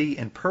identity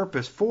and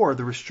purpose for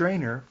the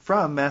restrainer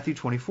from Matthew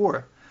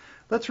 24.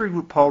 Let's read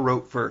what Paul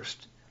wrote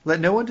first. Let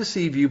no one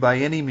deceive you by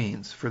any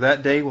means, for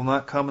that day will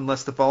not come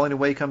unless the falling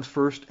away comes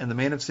first, and the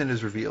man of sin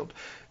is revealed.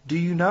 Do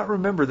you not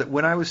remember that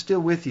when I was still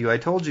with you I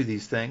told you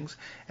these things?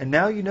 And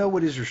now you know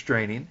what is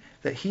restraining,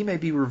 that he may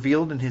be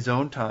revealed in his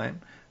own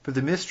time. For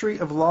the mystery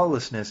of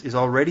lawlessness is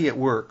already at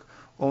work.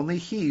 Only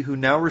he who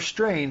now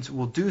restrains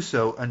will do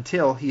so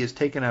until he is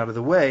taken out of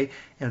the way,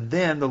 and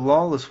then the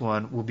lawless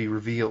one will be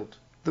revealed.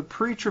 The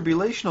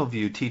pre-tribulational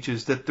view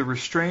teaches that the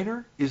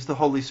restrainer is the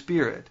Holy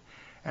Spirit,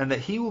 and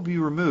that he will be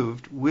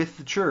removed with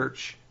the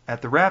church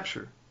at the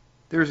rapture.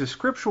 There is a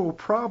scriptural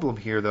problem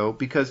here, though,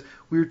 because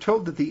we are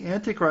told that the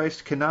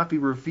Antichrist cannot be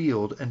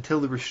revealed until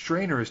the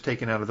restrainer is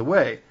taken out of the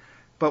way.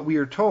 But we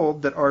are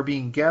told that our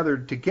being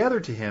gathered together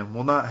to him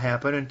will not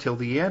happen until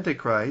the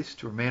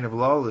Antichrist, or man of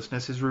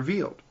lawlessness, is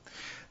revealed.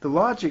 The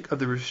logic of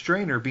the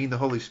restrainer being the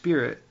Holy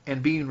Spirit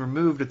and being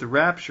removed at the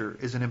rapture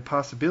is an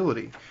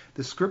impossibility.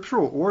 The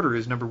scriptural order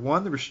is, number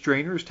 1, the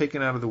restrainer is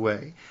taken out of the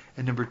way,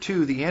 and number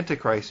 2, the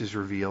Antichrist is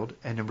revealed,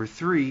 and number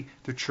 3,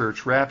 the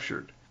church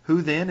raptured.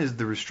 Who then is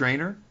the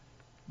restrainer?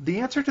 The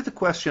answer to the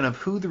question of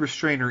who the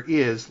restrainer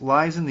is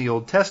lies in the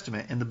Old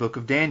Testament in the book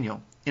of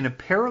Daniel, in a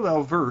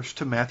parallel verse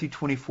to Matthew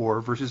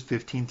 24, verses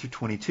 15 through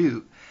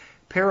 22.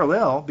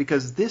 Parallel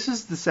because this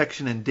is the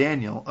section in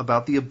Daniel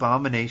about the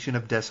abomination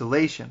of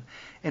desolation,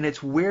 and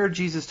it's where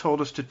Jesus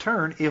told us to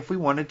turn if we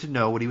wanted to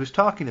know what he was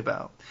talking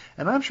about.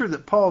 And I'm sure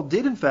that Paul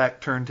did in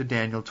fact turn to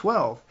Daniel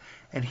 12,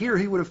 and here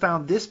he would have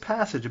found this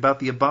passage about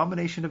the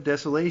abomination of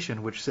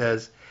desolation, which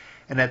says,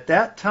 And at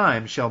that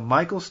time shall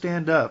Michael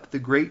stand up, the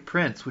great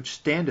prince, which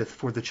standeth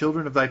for the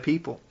children of thy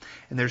people.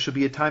 And there shall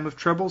be a time of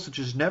trouble, such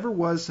as never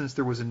was since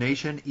there was a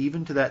nation,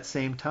 even to that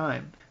same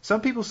time.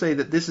 Some people say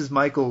that this is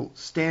Michael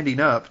standing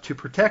up to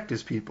protect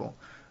his people.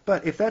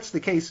 But if that's the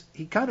case,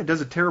 he kind of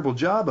does a terrible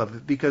job of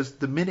it, because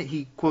the minute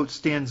he, quote,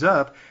 stands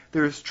up,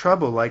 there's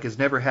trouble like has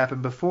never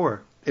happened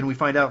before. And we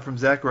find out from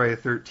Zechariah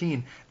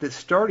 13 that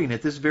starting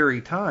at this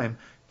very time,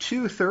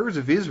 2/3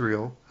 of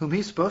Israel, whom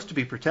he's supposed to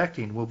be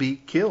protecting, will be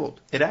killed.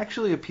 It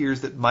actually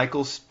appears that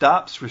Michael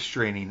stops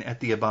restraining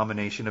at the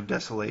abomination of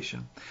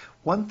desolation.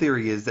 One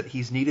theory is that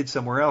he's needed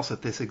somewhere else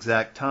at this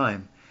exact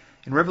time.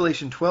 In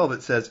Revelation 12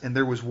 it says, And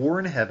there was war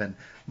in heaven.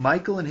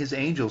 Michael and his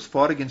angels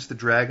fought against the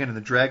dragon, and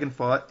the dragon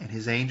fought and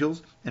his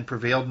angels, and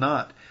prevailed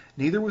not.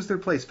 Neither was their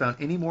place found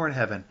any more in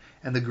heaven.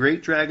 And the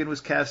great dragon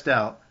was cast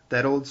out,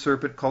 that old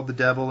serpent called the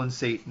devil and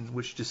Satan,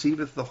 which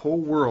deceiveth the whole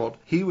world.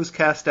 He was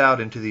cast out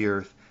into the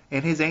earth,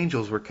 and his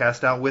angels were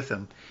cast out with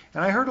him.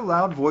 And I heard a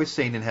loud voice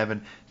saying in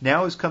heaven,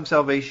 Now is come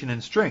salvation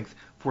and strength,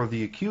 for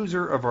the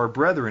accuser of our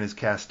brethren is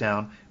cast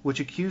down, which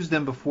accused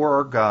them before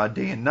our God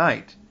day and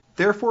night.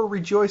 Therefore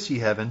rejoice, ye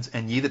heavens,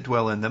 and ye that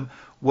dwell in them.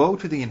 Woe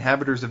to the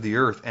inhabitants of the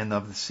earth and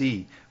of the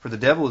sea, for the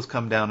devil is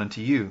come down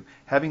unto you,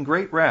 having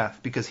great wrath,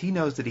 because he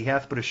knows that he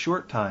hath but a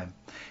short time.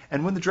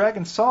 And when the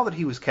dragon saw that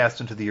he was cast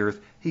into the earth,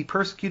 he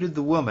persecuted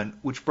the woman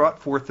which brought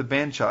forth the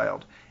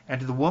man-child. And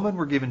to the woman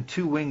were given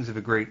 2 wings of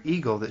a great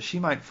eagle, that she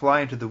might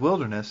fly into the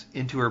wilderness,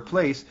 into her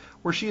place,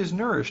 where she is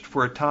nourished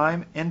for a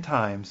time, and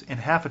times, and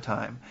half a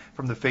time,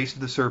 from the face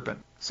of the serpent.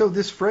 So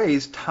this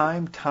phrase,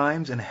 time,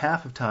 times, and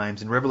half of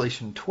times, in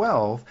Revelation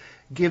 12,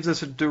 gives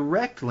us a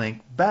direct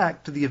link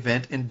back to the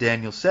event in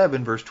Daniel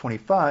 7, verse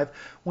 25,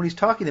 when he's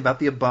talking about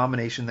the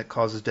abomination that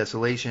causes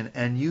desolation,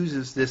 and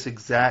uses this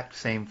exact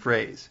same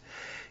phrase.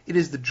 It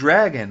is the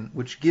dragon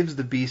which gives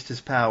the beast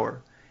his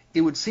power.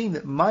 It would seem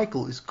that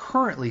Michael is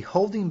currently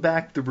holding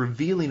back the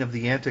revealing of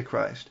the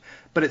Antichrist,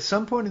 but at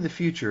some point in the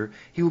future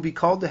he will be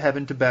called to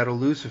heaven to battle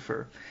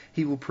Lucifer.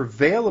 He will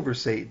prevail over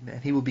Satan,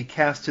 and he will be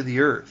cast to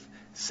the earth.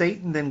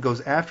 Satan then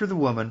goes after the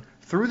woman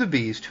through the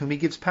beast whom he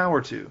gives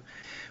power to.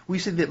 We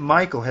see that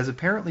Michael has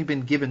apparently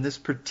been given this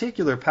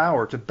particular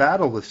power to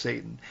battle with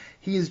Satan.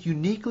 He is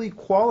uniquely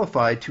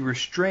qualified to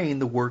restrain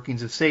the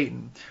workings of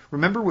Satan.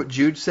 Remember what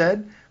Jude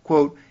said?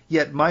 Quote,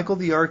 Yet Michael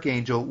the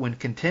archangel, when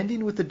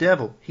contending with the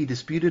devil, he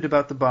disputed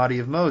about the body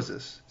of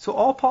Moses. So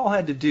all Paul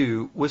had to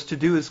do was to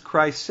do as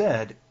Christ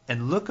said,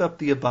 and look up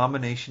the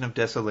abomination of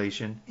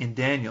desolation in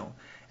Daniel.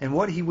 And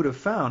what he would have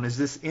found is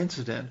this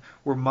incident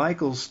where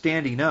Michael's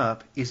standing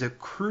up is a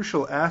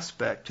crucial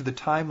aspect to the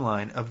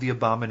timeline of the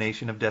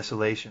abomination of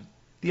desolation.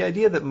 The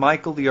idea that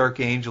Michael the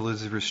archangel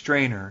is a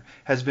restrainer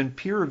has been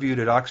peer-reviewed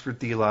at Oxford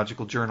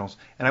Theological Journals,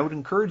 and I would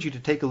encourage you to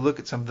take a look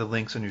at some of the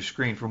links on your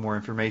screen for more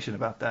information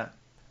about that.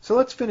 So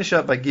let's finish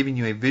up by giving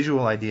you a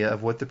visual idea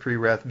of what the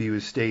pre-wrath view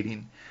is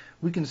stating.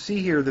 We can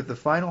see here that the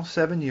final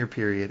 7-year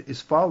period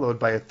is followed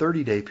by a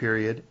 30-day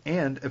period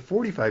and a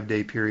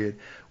 45-day period,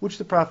 which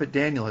the prophet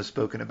Daniel has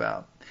spoken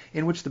about,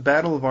 in which the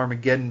Battle of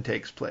Armageddon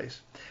takes place.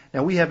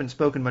 Now, we haven't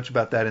spoken much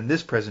about that in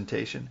this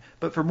presentation,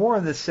 but for more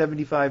on this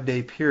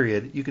 75-day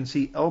period, you can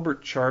see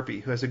Albert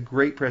Sharpie, who has a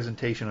great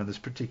presentation on this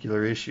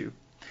particular issue.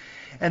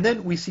 And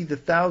then we see the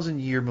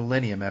 1,000-year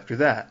millennium after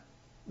that.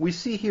 We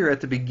see here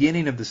at the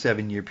beginning of the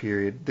 7-year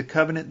period the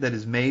covenant that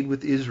is made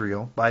with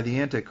Israel by the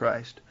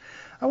Antichrist.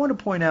 I want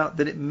to point out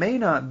that it may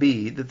not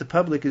be that the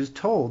public is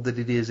told that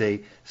it is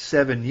a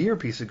 7-year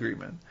peace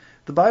agreement.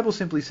 The Bible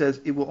simply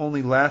says it will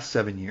only last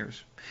 7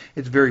 years.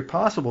 It's very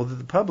possible that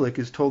the public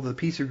is told the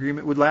peace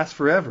agreement would last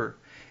forever.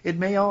 It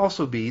may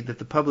also be that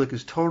the public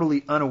is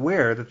totally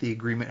unaware that the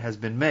agreement has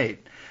been made.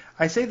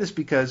 I say this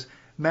because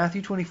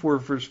Matthew 24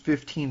 verse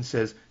 15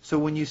 says, "So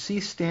when you see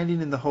standing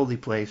in the holy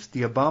place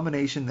the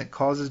abomination that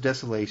causes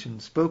desolation,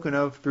 spoken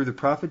of through the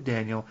prophet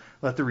Daniel,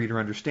 let the reader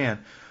understand."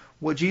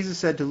 What Jesus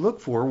said to look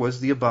for was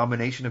the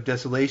abomination of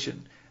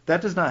desolation.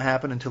 That does not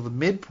happen until the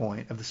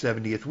midpoint of the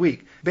 70th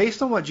week.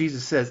 Based on what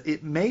Jesus says,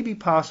 it may be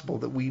possible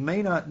that we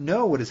may not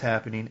know what is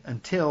happening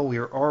until we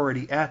are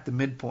already at the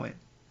midpoint.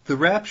 The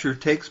rapture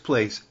takes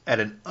place at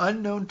an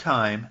unknown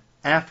time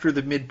after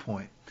the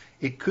midpoint.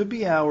 It could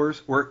be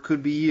hours or it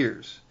could be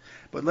years.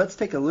 But let's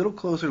take a little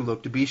closer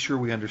look to be sure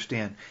we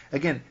understand.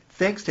 Again,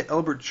 thanks to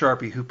Albert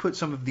Sharpie, who put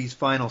some of these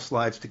final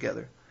slides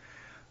together.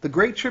 The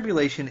Great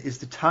Tribulation is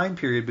the time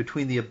period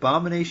between the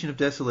abomination of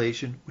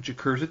desolation, which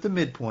occurs at the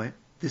midpoint.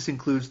 This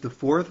includes the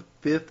 4th,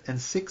 5th,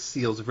 and 6th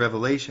seals of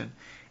Revelation,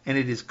 and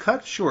it is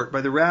cut short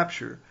by the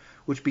rapture,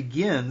 which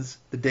begins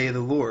the day of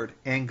the Lord,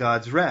 and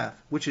God's wrath,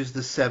 which is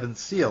the 7th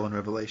seal in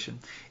Revelation,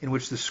 in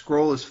which the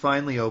scroll is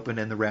finally opened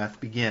and the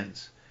wrath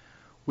begins.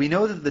 We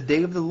know that the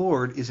day of the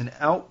Lord is an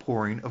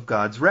outpouring of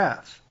God's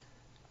wrath.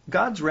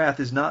 God's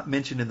wrath is not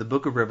mentioned in the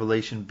book of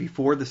Revelation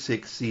before the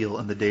 6th seal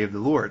and the day of the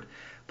Lord,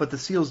 but the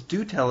seals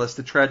do tell us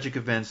the tragic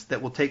events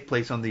that will take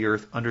place on the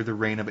earth under the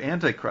reign of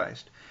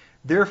Antichrist.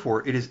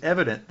 Therefore, it is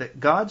evident that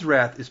God's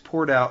wrath is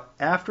poured out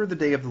after the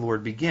day of the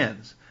Lord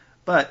begins,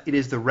 but it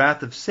is the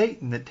wrath of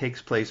Satan that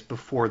takes place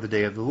before the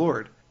day of the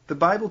Lord. The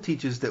Bible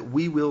teaches that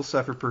we will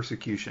suffer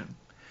persecution,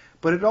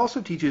 but it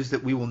also teaches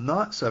that we will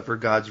not suffer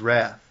God's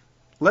wrath.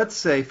 Let's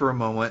say for a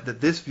moment that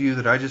this view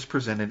that I just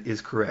presented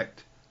is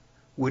correct.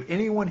 Would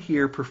anyone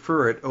here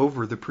prefer it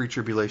over the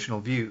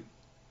pre-tribulational view?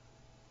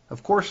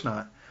 Of course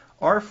not.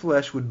 Our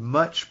flesh would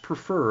much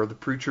prefer the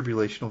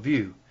pre-tribulational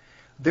view.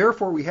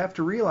 Therefore, we have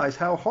to realize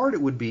how hard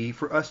it would be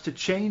for us to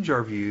change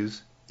our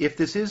views if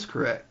this is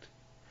correct.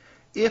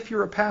 If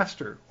you're a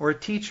pastor or a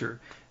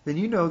teacher, then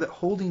you know that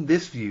holding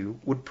this view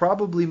would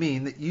probably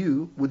mean that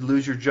you would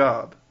lose your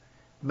job.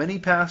 Many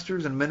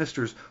pastors and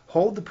ministers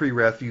hold the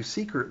pre-wrath view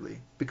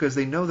secretly because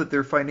they know that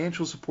their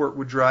financial support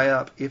would dry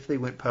up if they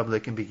went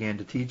public and began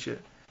to teach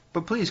it.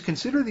 But please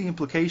consider the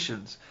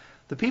implications.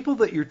 The people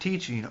that you're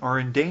teaching are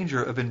in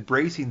danger of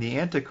embracing the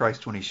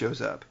Antichrist when he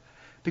shows up,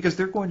 because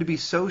they're going to be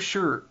so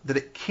sure that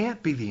it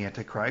can't be the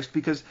Antichrist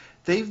because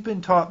they've been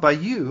taught by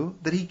you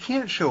that he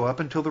can't show up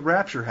until the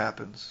rapture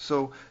happens.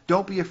 So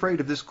don't be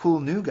afraid of this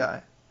cool new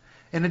guy.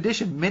 In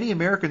addition, many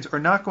Americans are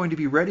not going to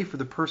be ready for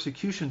the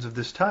persecutions of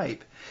this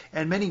type,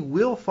 and many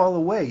will fall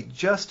away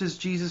just as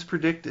Jesus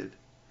predicted.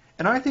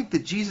 And I think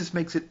that Jesus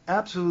makes it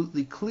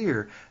absolutely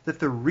clear that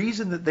the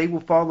reason that they will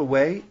fall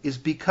away is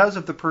because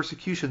of the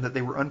persecution that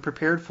they were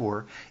unprepared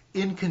for,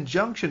 in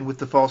conjunction with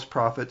the false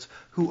prophets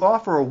who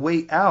offer a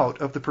way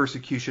out of the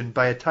persecution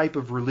by a type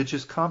of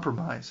religious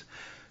compromise.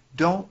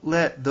 Don't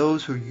let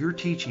those who you're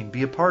teaching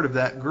be a part of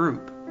that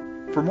group.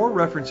 For more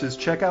references,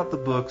 check out the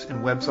books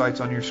and websites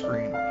on your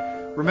screen.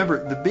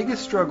 Remember, the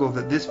biggest struggle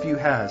that this view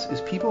has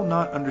is people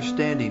not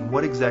understanding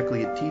what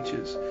exactly it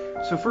teaches.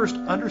 So first,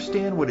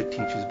 understand what it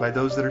teaches by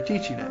those that are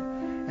teaching it,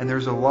 and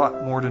there's a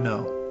lot more to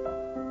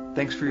know.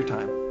 Thanks for your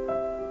time.